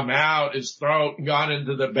then come out his throat and gone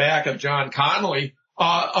into the back of John Connolly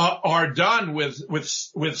are done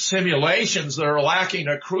with simulations that are lacking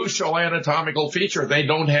a crucial anatomical feature. They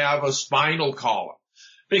don't have a spinal column.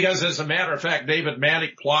 Because as a matter of fact, David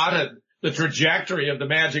Manick plotted the trajectory of the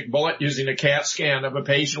magic bullet using a CAT scan of a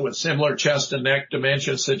patient with similar chest and neck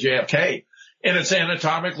dimensions to JFK. And it's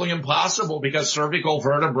anatomically impossible because cervical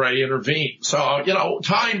vertebrae intervene. So, you know,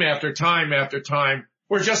 time after time after time,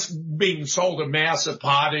 we're just being sold a massive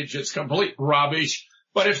pottage. It's complete rubbish.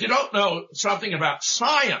 But if you don't know something about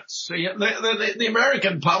science, see, the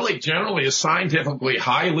American public generally is scientifically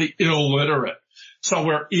highly illiterate. So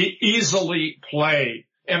we're easily played.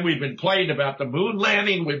 And we've been played about the moon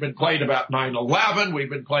landing. We've been played about 9/11. We've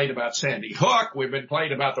been played about Sandy Hook. We've been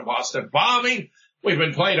played about the Boston bombing. We've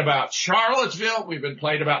been played about Charlottesville. We've been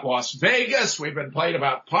played about Las Vegas. We've been played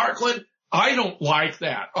about Parkland. I don't like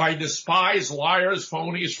that. I despise liars,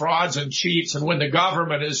 phonies, frauds, and cheats. And when the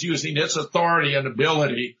government is using its authority and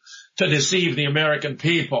ability to deceive the American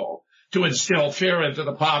people, to instill fear into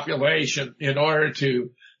the population in order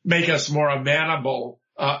to make us more amenable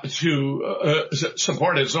to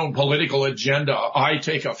support its own political agenda, I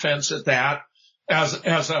take offense at that.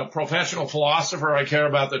 As a professional philosopher, I care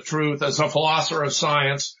about the truth. As a philosopher of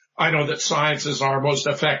science, I know that science is our most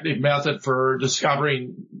effective method for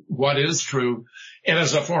discovering what is true. And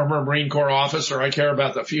as a former Marine Corps officer, I care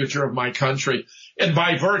about the future of my country. And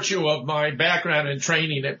by virtue of my background and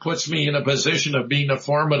training, it puts me in a position of being a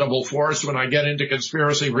formidable force when I get into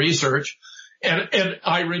conspiracy research. And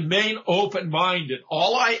I remain open-minded.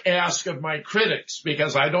 All I ask of my critics,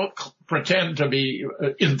 because I don't pretend to be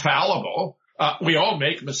infallible, we all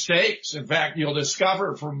make mistakes. In fact, you'll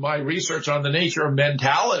discover from my research on the nature of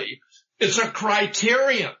mentality, it's a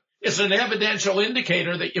criterion. It's an evidential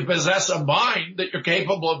indicator that you possess a mind that you're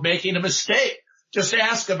capable of making a mistake. Just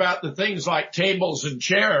ask about the things like tables and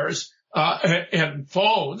chairs and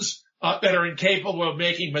phones that are incapable of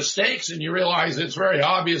making mistakes, and you realize it's very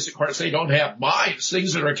obvious, of course, they don't have minds.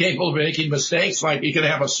 Things that are capable of making mistakes, like you can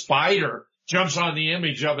have a spider jumps on the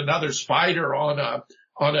image of another spider on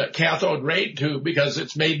a cathode ray tube because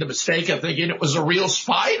it's made the mistake of thinking it was a real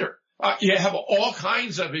spider. You have all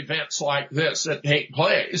kinds of events like this that take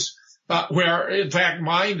place, where, in fact,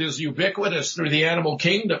 mind is ubiquitous through the animal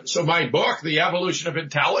kingdom. So my book, The Evolution of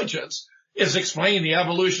Intelligence, is explaining the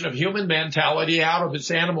evolution of human mentality out of its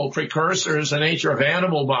animal precursors, the nature of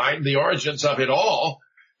animal mind, the origins of it all.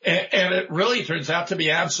 And it really turns out to be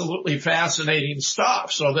absolutely fascinating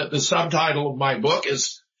stuff. So that the subtitle of my book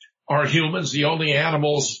is, Are Humans the Only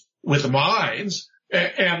Animals with Minds?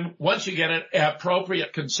 And once you get an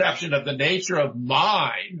appropriate conception of the nature of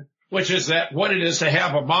mind, which is that what it is to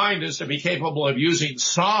have a mind is to be capable of using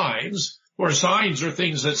signs, where signs are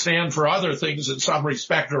things that stand for other things in some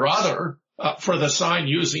respect or other, for the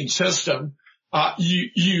sign-using system,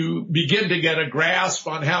 you begin to get a grasp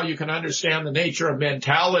on how you can understand the nature of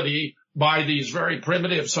mentality by these very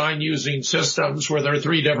primitive sign-using systems, where there are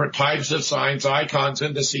three different types of signs, icons,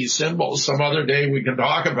 indices, symbols. Some other day we can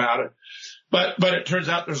talk about it. But it turns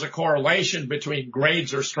out there's a correlation between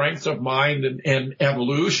grades or strength of mind and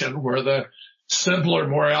evolution, where the simpler,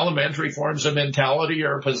 more elementary forms of mentality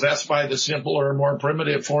are possessed by the simpler, more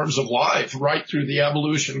primitive forms of life, right through the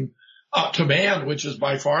evolution up to man, which is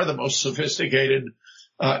by far the most sophisticated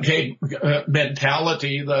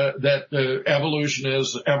mentality that the evolution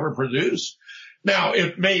has ever produced. Now,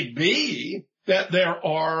 it may be that there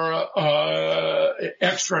are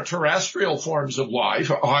extraterrestrial forms of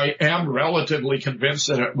life. I am relatively convinced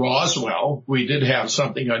that at Roswell we did have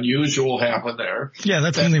something unusual happen there. Yeah,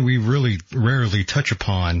 that's something we really rarely touch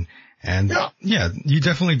upon. And yeah, you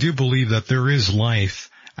definitely do believe that there is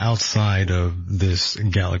life outside of this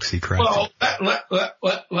galaxy craft.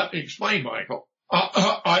 Well, let me explain, Michael.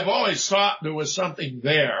 I've always thought there was something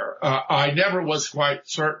there. I never was quite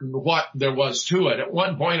certain what there was to it. At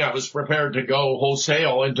one point, I was prepared to go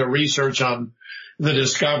wholesale into research on the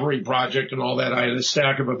Discovery Project and all that. I had a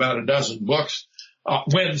stack of about a dozen books.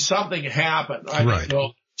 When something happened, I don't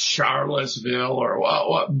know, Charlottesville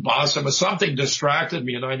or Boston, something distracted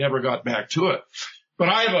me and I never got back to it. But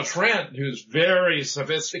I have a friend who's very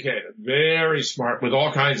sophisticated, very smart, with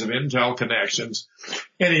all kinds of intel connections.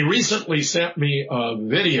 And he recently sent me a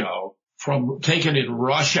video taken in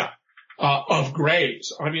Russia, of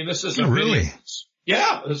graves. I mean, this is a really? Video.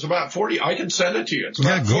 Yeah, it's about 40. I can send it to you. It's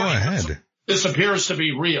about go 40. ahead. This appears to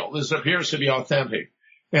be real. This appears to be authentic.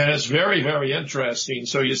 And it's very, very interesting.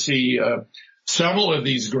 So you see, several of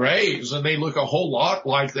these graves, and they look a whole lot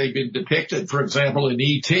like they've been depicted, for example, in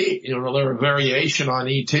E.T. You know, they're a variation on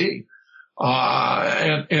E.T.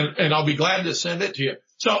 And I'll be glad to send it to you.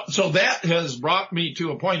 So that has brought me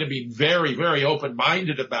to a point of being very, very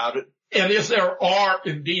open-minded about it. And if there are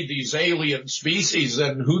indeed these alien species,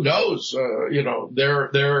 then who knows,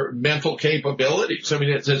 their mental capabilities. I mean,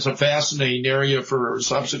 it's a fascinating area for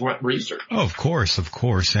subsequent research. Oh, of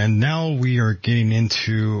course. And now we are getting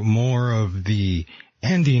into more of the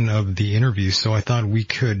ending of the interview. So I thought we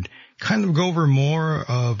could kind of go over more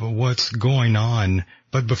of what's going on.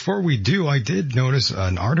 But before we do, I did notice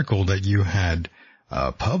an article that you had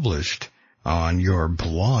published on your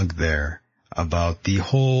blog there about the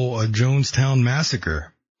whole Jonestown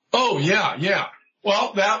massacre. Oh, yeah.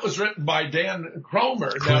 Well, that was written by Dan Cromer.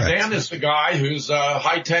 Correct. Now, Dan is the guy who's a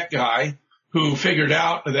high-tech guy who figured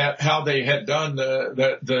out that how they had done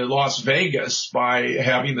the Las Vegas by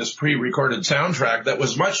having this pre-recorded soundtrack that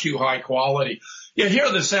was much too high quality. You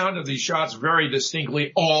hear the sound of these shots very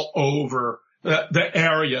distinctly all over the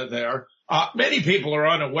area there. Many people are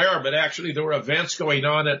unaware, but actually there were events going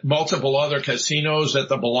on at multiple other casinos, at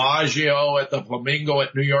the Bellagio, at the Flamingo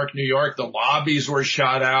at New York. The lobbies were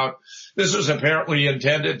shot out. This was apparently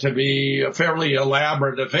intended to be a fairly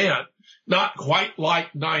elaborate event, not quite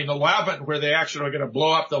like 9/11, where they actually are going to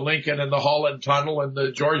blow up the Lincoln and the Holland Tunnel and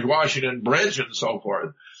the George Washington Bridge and so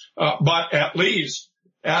forth. But at least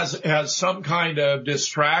as some kind of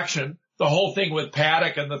distraction. The whole thing with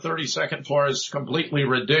Paddock and the 32nd floor is completely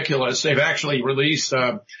ridiculous. They've actually released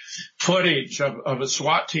footage of a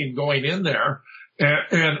SWAT team going in there.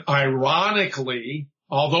 And ironically,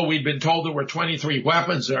 although we've been told there were 23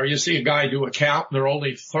 weapons there, you see a guy do a count and there are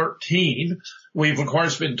only 13. We've, of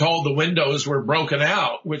course, been told the windows were broken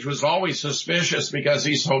out, which was always suspicious because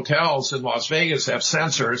these hotels in Las Vegas have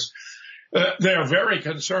sensors. They're very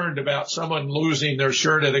concerned about someone losing their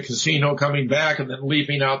shirt at a casino, coming back, and then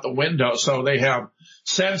leaping out the window. So they have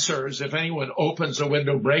sensors. If anyone opens a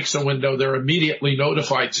window, breaks a window, they're immediately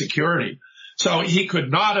notified security. So he could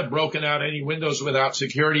not have broken out any windows without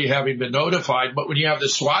security having been notified. But when you have the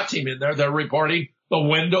SWAT team in there, they're reporting the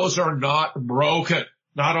windows are not broken.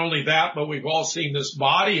 Not only that, but we've all seen this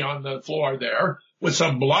body on the floor there with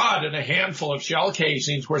some blood and a handful of shell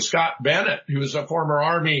casings where Scott Bennett, who was a former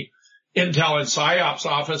Army Intel and PSYOPs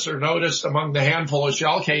officer, noticed among the handful of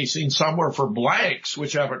shell casings, some were for blanks,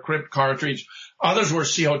 which have a crimped cartridge. Others were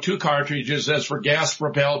CO2 cartridges as for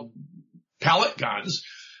gas-propelled pellet guns.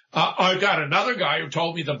 I've got another guy who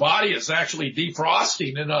told me the body is actually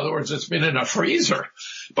defrosting. In other words, it's been in a freezer.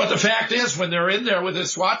 But the fact is, when they're in there with the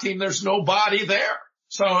SWAT team, there's no body there.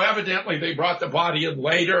 So evidently they brought the body in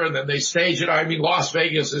later and then they staged it. I mean, Las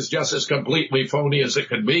Vegas is just as completely phony as it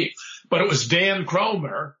could be. But it was Dan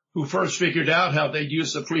Cromer who first figured out how they'd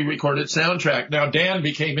use the pre-recorded soundtrack. Now, Dan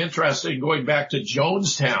became interested in going back to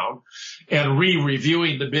Jonestown and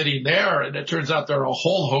re-reviewing the bidding there, and it turns out there are a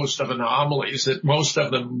whole host of anomalies that most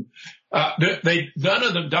of them, none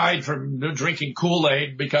of them died from drinking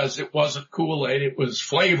Kool-Aid because it wasn't Kool-Aid, it was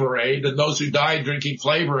Flavor Aid, and those who died drinking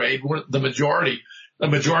Flavor Aid weren't the majority. The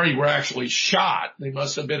majority were actually shot. They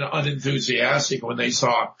must have been unenthusiastic when they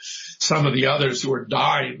saw some of the others who were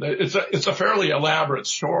dying. It's a fairly elaborate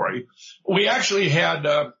story. We actually had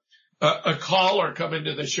a caller come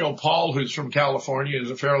into the show, Paul, who's from California, is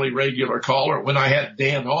a fairly regular caller, when I had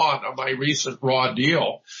Dan on my recent Raw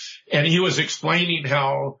Deal. And he was explaining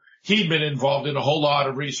how he'd been involved in a whole lot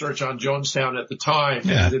of research on Jonestown at the time.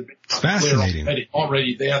 Yeah, and it had been fascinating.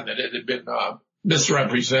 already then that it had been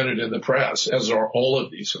misrepresented in the press, as are all of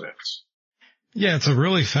these events. Yeah, it's a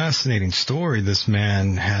really fascinating story. This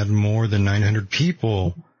man had more than 900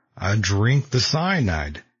 people drink the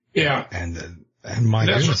cyanide. Yeah. And my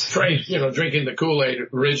that's goodness. That's what drinking the Kool-Aid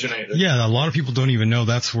originated. Yeah, a lot of people don't even know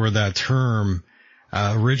that's where that term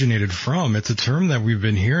originated from. It's a term that we've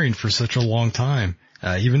been hearing for such a long time,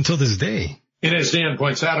 even till this day. And as Dan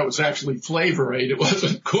points out, it was actually Flavor Aid. It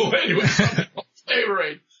wasn't Kool-Aid. It was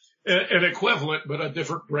Gatorade, an equivalent but a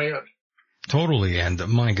different brand. Totally, and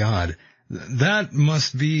my God, that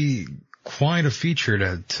must be quite a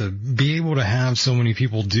feature to be able to have so many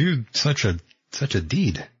people do such a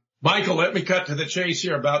deed. Michael, let me cut to the chase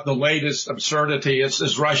here about the latest absurdity. It's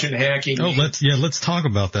this Russian hacking. Oh, let's talk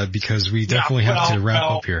about that because we definitely have to wrap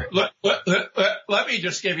up here. Let me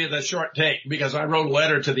just give you the short take because I wrote a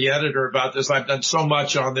letter to the editor about this. I've done so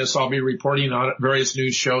much on this. I'll be reporting on it at various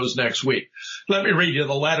news shows next week. Let me read you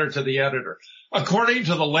the letter to the editor. According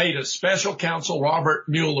to the latest, Special Counsel Robert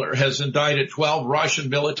Mueller has indicted 12 Russian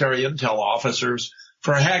military intel officers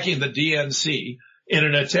for hacking the DNC in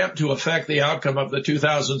an attempt to affect the outcome of the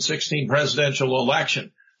 2016 presidential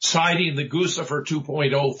election, citing the Guccifer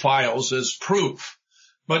 2.0 files as proof.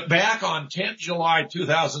 But back on 10 July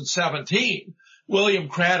 2017, William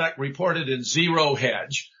Craddock reported in Zero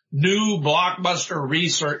Hedge, new blockbuster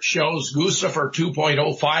research shows Guccifer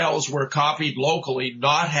 2.0 files were copied locally,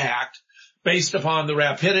 not hacked, based upon the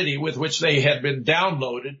rapidity with which they had been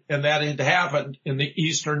downloaded, and that had happened in the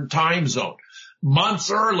Eastern time zone. Months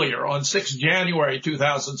earlier, on 6 January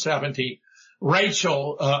 2017,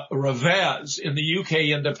 Rachel Revesz in the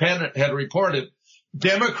UK Independent had reported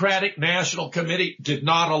Democratic National Committee did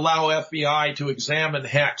not allow FBI to examine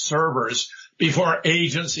hacked servers before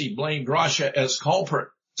agency blamed Russia as culprit.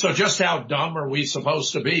 So just how dumb are we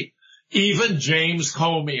supposed to be? Even James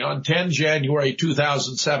Comey on 10 January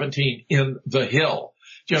 2017 in The Hill,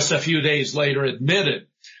 just a few days later admitted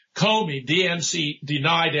Comey, DNC,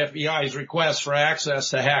 denied FBI's request for access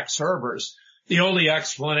to hacked servers, the only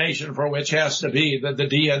explanation for which has to be that the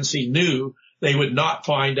DNC knew they would not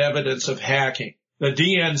find evidence of hacking. The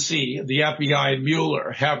DNC, the FBI, and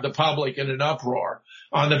Mueller have the public in an uproar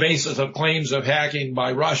on the basis of claims of hacking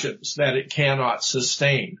by Russians that it cannot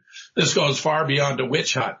sustain. This goes far beyond a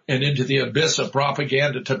witch hunt and into the abyss of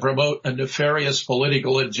propaganda to promote a nefarious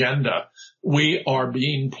political agenda. We are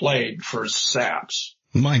being played for saps.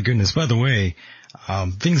 My goodness. By the way,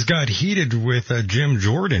 things got heated with Jim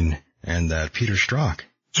Jordan and Peter Strzok.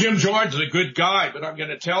 Jim Jordan's a good guy, but I'm going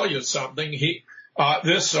to tell you something.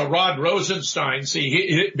 This Rod Rosenstein,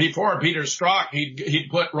 before Peter Strzok, he'd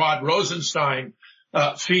put Rod Rosenstein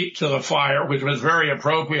feet to the fire, which was very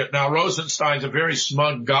appropriate. Now, Rosenstein's a very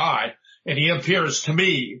smug guy, and he appears to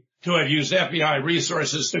me to have used FBI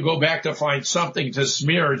resources to go back to find something to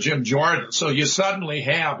smear Jim Jordan. So you suddenly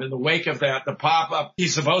have, in the wake of that, the pop-up.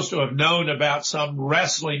 He's supposed to have known about some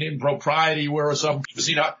wrestling impropriety where some,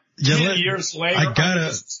 10 years later.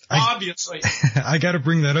 Obviously. I gotta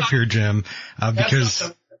bring that up here, Jim,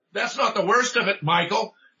 because. That's not the worst of it,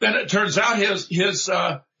 Michael. Then it turns out his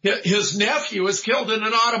nephew was killed in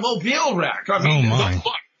an automobile wreck. I mean,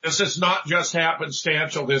 look, this is not just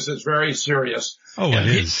happenstantial. This is very serious. Oh, it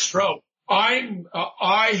is. Stroke.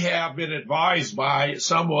 I have been advised by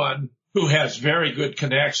someone who has very good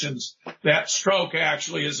connections that Stroke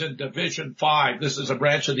actually is in Division 5. This is a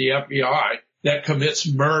branch of the FBI that commits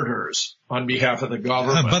murders on behalf of the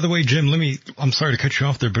government. By the way, Jim, I'm sorry to cut you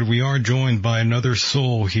off there, but we are joined by another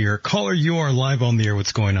soul here. Caller, you are live on the air.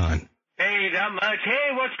 What's going on? Hey, not much.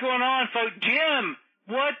 Hey, what's going on, folks? Jim,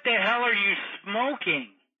 what the hell are you smoking?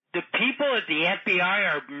 The people at the FBI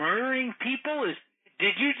are murdering people?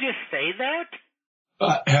 Did you just say that?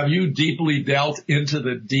 Have you deeply dealt into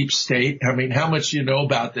the deep state? I mean, how much do you know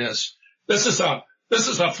about this? This is a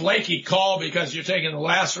flaky call because you're taking the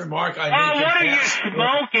last remark I made. Oh, what are you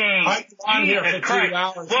smoking? I'm on here for 2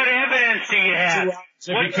 hours. What evidence do you have? If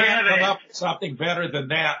you can't come up with something better than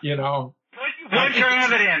that, you know. What's your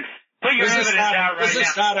evidence? Put your evidence out right now. This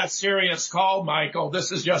is not a serious call, Michael.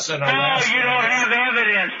 This is just an arrest. No, you don't have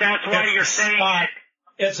evidence. That's why you're saying it.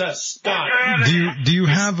 It's a stunt. Do you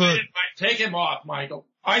have a... Take him off, Michael.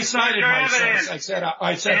 I cited my source.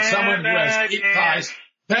 I said someone who has deep ties.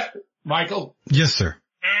 Michael? Yes, sir.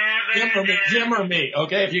 Jim or me,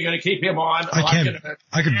 okay? If you're going to keep him on.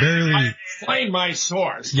 I could barely... I explain my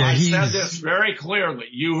source. Yeah, I said this very clearly.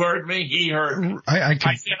 You heard me. He heard me. I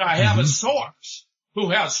said I have a source who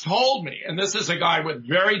has told me, and this is a guy with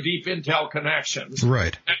very deep intel connections.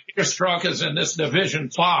 Right. That Peter Strzok is in this Division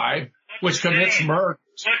 5, which commits murders.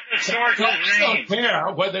 What's the source's name? I don't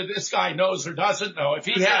care whether this guy knows or doesn't know. If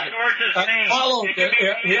he had followed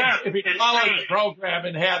the program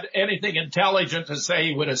and had anything intelligent to say,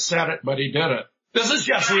 he would have said it, but he didn't. This is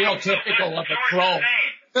just real typical of a troll.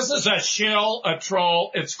 This is a shill, a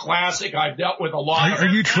troll. It's classic. I've dealt with a lot of Are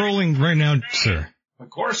you trolling right now, sir? Of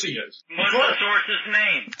course he is. What's the source's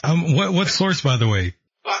name? What source, by the way?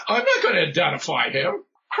 I'm not going to identify him.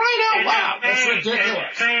 Crying out loud. That's ridiculous.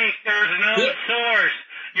 It's fake. There's no source.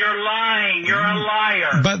 You're lying. You're a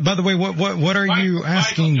liar. By the way, what are you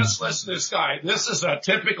asking? Michael, just listen to this guy. This is a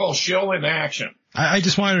typical shill in action. I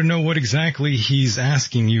just wanted to know what exactly he's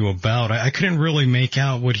asking you about. I couldn't really make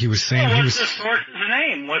out what he was saying. Well, what's the source's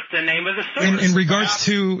name? What's the name of the source?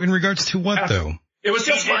 In regards to what though? It was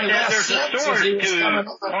just my last sentence. There's a source to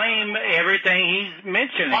claim everything he's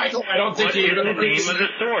mentioning. Michael, I don't think What is the name of the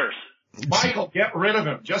source? Michael, get rid of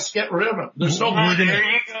him. Just get rid of him. There's no more. There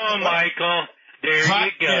you go, Michael. There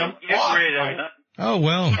you go. Get rid of him. Oh,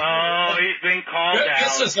 well. Oh, he's been called out.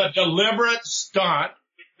 This is a deliberate stunt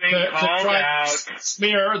to try to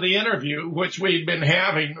smear the interview, which we've been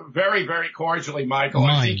having very, very cordially, Michael.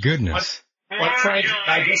 My goodness. But frankly,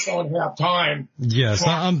 I just don't have time. Yes,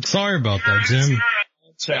 I'm sorry about that, Jim.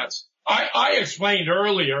 I explained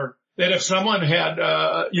earlier that if someone had,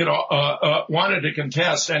 wanted to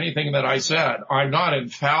contest anything that I said, I'm not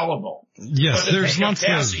infallible. Yes, but there's lots of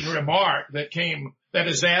passing remark that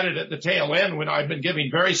is added at the tail end when I've been giving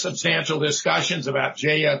very substantial discussions about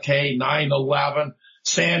JFK, 9/11,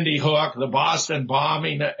 Sandy Hook, the Boston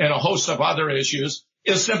bombing, and a host of other issues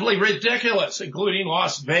is simply ridiculous, including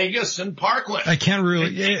Las Vegas and Parkland. I can't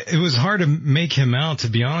really, it was hard to make him out, to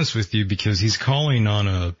be honest with you, because he's calling on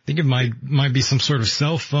I think it might be some sort of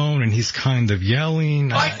cell phone, and he's kind of yelling.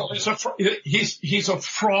 Michael, he's a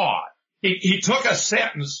fraud. He took a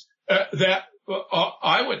sentence that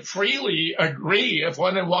I would freely agree if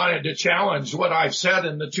one wanted to challenge what I've said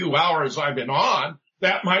in the 2 hours I've been on.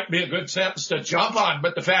 That might be a good sentence to jump on,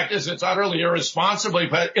 but the fact is it's utterly irresponsible,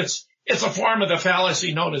 but it's a form of the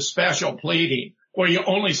fallacy known as special pleading, where you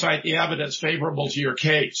only cite the evidence favorable to your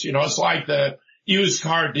case. You know, it's like the used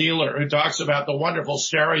car dealer who talks about the wonderful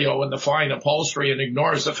stereo and the fine upholstery and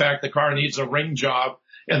ignores the fact the car needs a ring job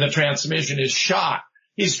and the transmission is shot.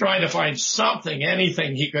 He's trying to find something,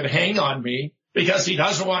 anything he could hang on me, because he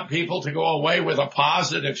doesn't want people to go away with a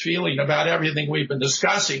positive feeling about everything we've been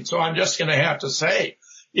discussing. So I'm just going to have to say,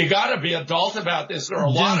 you got to be adult about this. There are a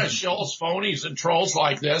lot of shills, phonies, and trolls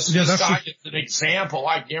like this. This guy is an example.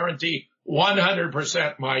 I guarantee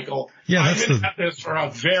 100%, Michael. I've been at this for a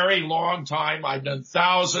very long time. I've done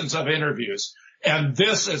thousands of interviews. And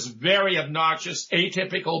this is very obnoxious,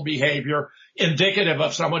 atypical behavior, indicative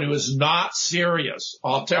of someone who is not serious.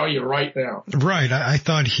 I'll tell you right now. Right. I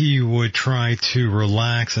thought he would try to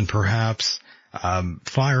relax and perhaps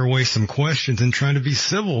fire away some questions and try to be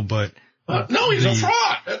civil, but... no, he's a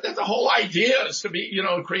fraud. The whole idea is to be,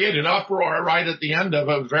 create an uproar right at the end of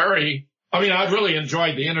a I've really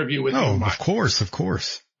enjoyed the interview with you. Oh, of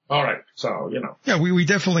course. All right. So, Yeah, we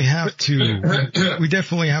definitely have to, we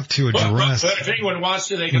definitely have to address. But if anyone wants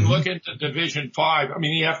to, they can look into Division 5. I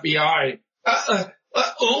mean, the FBI.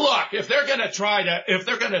 Look, if they're going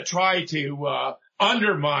to try to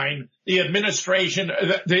undermine the administration,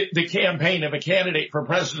 the campaign of a candidate for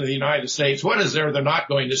president of the United States, what is there they're not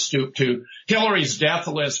going to stoop to? Hillary's death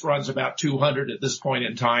list runs about 200 at this point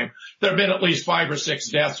in time. There have been at least 5 or 6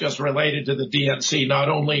 deaths just related to the DNC. Not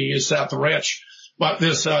only is Seth Rich, but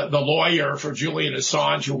the lawyer for Julian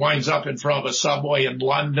Assange who winds up in front of a subway in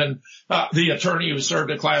London, the attorney who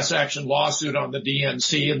served a class action lawsuit on the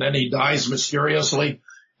DNC and then he dies mysteriously.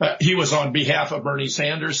 He was on behalf of Bernie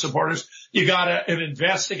Sanders supporters. You got an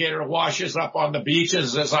investigator who washes up on the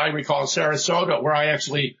beaches, as I recall, Sarasota, where I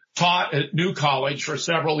actually taught at New College for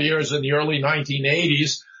several years in the early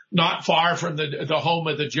 1980s, not far from the home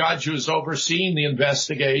of the judge who's overseeing the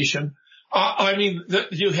investigation.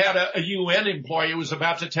 You had a UN employee who was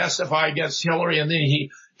about to testify against Hillary, and then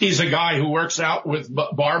he's a guy who works out with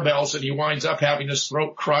barbells, and he winds up having his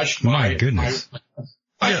throat crushed. My goodness.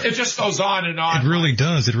 It just goes on and on. It really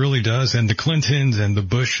does. And the Clintons and the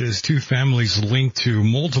Bushes, 2 families linked to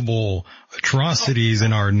multiple atrocities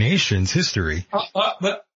in our nation's history.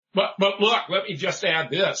 But look, let me just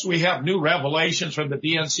add this. We have new revelations from the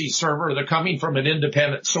DNC server. They're coming from an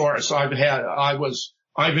independent source. I've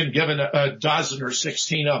been given a dozen or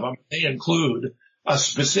 16 of them. They include a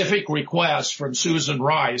specific request from Susan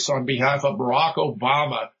Rice on behalf of Barack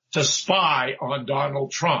Obama to spy on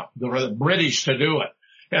Donald Trump. There were the British to do it.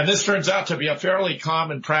 And this turns out to be a fairly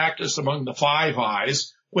common practice among the Five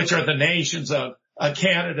Eyes, which are the nations of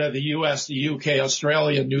Canada, the U.S., the U.K.,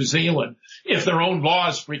 Australia, and New Zealand. If their own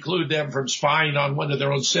laws preclude them from spying on one of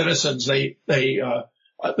their own citizens, they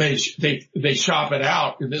shop it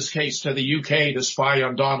out, in this case to the UK, to spy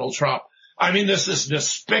on Donald Trump. I mean, this is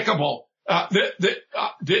despicable.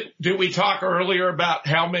 Did we talk earlier about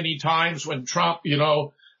how many times when Trump,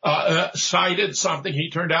 cited something he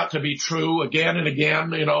turned out to be true again and again,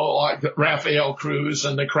 like Rafael Cruz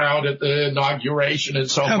and the crowd at the inauguration and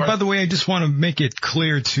so forth. By the way, I just want to make it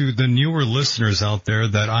clear to the newer listeners out there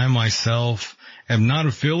that I myself am not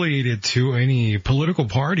affiliated to any political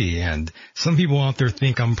party, and some people out there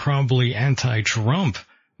think I'm probably anti-Trump,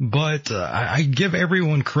 but I give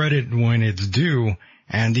everyone credit when it's due,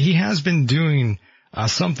 and he has been doing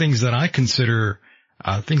some things that I consider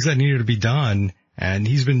things that needed to be done. And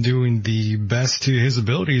he's been doing the best to his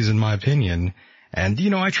abilities, in my opinion. And,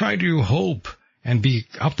 I try to hope and be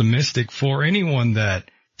optimistic for anyone that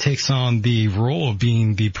takes on the role of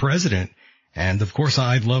being the president. And, of course,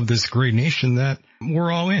 I love this great nation that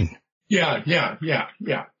we're all in. Yeah.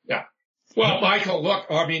 Well, Michael, look,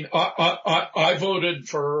 I mean, I voted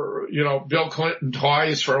for, Bill Clinton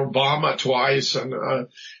twice, for Obama twice, and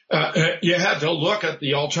you had to look at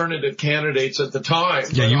the alternative candidates at the time.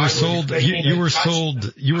 Yeah, you were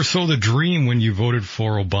sold a dream when you voted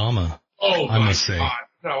for Obama. Oh, I must say. God.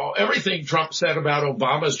 No, everything Trump said about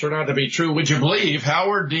Obama has turned out to be true. Would you believe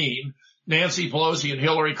Howard Dean, Nancy Pelosi, and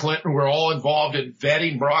Hillary Clinton were all involved in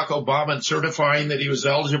vetting Barack Obama and certifying that he was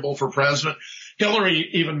eligible for president? Hillary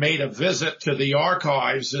even made a visit to the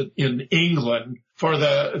archives in England for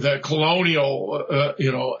the colonial,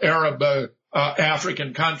 Arab,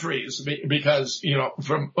 African countries because,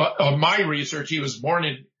 from my research, he was born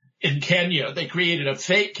in Kenya. They created a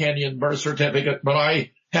fake Kenyan birth certificate, but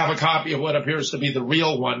I have a copy of what appears to be the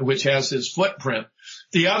real one, which has his footprint.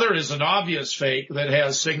 The other is an obvious fake that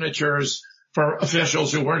has signatures for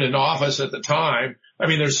officials who weren't in office at the time. I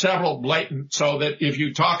mean, there's several blatant, so that if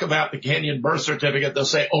you talk about the Kenyan birth certificate, they'll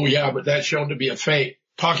say, oh yeah, but that's shown to be a fake.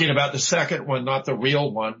 Talking about the second one, not the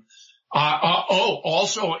real one.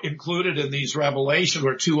 Also included in these revelations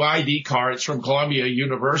were 2 ID cards from Columbia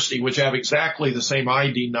University, which have exactly the same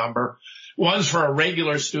ID number. One's for a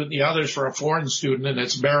regular student, the other's for a foreign student, and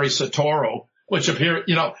it's Barry Soetoro, which appear,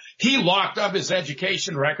 he locked up his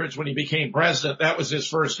education records when he became president. That was his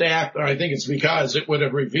first act, and I think it's because it would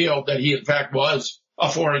have revealed that he, in fact, was a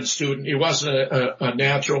foreign student. He wasn't a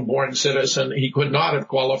natural-born citizen. He could not have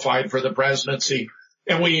qualified for the presidency.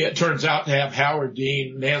 And it turns out to have Howard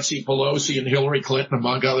Dean, Nancy Pelosi, and Hillary Clinton,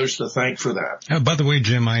 among others, to thank for that. By the way,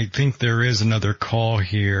 Jim, I think there is another call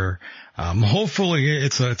here. Hopefully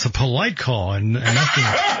it's a polite call and nothing,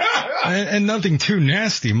 and nothing too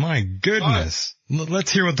nasty. My goodness. Let's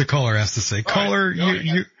hear what the caller has to say. Caller,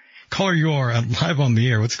 you are live on the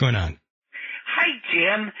air. What's going on? Hi,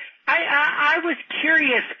 Jim. I was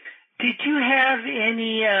curious. Did you have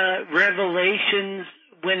any revelations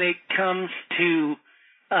when it comes to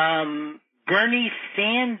Bernie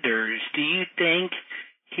Sanders? Do you think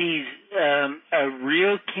he's a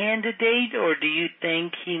real candidate, or do you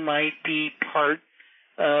think he might be part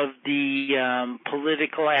of the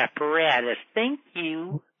political apparatus? Thank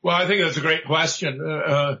you. Well, I think that's a great question.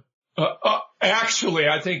 Actually,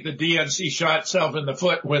 I think the DNC shot itself in the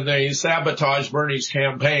foot when they sabotaged Bernie's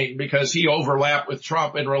campaign because he overlapped with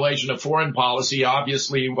Trump in relation to foreign policy.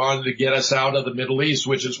 Obviously, he wanted to get us out of the Middle East,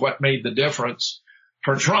 which is what made the difference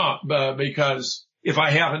for Trump. Because if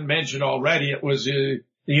I haven't mentioned already, it was the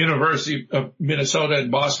University of Minnesota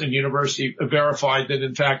and Boston University verified that,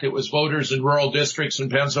 in fact, it was voters in rural districts in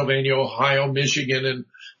Pennsylvania, Ohio, Michigan, and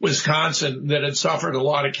Wisconsin that had suffered a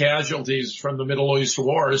lot of casualties from the Middle East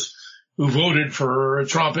wars who voted for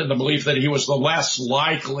Trump in the belief that he was the less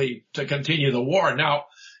likely to continue the war. Now,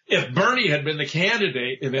 if Bernie had been the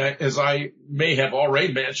candidate, as I may have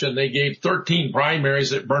already mentioned, they gave 13 primaries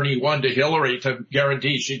that Bernie won to Hillary to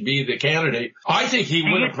guarantee she'd be the candidate. I think he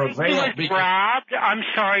would have prevailed. He was robbed? I'm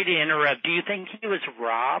sorry to interrupt. Do you think he was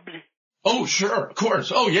robbed? Oh, sure, of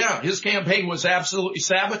course. Oh, yeah. His campaign was absolutely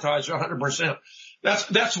sabotaged 100%.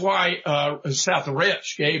 That's why Seth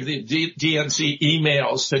Rich gave the DNC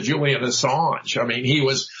emails to Julian Assange. I mean, he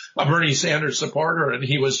was a Bernie Sanders supporter, and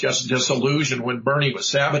he was just disillusioned when Bernie was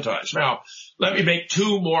sabotaged. Now, let me make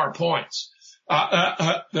 2 more points.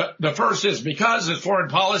 The first is because his foreign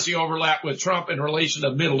policy overlapped with Trump in relation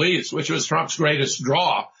to the Middle East, which was Trump's greatest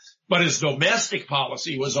draw, but his domestic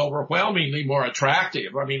policy was overwhelmingly more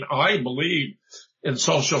attractive. I mean, I believe in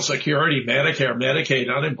Social Security, Medicare,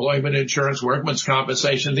 Medicaid, unemployment insurance, workman's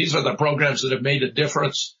compensation. These are the programs that have made a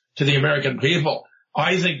difference to the American people.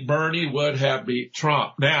 I think Bernie would have beat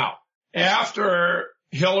Trump. Now, after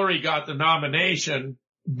Hillary got the nomination,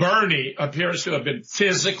 Bernie appears to have been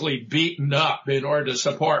physically beaten up in order to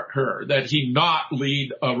support her, that he not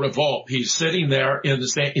lead a revolt. He's sitting there in the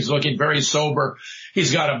stand. He's looking very sober.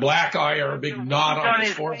 He's got a black eye or a big knot on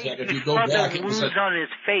his forehead. If you go back, it was on his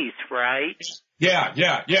face, right?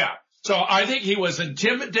 Yeah. So I think he was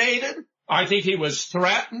intimidated. I think he was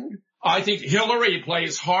threatened. I think Hillary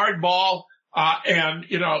plays hardball. And,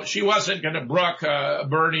 she wasn't going to brook,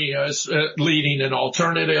 Bernie, leading an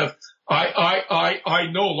alternative. I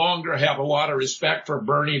no longer have a lot of respect for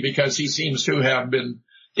Bernie because he seems to have been,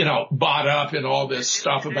 bought up in all this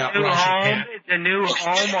stuff about Russia. The new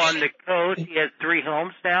home on the coast. He has 3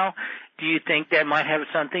 homes now. Do you think that might have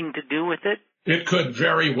something to do with it? It could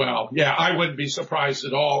very well. Yeah, I wouldn't be surprised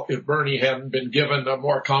at all if Bernie hadn't been given a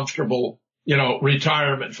more comfortable,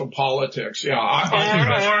 retirement from politics. Yeah.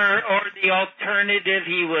 Or the alternative,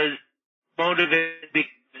 he was motivated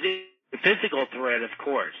because the physical threat, of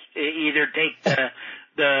course. Either take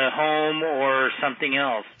the home or something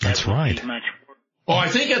else. That's right. Well, I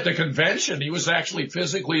think at the convention he was actually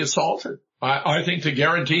physically assaulted. I think to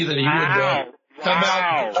guarantee that he would come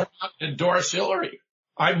out and endorse Hillary.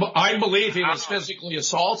 I believe he was physically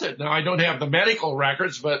assaulted. Now, I don't have the medical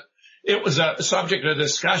records, but it was a subject of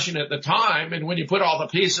discussion at the time. And when you put all the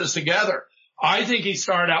pieces together, I think he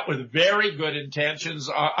started out with very good intentions.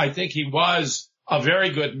 I think he was a very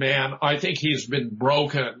good man. I think he's been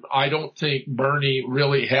broken. I don't think Bernie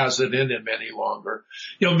really has it in him any longer.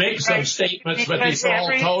 He'll make some statements, but he's all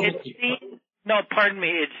totally...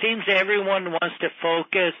 It seems everyone wants to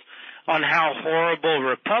focus on how horrible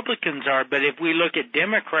Republicans are, but if we look at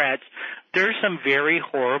Democrats, there's some very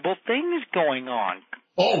horrible things going on.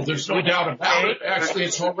 Oh, there's no doubt about it. Actually,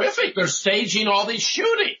 it's horrific. They're staging all these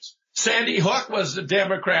shootings. Sandy Hook was a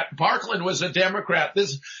Democrat. Parkland was a Democrat.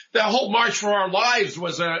 The whole March for Our Lives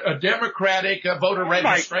was a Democratic voter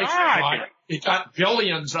registration line. It got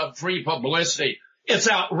billions of free publicity. It's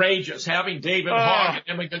outrageous having David Hogg and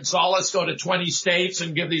Emma Gonzalez go to 20 states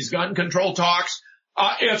and give these gun control talks.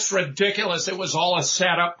 It's ridiculous. It was all a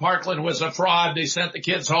setup. Parkland was a fraud. They sent the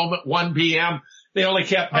kids home at 1 p.m. They only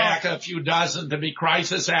kept back a few dozen to be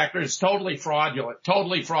crisis actors. Totally fraudulent. Where do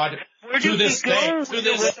we go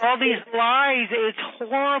with all these lies? It's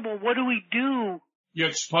horrible. What do we do? You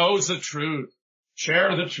expose the truth.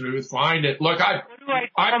 Share the truth. Find it. Look, what do I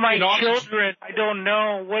tell my children? I don't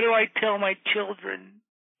know. What do I tell my children?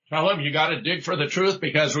 Tell them you got to dig for the truth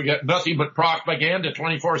because we get nothing but propaganda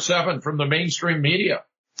 24/7 from the mainstream media.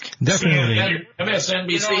 Definitely. And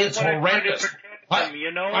MSNBC, it's horrendous.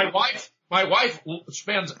 My wife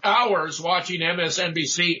spends hours watching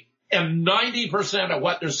MSNBC, and 90% of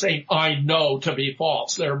what they're saying I know to be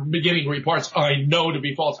false. They're beginning reports I know to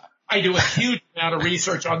be false. I do a huge amount of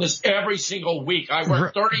research on this every single week. I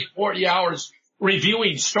work 30 and 40 hours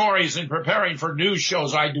reviewing stories and preparing for news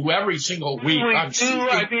shows. I do every single week. It's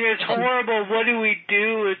horrible. What do we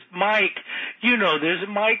do? It's Mike. You know this,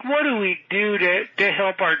 Mike. What do we do to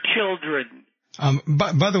help our children?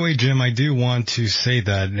 By the way, Jim, I do want to say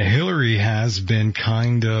that Hillary has been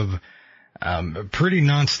kind of pretty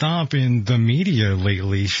nonstop in the media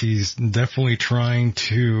lately. She's definitely trying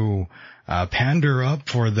to pander up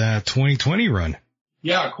for that 2020 run.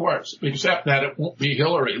 Yeah, of course, except that it won't be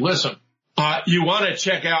Hillary. Listen, you want to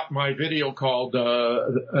check out my video called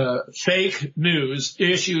Fake News,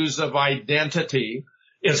 Issues of Identity.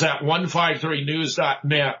 Is at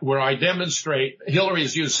 153news.net, where I demonstrate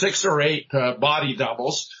Hillary's used 6 or 8 body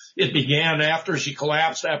doubles. It began after she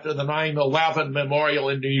collapsed after the 9/11 memorial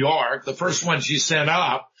in New York. The first one she sent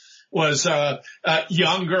up was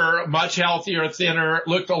younger, much healthier, thinner,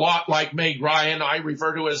 looked a lot like Meg Ryan. I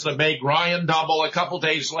refer to as the Meg Ryan double. A couple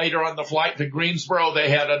days later on the flight to Greensboro,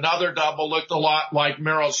 they had another double, looked a lot like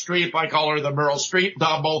Meryl Streep. I call her the Meryl Streep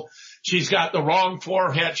double. She's got the wrong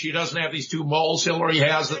forehead. She doesn't have these 2 moles Hillary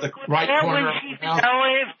has at the right corner. When she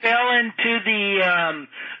fell into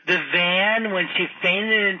the van, when she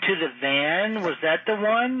fainted into the van, was that the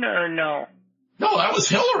one or no? No, that was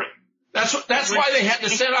Hillary. That's why they had to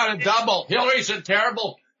send out a double. Hillary's a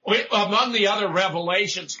terrible. Among the other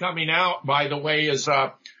revelations coming out, by the way, is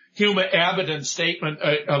Huma Abedin's statement,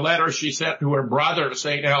 a letter she sent to her brother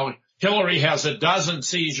saying how Hillary has a dozen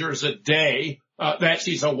seizures a day. That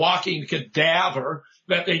she's a walking cadaver,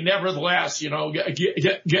 that they nevertheless,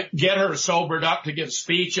 get her sobered up to give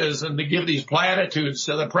speeches and to give these platitudes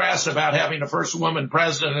to the press about having a first woman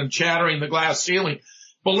president and shattering the glass ceiling.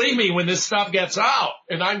 Believe me, when this stuff gets out,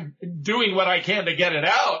 and I'm doing what I can to get it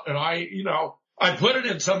out, and I put it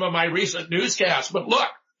in some of my recent newscasts, but look,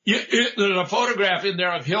 there's a photograph in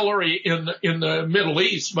there of Hillary in the Middle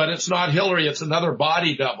East, but it's not Hillary, it's another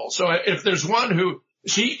body double. So if there's one who,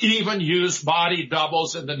 she even used body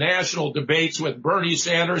doubles in the national debates with Bernie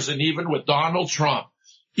Sanders and even with Donald Trump.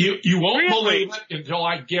 You won't believe it until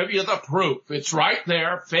I give you the proof. It's right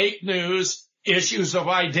there. Fake news, issues of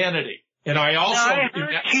identity. And I also... I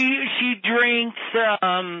heard she drinks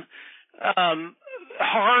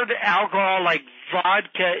hard alcohol like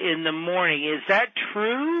vodka in the morning. Is that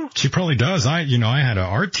true? She probably does. I had an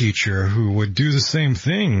art teacher who would do the same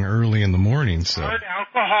thing early in the morning. So Art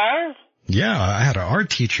alcohol? Yeah, I had an art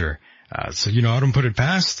teacher. So I don't put it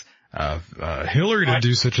past Hillary to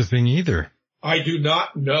do such a thing either. I do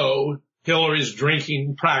not know Hillary's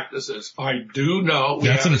drinking practices. I do know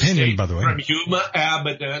that's an opinion, by the way, from Huma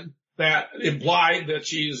Abedin that implied that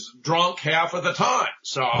she's drunk half of the time.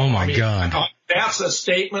 So, oh my God, that's a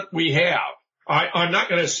statement we have. I'm not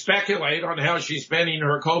going to speculate on how she's spending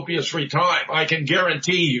her copious free time. I can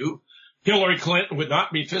guarantee you Hillary Clinton would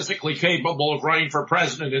not be physically capable of running for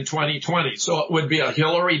president in 2020. So it would be a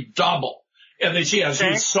Hillary double. And then she has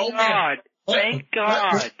so many. Thank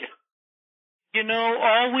God.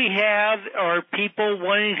 All we have are people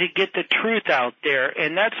wanting to get the truth out there,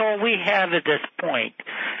 and that's all we have at this point.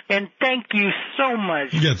 And thank you so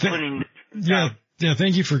much for putting this out. Yeah,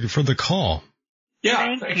 thank you for the call.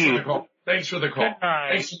 Yeah, thanks for the call. Thanks for the call.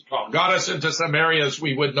 Thanks for the call. Got us into some areas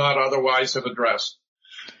we would not otherwise have addressed.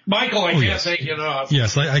 Michael, I can't thank you enough.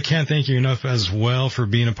 Yes, I can't thank you enough as well for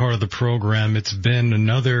being a part of the program. It's been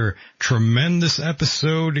another tremendous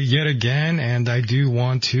episode yet again, and I do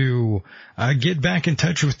want to get back in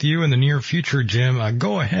touch with you in the near future, Jim.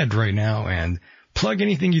 Go ahead right now and plug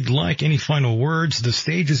anything you'd like, any final words. The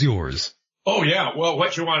stage is yours. Oh, yeah. Well,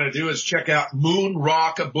 what you want to do is check out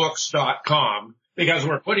moonrockbooks.com because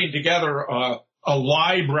we're putting together a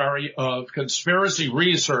library of conspiracy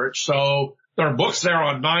research. So there are books there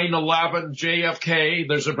on 9/11, JFK.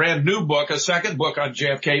 There's a brand new book, a second book on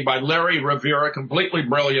JFK by Larry Rivera, completely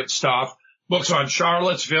brilliant stuff. Books on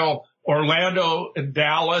Charlottesville, Orlando, and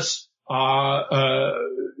Dallas,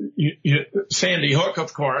 Sandy Hook,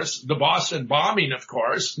 of course, the Boston bombing, of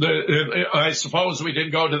course. I suppose we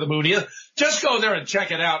didn't go to the moon either. Just go there and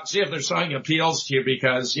check it out and see if there's something appeals to you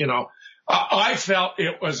because, I felt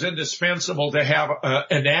it was indispensable to have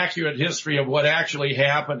an accurate history of what actually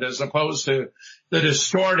happened as opposed to the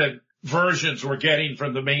distorted versions we're getting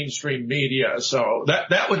from the mainstream media. So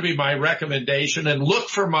that would be my recommendation. And look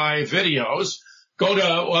for my videos. Go to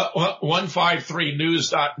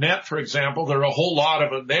 153news.net, for example. There are a whole lot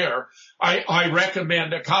of them there. I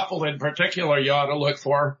recommend a couple in particular you ought to look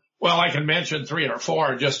for. Well, I can mention 3 or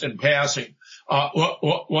 4 just in passing.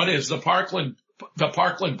 One is the Parkland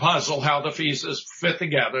puzzle, how the pieces fit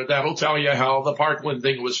together. That'll tell you how the Parkland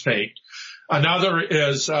thing was faked. Another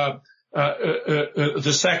is the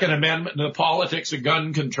Second Amendment and the politics of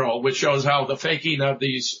gun control, which shows how the faking of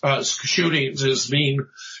these shootings is being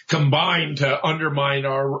combined to undermine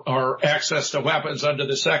our access to weapons under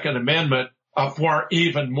the Second Amendment for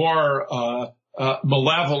even more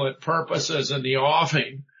malevolent purposes in the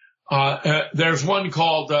offing. There's one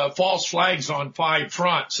called False Flags on 5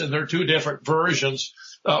 Fronts, and there are 2 different versions.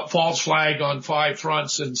 False Flag on 5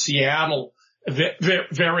 Fronts in Seattle,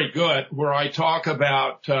 very good, where I talk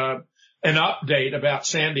about an update about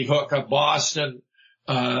Sandy Hook of Boston,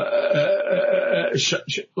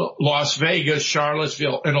 Las Vegas,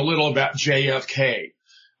 Charlottesville, and a little about JFK.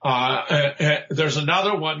 There's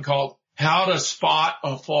another one called How to Spot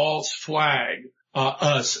a False Flag.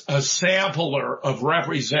 A sampler of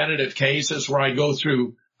representative cases where I go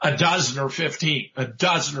through a dozen or 15.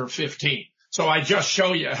 So I just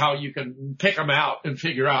show you how you can pick them out and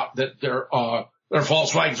figure out that they're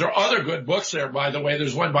false flags. There are other good books there, by the way.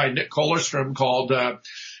 There's one by Nick Kollerstrom called,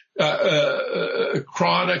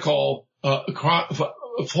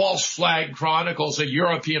 False Flag Chronicles, a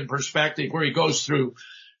European Perspective, where he goes through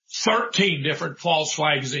 13 different false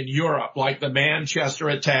flags in Europe, like the Manchester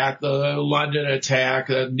attack, the London attack,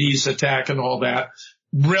 the Nice attack, and all that.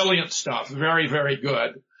 Brilliant stuff. Very, very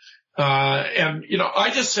good. And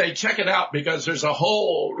I just say check it out because there's a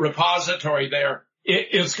whole repository there.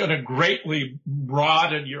 It's going to greatly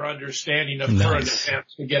broaden your understanding of current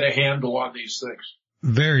events to get a handle on these things.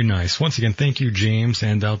 Very nice. Once again, thank you, James,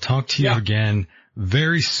 and I'll talk to you again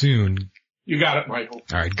very soon. You got it, Michael.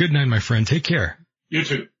 All right. Good night, my friend. Take care. You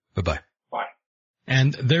too. Bye-bye. Bye.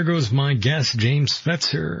 And there goes my guest, James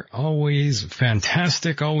Fetzer. Always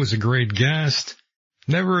fantastic, always a great guest.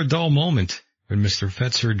 Never a dull moment when Mr.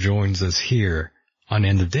 Fetzer joins us here on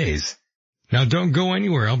End of Days. Now don't go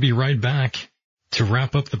anywhere. I'll be right back to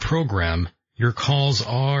wrap up the program. Your calls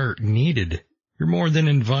are needed. You're more than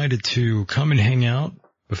invited to come and hang out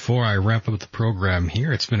before I wrap up the program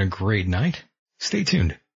here. It's been a great night. Stay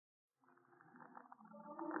tuned.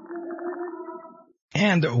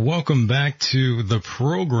 And welcome back to the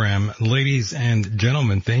program, ladies and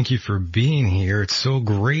gentlemen. Thank you for being here. It's so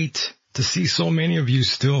great to see so many of you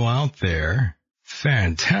still out there.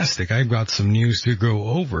 Fantastic. I've got some news to go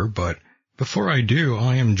over, but before I do,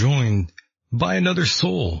 I am joined by another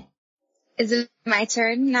soul. Is it my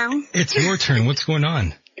turn now? It's your turn. What's going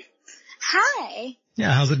on? Hi.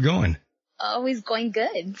 Yeah, how's it going? Always going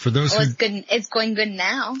good. For those who... It's going good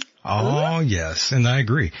now. Oh, yes, and I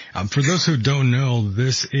agree. For those who don't know,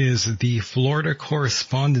 this is the Florida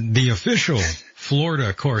correspondent, the official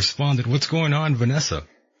Florida correspondent. What's going on, Vanessa?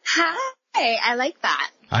 Hi, I like that.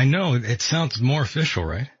 I know, it sounds more official,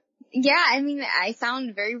 right? Yeah, I mean, I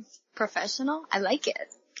sound very professional. I like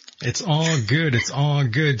it. It's all good, it's all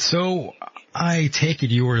good. So, I take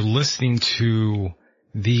it you were listening to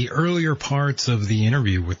the earlier parts of the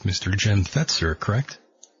interview with Mr. Jim Fetzer, correct?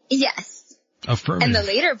 Yes. Affirmative. And the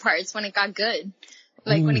later parts when it got good.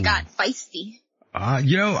 Like when it got feisty.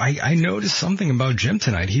 I noticed something about Jim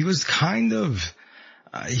tonight. He was kind of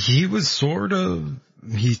was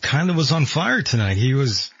on fire tonight. He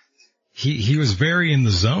was very in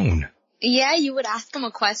the zone. Yeah, you would ask him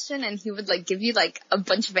a question and he would like give you like a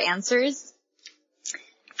bunch of answers.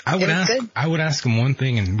 I would ask him one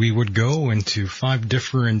thing and we would go into 5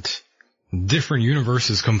 different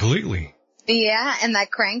universes completely. Yeah, and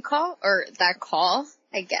that crank call, or that call,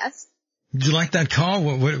 I guess. Did you like that call?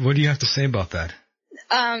 What do you have to say about that?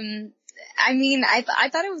 I mean, I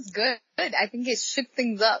thought it was good. I think it shook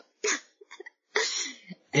things up.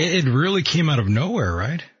 It really came out of nowhere,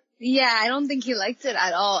 right? Yeah, I don't think he liked it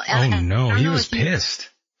at all. Oh no, he was pissed.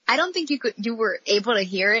 I don't think you were able to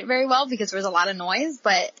hear it very well because there was a lot of noise,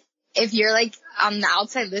 but if you're like on the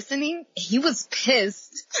outside listening, he was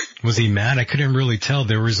pissed. Was he mad? I couldn't really tell.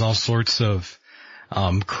 There was all sorts of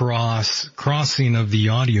crossing of the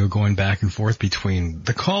audio going back and forth between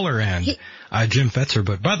the caller and Jim Fetzer.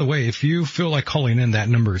 But by the way, if you feel like calling in, that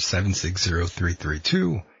number is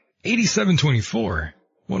 760-332-8724.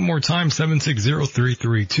 One more time,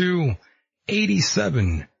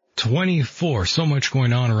 760-332-8724. So much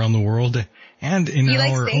going on around the world and in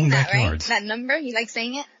our own backyards. Right? That number, you like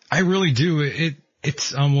saying it? I really do.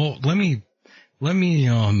 It's well, let me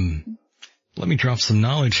drop some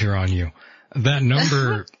knowledge here on you. That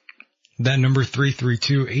number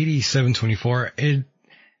 332-8724, it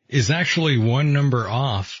is actually one number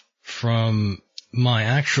off from my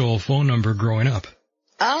actual phone number growing up.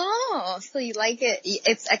 Oh, so you like it.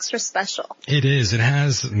 It's extra special. It is. It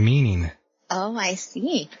has meaning. Oh, I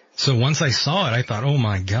see. So once I saw it, I thought, oh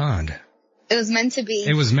my God. It was meant to be.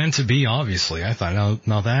 It was meant to be, obviously. I thought,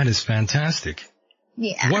 now that is fantastic.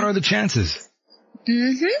 Yeah. What are the chances?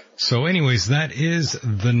 Mm-hmm. So anyways, that is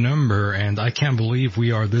the number, and I can't believe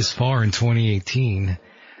we are this far in 2018.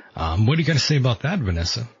 What are you going to say about that,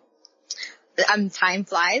 Vanessa? Time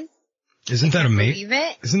flies. Isn't that amazing? Believe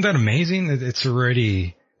it? Isn't that amazing? It's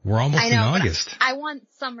already, we're almost in August. I want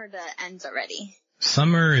summer to end already.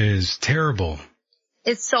 Summer is terrible.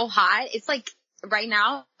 It's so hot. It's like, right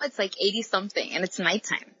now, it's like 80 something and it's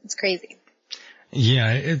nighttime. It's crazy.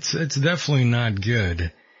 Yeah, it's definitely not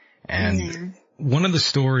good. And one of the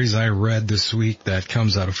stories I read this week that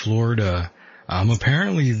comes out of Florida,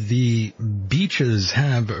 apparently the beaches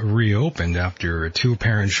have reopened after 2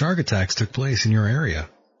 apparent shark attacks took place in your area.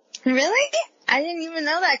 Really? I didn't even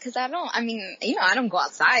know that because I don't go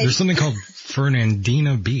outside. There's something called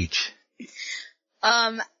Fernandina Beach.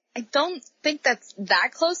 I don't think that's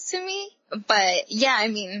that close to me, but yeah, I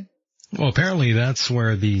mean. Well, apparently that's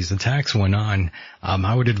where these attacks went on.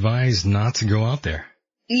 I would advise not to go out there.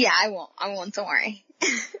 Yeah, I won't, don't worry.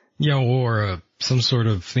 Yeah, or some sort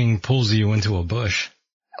of thing pulls you into a bush.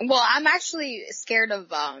 Well, I'm actually scared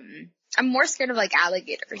of, I'm more scared of like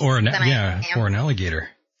alligators. Or an alligator.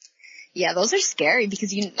 Yeah, those are scary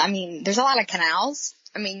because there's a lot of canals.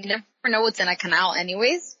 I mean, you never know what's in a canal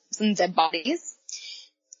anyways. Some dead bodies.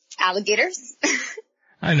 Alligators.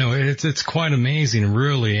 I know, it's quite amazing,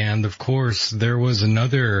 really. And of course, there was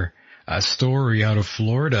another story out of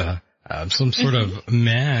Florida. Some sort of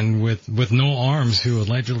man with no arms who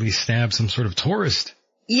allegedly stabbed some sort of tourist.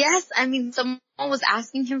 Yes, I mean, someone was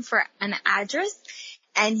asking him for an address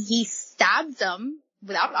and he stabbed them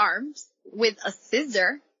without arms with a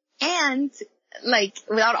scissor and like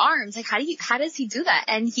without arms. Like how does he do that?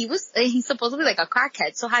 And he's supposedly like a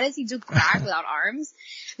crackhead. So how does he do crack without arms?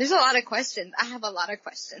 There's a lot of questions. I have a lot of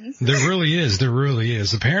questions. There really is.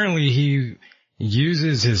 Apparently he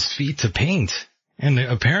uses his feet to paint. And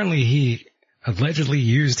apparently he allegedly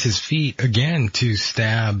used his feet again to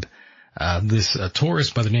stab this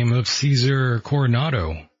tourist by the name of Cesar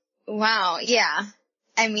Coronado. Wow, yeah.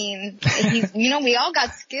 I mean, we all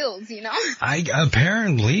got skills, you know? I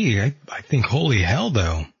think holy hell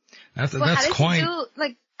though. That's quite.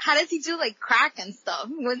 How does he do like crack and stuff?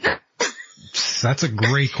 That's a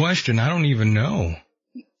great question. I don't even know.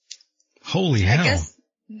 Holy hell. I guess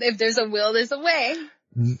if there's a will, there's a way.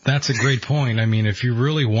 That's a great point. I mean, if you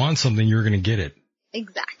really want something, you're going to get it.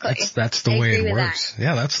 Exactly. That's the way it works.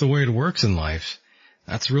 Yeah, that's the way it works in life.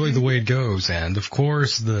 That's really the way it goes. And of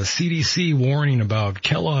course, the CDC warning about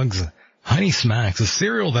Kellogg's Honey Smacks, a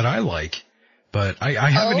cereal that I like, but I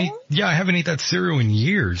haven't I haven't eaten that cereal in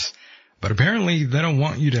years. But apparently they don't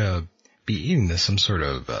want you to be eating this, some sort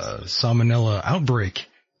of salmonella outbreak.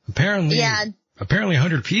 Apparently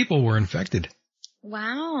 100 people were infected.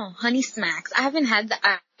 Wow, Honey Smacks. I haven't had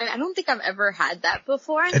that. I don't think I've ever had that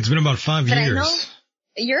before. It's been about 5 years. I know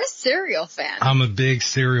you're a cereal fan. I'm a big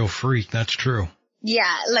cereal freak. That's true.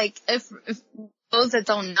 Yeah, like if those that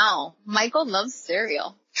don't know, Michael loves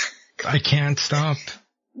cereal. I can't stop.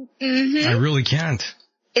 Mm-hmm. I really can't.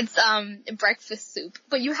 It's breakfast soup,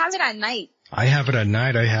 but you have it at night. I have it at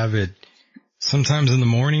night. I have it sometimes in the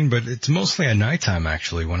morning, but it's mostly at nighttime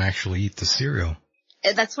actually when I actually eat the cereal.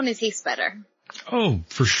 That's when it tastes better. Oh,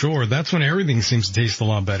 for sure. That's when everything seems to taste a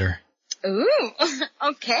lot better. Ooh,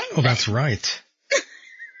 okay. Oh, that's right.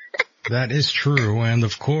 That is true. And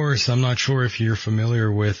of course, I'm not sure if you're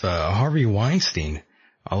familiar with Harvey Weinstein.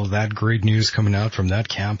 All of that great news coming out from that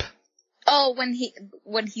camp. Oh, when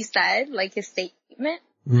he said, like his statement?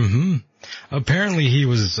 Mm-hmm. Apparently he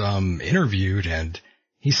was interviewed and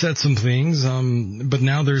he said some things, but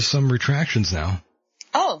now there's some retractions now.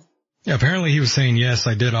 Oh. Yeah, apparently he was saying, yes,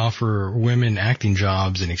 I did offer women acting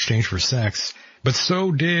jobs in exchange for sex, but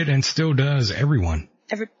so did and still does everyone.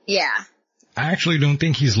 Yeah. I actually don't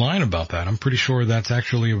think he's lying about that. I'm pretty sure that's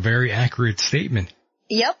actually a very accurate statement.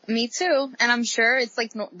 Yep, me too. And I'm sure it's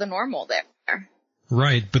like the normal there.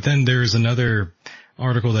 Right, but then there's another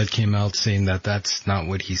article that came out saying that that's not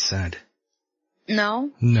what he said. No?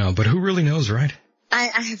 No, but who really knows, right?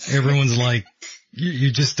 Everyone's like,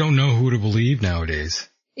 you just don't know who to believe nowadays.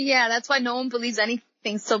 Yeah, that's why no one believes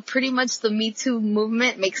anything. So pretty much the Me Too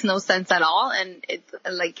movement makes no sense at all. And it's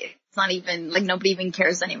not even, like nobody even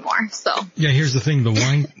cares anymore, so. Yeah, here's the thing.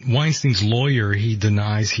 Weinstein's lawyer, he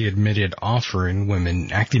denies he admitted offering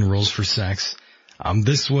women acting roles for sex.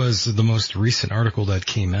 This was the most recent article that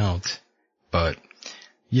came out. But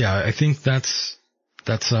yeah, I think that's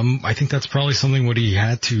probably something what he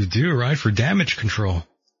had to do, right? For damage control.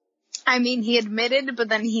 I mean, he admitted, but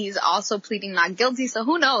then he's also pleading not guilty, so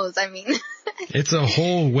who knows? I mean. It's a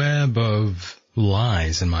whole web of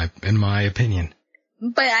lies in my opinion.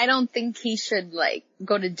 But I don't think he should, like,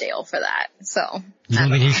 go to jail for that, so. You don't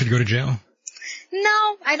think he should go to jail?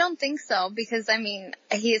 No, I don't think so, because, I mean,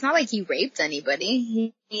 it's not like he raped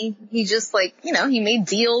anybody. He just, like, you know, he made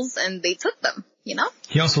deals and they took them, you know?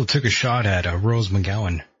 He also took a shot at Rose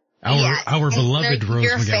McGowan. Our beloved Rose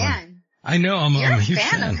you're McGowan. A fan. I know, I'm a huge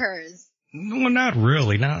fan of hers. No, not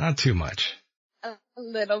really, not too much. A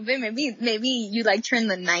little bit, maybe you liked her in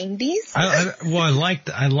the 90s.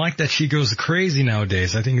 I like that she goes crazy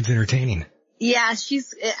nowadays. I think it's entertaining. Yeah,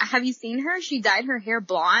 have you seen her? She dyed her hair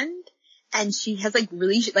blonde and she has like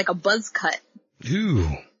really like a buzz cut. Ooh.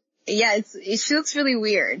 Yeah, she looks really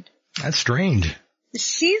weird. That's strange.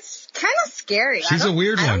 She's kind of scary. She's a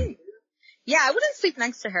weird one. Yeah, I wouldn't sleep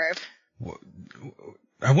next to her.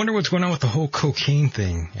 I wonder what's going on with the whole cocaine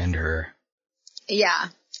thing and her. Yeah.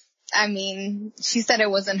 I mean, she said it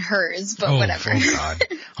wasn't hers, but whatever. Oh God.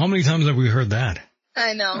 How many times have we heard that?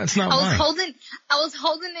 I know. That's not mine. I was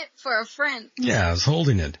holding it for a friend. Yeah, I was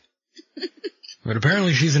holding it. But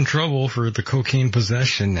apparently she's in trouble for the cocaine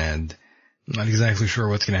possession and I'm not exactly sure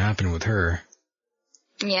what's going to happen with her.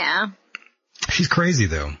 Yeah. She's crazy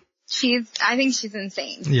though. I think she's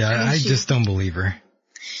insane. Yeah, I just don't believe her.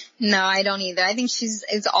 No, I don't either. I think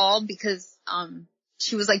it's all because,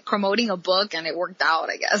 she was like promoting a book and it worked out,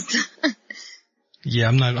 I guess. Yeah,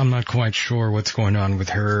 I'm not quite sure what's going on with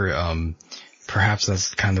her. Perhaps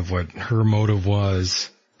that's kind of what her motive was,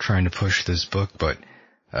 trying to push this book, but,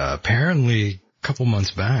 apparently a couple months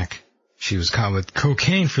back, she was caught with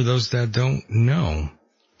cocaine for those that don't know.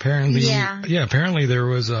 Apparently, apparently there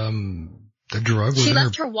was, the drug was she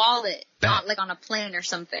left her wallet, not like on a plane or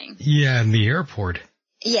something. Yeah, in the airport.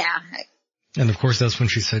 Yeah. And of course that's when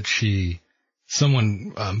she said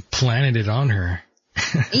someone planted it on her.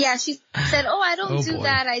 Yeah, she said, I don't do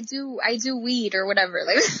that. I do weed or whatever.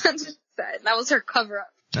 Like that was her cover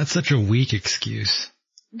up. That's such a weak excuse.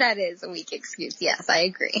 That is a weak excuse. Yes, I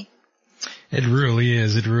agree. It really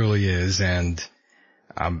is. It really is. And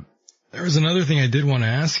there was another thing I did want to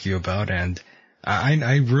ask you about, and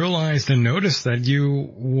I realized and noticed that you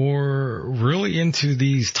were really into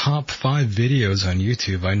these top 5 videos on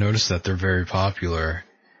YouTube. I noticed that they're very popular.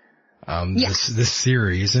 This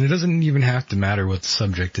series, and it doesn't even have to matter what the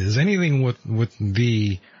subject is. Anything with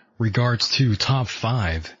the regards to top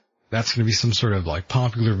 5, that's going to be some sort of like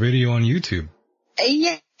popular video on YouTube.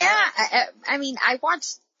 Yeah. I mean, I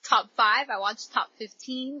watched top 5. I watched top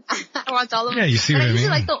 15. I watched all of them. Yeah, you see what I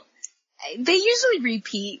mean? They usually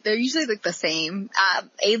repeat. They're usually like the same.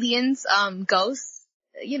 Aliens, ghosts,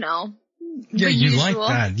 you know. Yeah, you like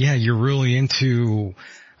that. Yeah, you're really into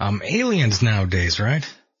aliens nowadays, right?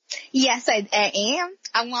 Yes, I am.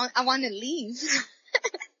 I want to leave.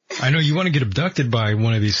 I know you want to get abducted by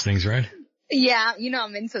one of these things, right? Yeah, you know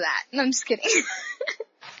I'm into that. No, I'm just kidding.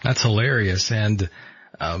 That's hilarious. And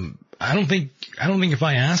I don't think if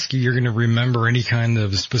I ask you, you're going to remember any kind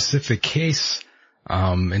of specific case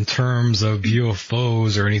in terms of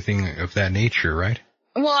UFOs or anything of that nature, right?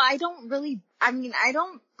 Well, I don't believe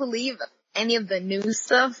any of the new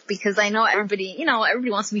stuff because I know everybody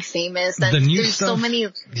wants to be famous. And the new there's stuff, so many.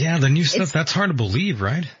 Yeah, the new stuff, that's hard to believe,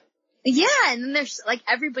 right? Yeah, and then there's like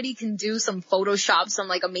everybody can do some Photoshop, some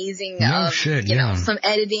like amazing, some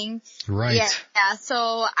editing. Right. Yeah.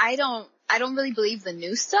 So I don't really believe the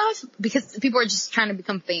new stuff because people are just trying to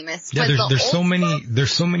become famous. Yeah, but there's so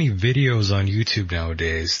many videos on YouTube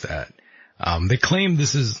nowadays that, they claim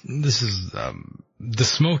this is, the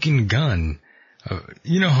smoking gun.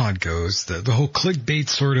 You know how it goes, the whole clickbait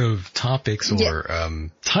sort of topics or,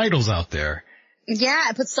 titles out there.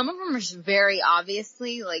 Yeah, but some of them are very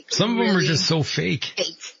obviously like. Some of them are just so fake.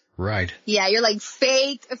 Right. Yeah, you're like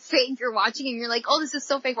fake. You're watching and you're like, oh, this is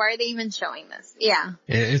so fake. Why are they even showing this? Yeah.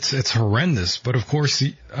 It's horrendous. But of course,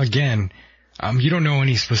 again, you don't know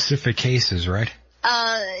any specific cases, right?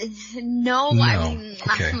 No. I mean,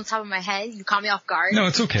 not from the top of my head. You caught me off guard. No,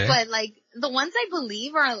 it's okay. But like the ones I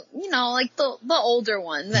believe are, like the older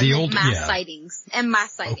ones. The old mass sightings. And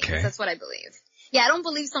mass sightings. Okay. That's what I believe. Yeah, I don't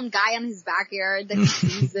believe some guy on his backyard that he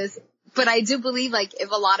sees this. But I do believe, like,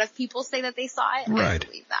 if a lot of people say that they saw it, right. I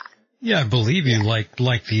believe that. Yeah, I believe you, like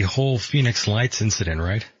the whole Phoenix Lights incident,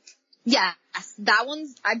 right? Yeah,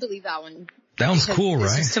 I believe that one. That one's cool,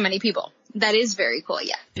 right? There's too many people. That is very cool,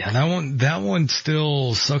 yeah. Yeah, that one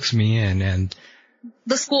still sucks me in, and.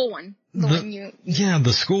 The school one. Yeah,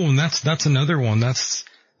 the school one, that's another one.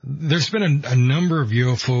 There's been a number of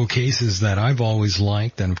UFO cases that I've always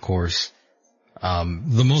liked, and of course,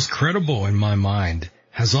 the most credible in my mind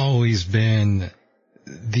has always been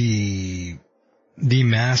the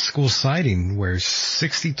mass school sighting where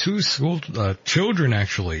 62 school, children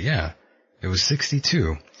actually, yeah, it was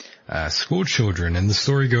 62, school children. And the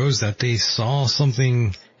story goes that they saw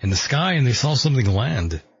something in the sky and they saw something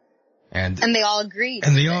land. And they all agreed.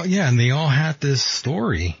 And they all had this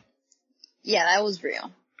story. Yeah, that was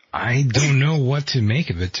real. I don't know what to make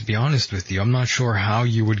of it, to be honest with you. I'm not sure how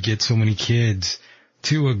you would get so many kids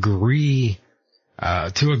to agree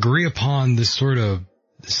upon this sort of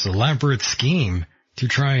this elaborate scheme to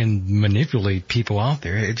try and manipulate people out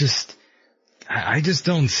there. I just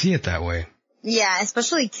don't see it that way. Yeah,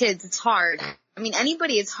 especially kids, it's hard. I mean,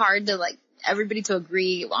 anybody, it's hard to like everybody to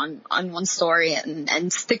agree on one story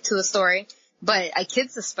and stick to the story. But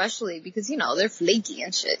kids especially, because, they're flaky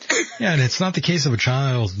and shit. Yeah, and it's not the case of a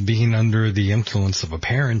child being under the influence of a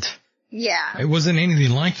parent. Yeah. It wasn't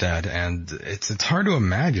anything like that, and it's hard to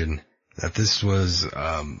imagine that this was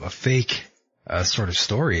a fake sort of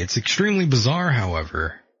story. It's extremely bizarre,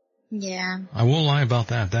 however. Yeah. I won't lie about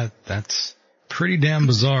that. That's pretty damn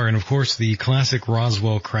bizarre. And of course, the classic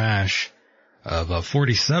Roswell crash of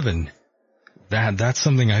 47, that's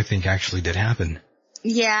something I think actually did happen.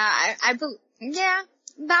 Yeah, yeah,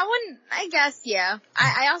 that one, I guess, yeah.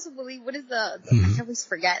 I also believe, what is I always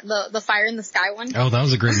forget, the Fire in the Sky one? Oh, that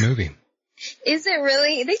was a great movie. Is it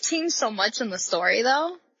really? They changed so much in the story,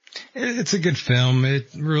 though. It's a good film.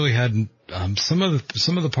 It really had, some of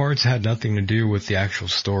the parts had nothing to do with the actual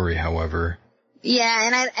story, however. Yeah,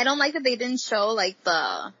 and I don't like that they didn't show, like,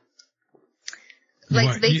 they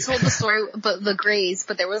told the story, but the Greys,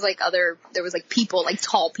 but there was people, like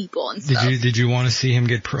tall people and stuff. Did you want to see him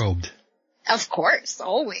get probed? Of course,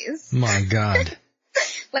 always. My God.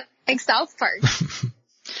 like South Park.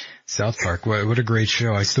 South Park, what a great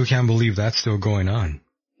show. I still can't believe that's still going on.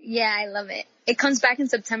 Yeah, I love it. It comes back in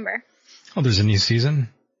September. Oh, there's a new season?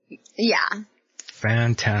 Yeah.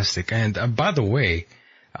 Fantastic. And by the way,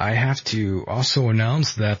 I have to also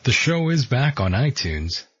announce that the show is back on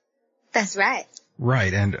iTunes. That's right.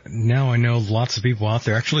 Right, and now I know lots of people out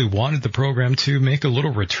there actually wanted the program to make a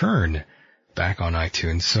little return back on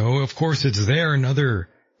iTunes. So, of course, it's there in other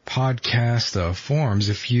podcast forms.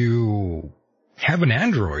 If you have an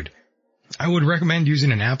Android, I would recommend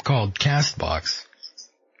using an app called Castbox.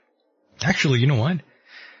 Actually, you know what?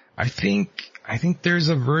 I think there's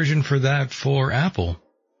a version for that for Apple.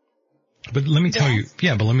 But let me tell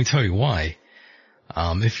you why.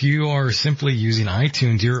 If you are simply using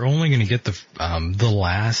iTunes, you're only going to get the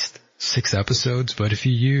last 6 episodes, but if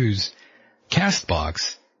you use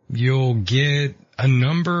Castbox, you'll get a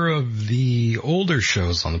number of the older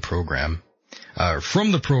shows on the program,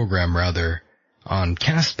 from the program rather, on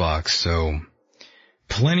Castbox. So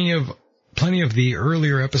plenty of the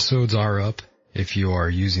earlier episodes are up if you are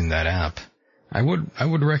using that app. I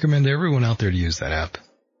would recommend everyone out there to use that app.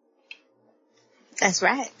 That's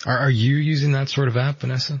right. Are you using that sort of app,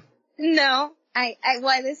 Vanessa? No, I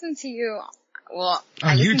listen to you. Well,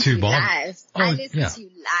 on YouTube, live. I listen to you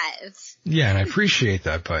live. Yeah, and I appreciate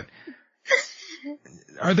that, but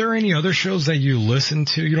are there any other shows that you listen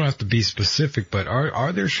to? You don't have to be specific, but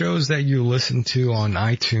are there shows that you listen to on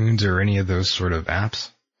iTunes or any of those sort of apps?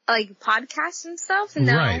 Like podcasts and stuff?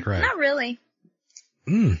 No, right. Not really.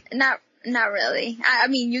 Not really. I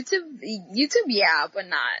mean, YouTube, yeah, but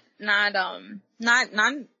not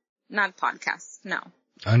podcasts. No.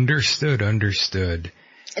 Understood.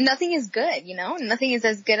 And nothing is good, Nothing is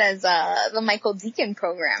as good as the Michael Deacon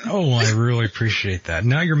program. Oh, I really appreciate that.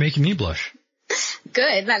 Now you're making me blush.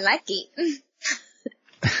 Good, I like it.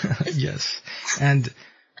 Yes. And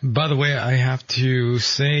by the way, I have to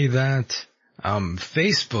say that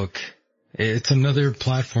Facebook, it's another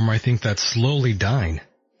platform I think that's slowly dying.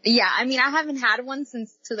 Yeah, I mean, I haven't had one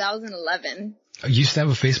since 2011. You used to have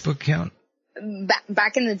a Facebook account?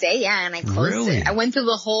 Back in the day, yeah, and I closed it. I went through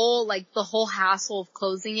the whole hassle of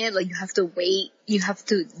closing it. Like, you have to wait. You have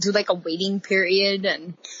to do like a waiting period,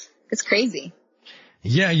 and it's crazy.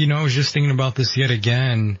 Yeah, I was just thinking about this yet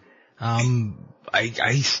again.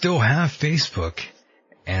 I still have Facebook,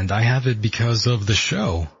 and I have it because of the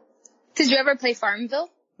show. Did you ever play Farmville?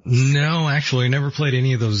 No, actually, I never played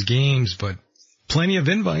any of those games, but plenty of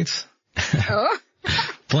invites. Oh.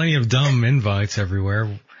 Plenty of dumb invites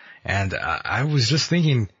everywhere. And I was just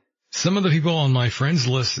thinking, some of the people on my friends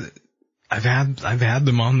list, I've had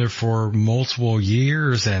them on there for multiple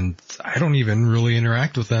years, and I don't even really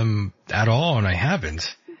interact with them at all, and I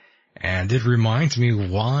haven't. And it reminds me,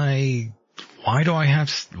 why do I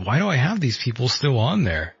have these people still on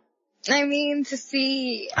there? I mean, to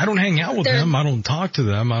see. I don't hang out with them. I don't talk to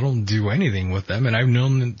them. I don't do anything with them. And I've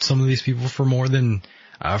known some of these people for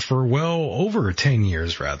for well over 10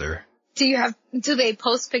 years, rather. Do they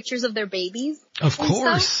post pictures of their babies? Of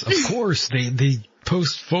course. They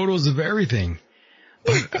post photos of everything.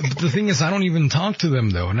 But the thing is, I don't even talk to them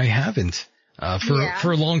though, and I haven't.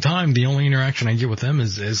 For a long time, the only interaction I get with them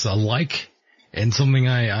is a like and something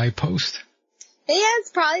I post. Yeah,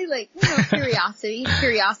 it's probably like, curiosity.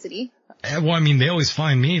 Well, I mean, they always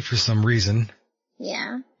find me for some reason.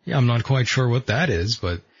 Yeah. Yeah, I'm not quite sure what that is,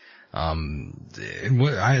 but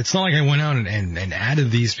it's not like I went out and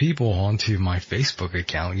added these people onto my Facebook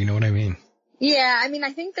account, you know what I mean? Yeah, I mean,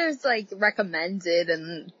 I think there's like recommended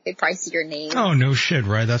and they probably see your name. Oh, no shit,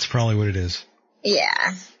 right? That's probably what it is.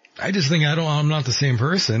 Yeah. I just think I'm not the same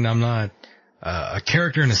person. I'm not a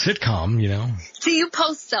character in a sitcom, Do you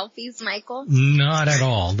post selfies, Michael? Not at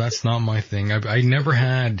all. That's not my thing. I never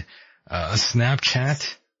had a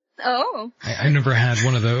Snapchat. Oh. I never had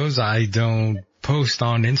one of those. I don't post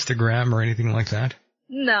on Instagram or anything like that.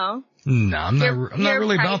 No. No, I'm not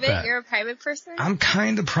really about that. You're a private person? I'm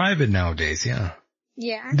kind of private nowadays, yeah.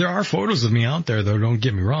 Yeah. There are photos of me out there, though, don't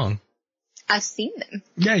get me wrong. I've seen them.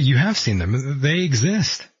 Yeah, you have seen them. They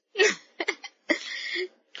exist.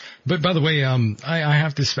 But by the way, I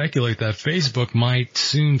have to speculate that Facebook might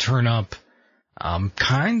soon turn up,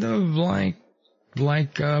 kind of like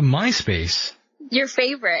MySpace. Your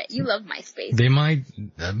favorite. You love MySpace. They might,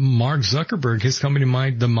 Mark Zuckerberg, his company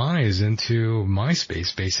might demise into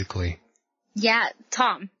MySpace, basically. Yeah,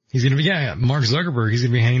 Tom. He's gonna be, Mark Zuckerberg, he's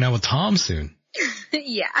gonna be hanging out with Tom soon.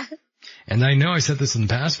 Yeah. And I know I said this in the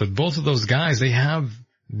past, but both of those guys, they have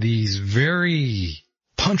these very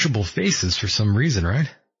punchable faces for some reason, right?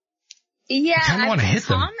 Yeah. I kind of want to hit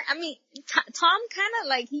them. I mean, Tom kind of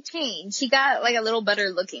like, he changed. He got like a little better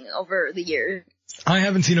looking over the years. I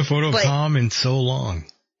haven't seen a photo of Tom in so long.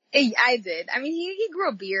 I did. I mean, he grew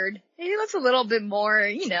a beard. He looks a little bit more,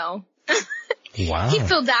 Wow. He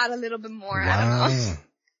filled out a little bit more. Wow. I don't know.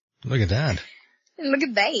 Look at that. Look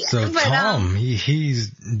at that. So but, Tom, he's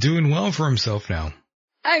doing well for himself now.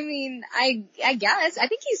 I mean, I guess. I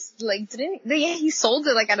think he's like, he sold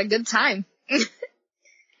it like at a good time.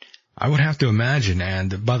 I would have to imagine.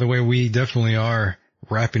 And by the way, we definitely are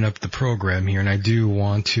wrapping up the program here, and I do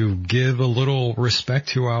want to give a little respect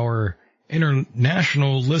to our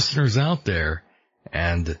international listeners out there.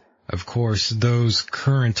 And of course, those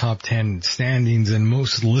current top 10 standings and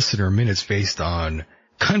most listener minutes based on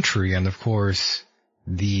country. And of course,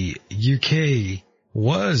 the UK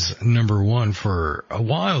was number one for a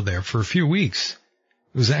while there, for a few weeks.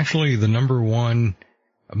 It was actually the number one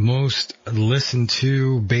most listened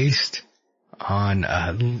to based on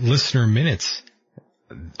listener minutes.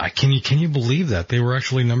 Can you believe that? They were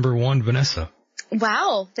actually number one, Vanessa.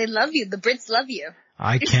 Wow, they love you. The Brits love you.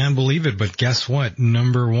 I can't believe it, but guess what?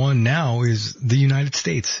 Number one now is the United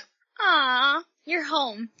States. Aw, you're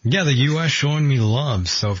home. Yeah, the U.S. showing me love.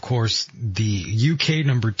 So, of course, the U.K.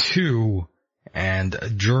 number 2 and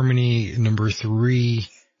Germany number 3,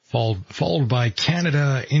 followed by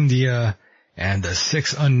Canada, India, and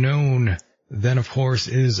 6 unknown. Then, of course,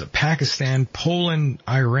 is Pakistan, Poland,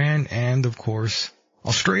 Iran, and, of course,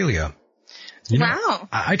 Australia. You know, wow.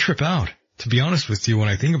 I trip out. To be honest with you, when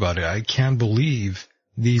I think about it, I can't believe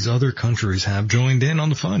these other countries have joined in on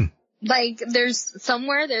the fun. Like, there's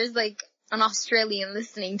like an Australian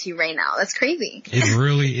listening to you right now. That's crazy. It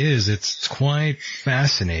really is. It's quite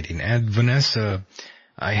fascinating. And Vanessa,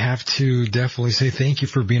 I have to definitely say thank you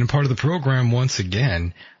for being a part of the program once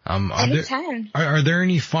again. Anytime. Are there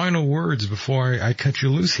any final words before I cut you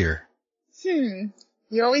loose here?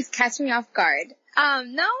 You always catch me off guard.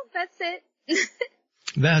 No, that's it.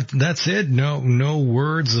 That's it? No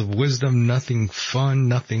words of wisdom, nothing fun,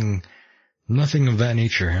 nothing of that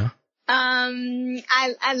nature, huh?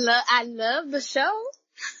 I love the show.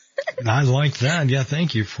 I like that. Yeah,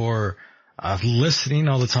 thank you for listening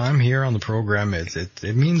all the time here on the program. It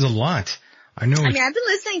means a lot. I know. I've been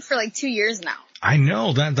listening for like 2 years now. I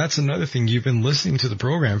know that's another thing. You've been listening to the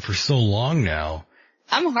program for so long now.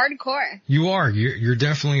 I'm hardcore. You are. You're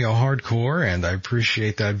definitely a hardcore, and I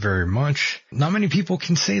appreciate that very much. Not many people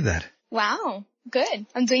can say that. Wow. Good.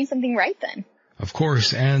 I'm doing something right then. Of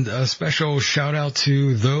course, and a special shout out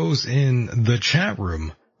to those in the chat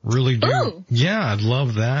room. Really do. Ooh. Yeah, I'd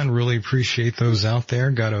love that and really appreciate those out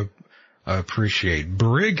there. Gotta appreciate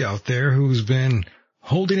Brig out there who's been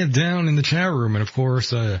holding it down in the chat room, and of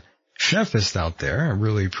course, Chefist out there. I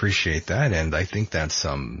really appreciate that, and I think that's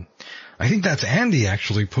Andy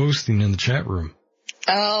actually posting in the chat room.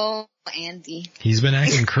 Oh, Andy. He's been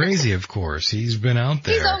acting crazy, of course. He's been out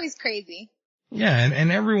there. He's always crazy. Yeah,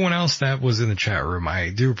 and everyone else that was in the chat room, I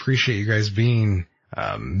do appreciate you guys being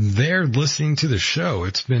there listening to the show.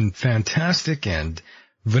 It's been fantastic. And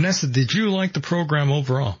Vanessa, did you like the program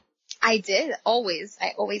overall? I did. Always.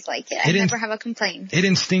 I always like it. I never have a complaint. It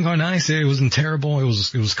didn't sting on ice. It wasn't terrible. It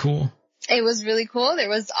was cool. It was really cool. There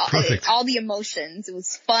was all the emotions. It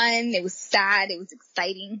was fun. It was sad. It was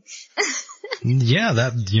exciting. Yeah,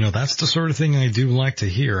 that's the sort of thing I do like to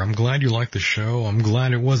hear. I'm glad you liked the show. I'm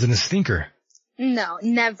glad it wasn't a stinker. No,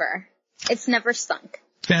 never. It's never stunk.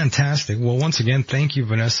 Fantastic. Well, once again, thank you,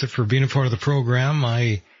 Vanessa, for being a part of the program.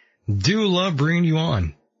 I do love bringing you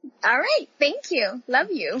on. All right. Thank you. Love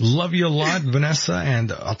you. Love you a lot, Vanessa,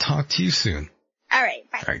 and I'll talk to you soon. All right.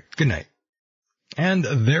 Bye. All right. Good night. And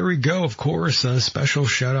there we go. Of course, a special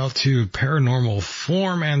shout out to Paranormal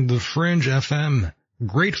Form and the Fringe FM.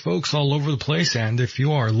 Great folks all over the place. And if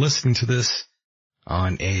you are listening to this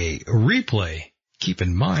on a replay, keep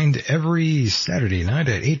in mind every Saturday night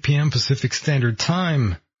at 8 p.m. Pacific Standard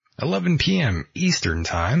Time, 11 p.m. Eastern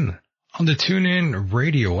Time on the TuneIn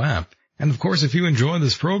Radio app. And of course, if you enjoy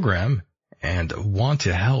this program and want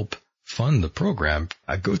to help fund the program,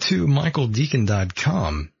 go to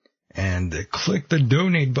michaeldeacon.com and click the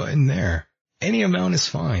donate button there. Any amount is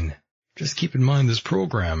fine. Just keep in mind this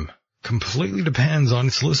program completely depends on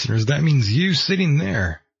its listeners. That means you sitting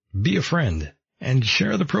there. Be a friend and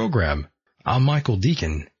share the program. I'm Michael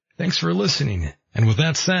Deacon. Thanks for listening. And with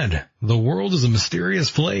that said, the world is a mysterious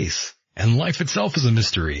place and life itself is a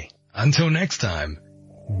mystery. Until next time.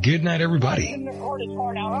 Good night, everybody. I'm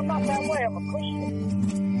not that way. I'm a Christian.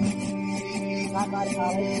 Drop out of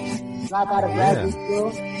college. Drop out of graduate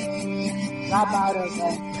school. Drop out of...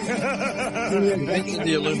 You mentioned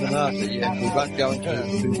the Illuminati, yeah. We won't go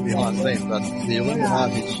into behind them, but the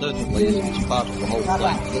Illuminati certainly is part of the whole thing.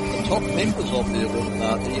 The top members of the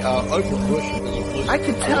Illuminati are open worshippers. I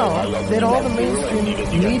could tell that all the mainstream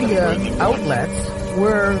media outlets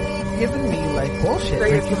were giving me like bullshit.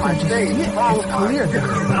 Like, you can just see it. It's clear.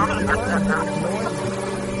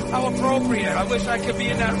 How appropriate. I wish I could be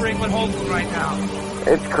in that ring with Hogan right now.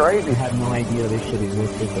 It's crazy. I had no idea this shit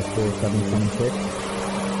existed before 726.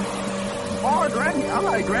 Oh, Grammy. I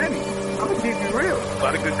like Grammy. I'm gonna keep it real. A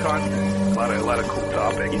lot of good content. A lot of cool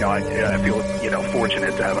topic. I feel,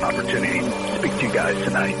 fortunate to have an opportunity to speak to you guys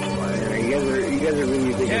tonight. You guys are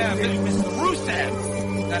really big. Yeah, Mr.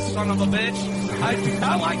 Rusev. That son of a bitch.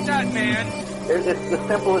 I like that, man. It's the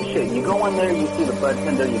simplest shit. You go in there, you see the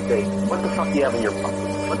bartender, you say, what the fuck do you have in your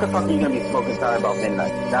pocket? What the fuck are you going to be smoking till about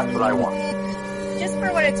midnight? That's what I want. Just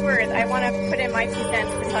for what it's worth, I want to put in my 2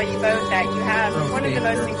 cents to tell you both that you have one of the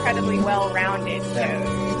most incredibly well-rounded shows.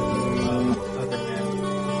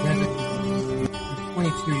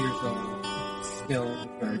 2 years old, still a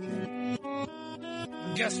virgin.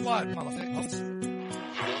 Guess what, motherfucker?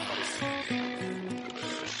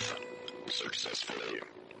 Successfully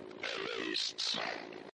erased.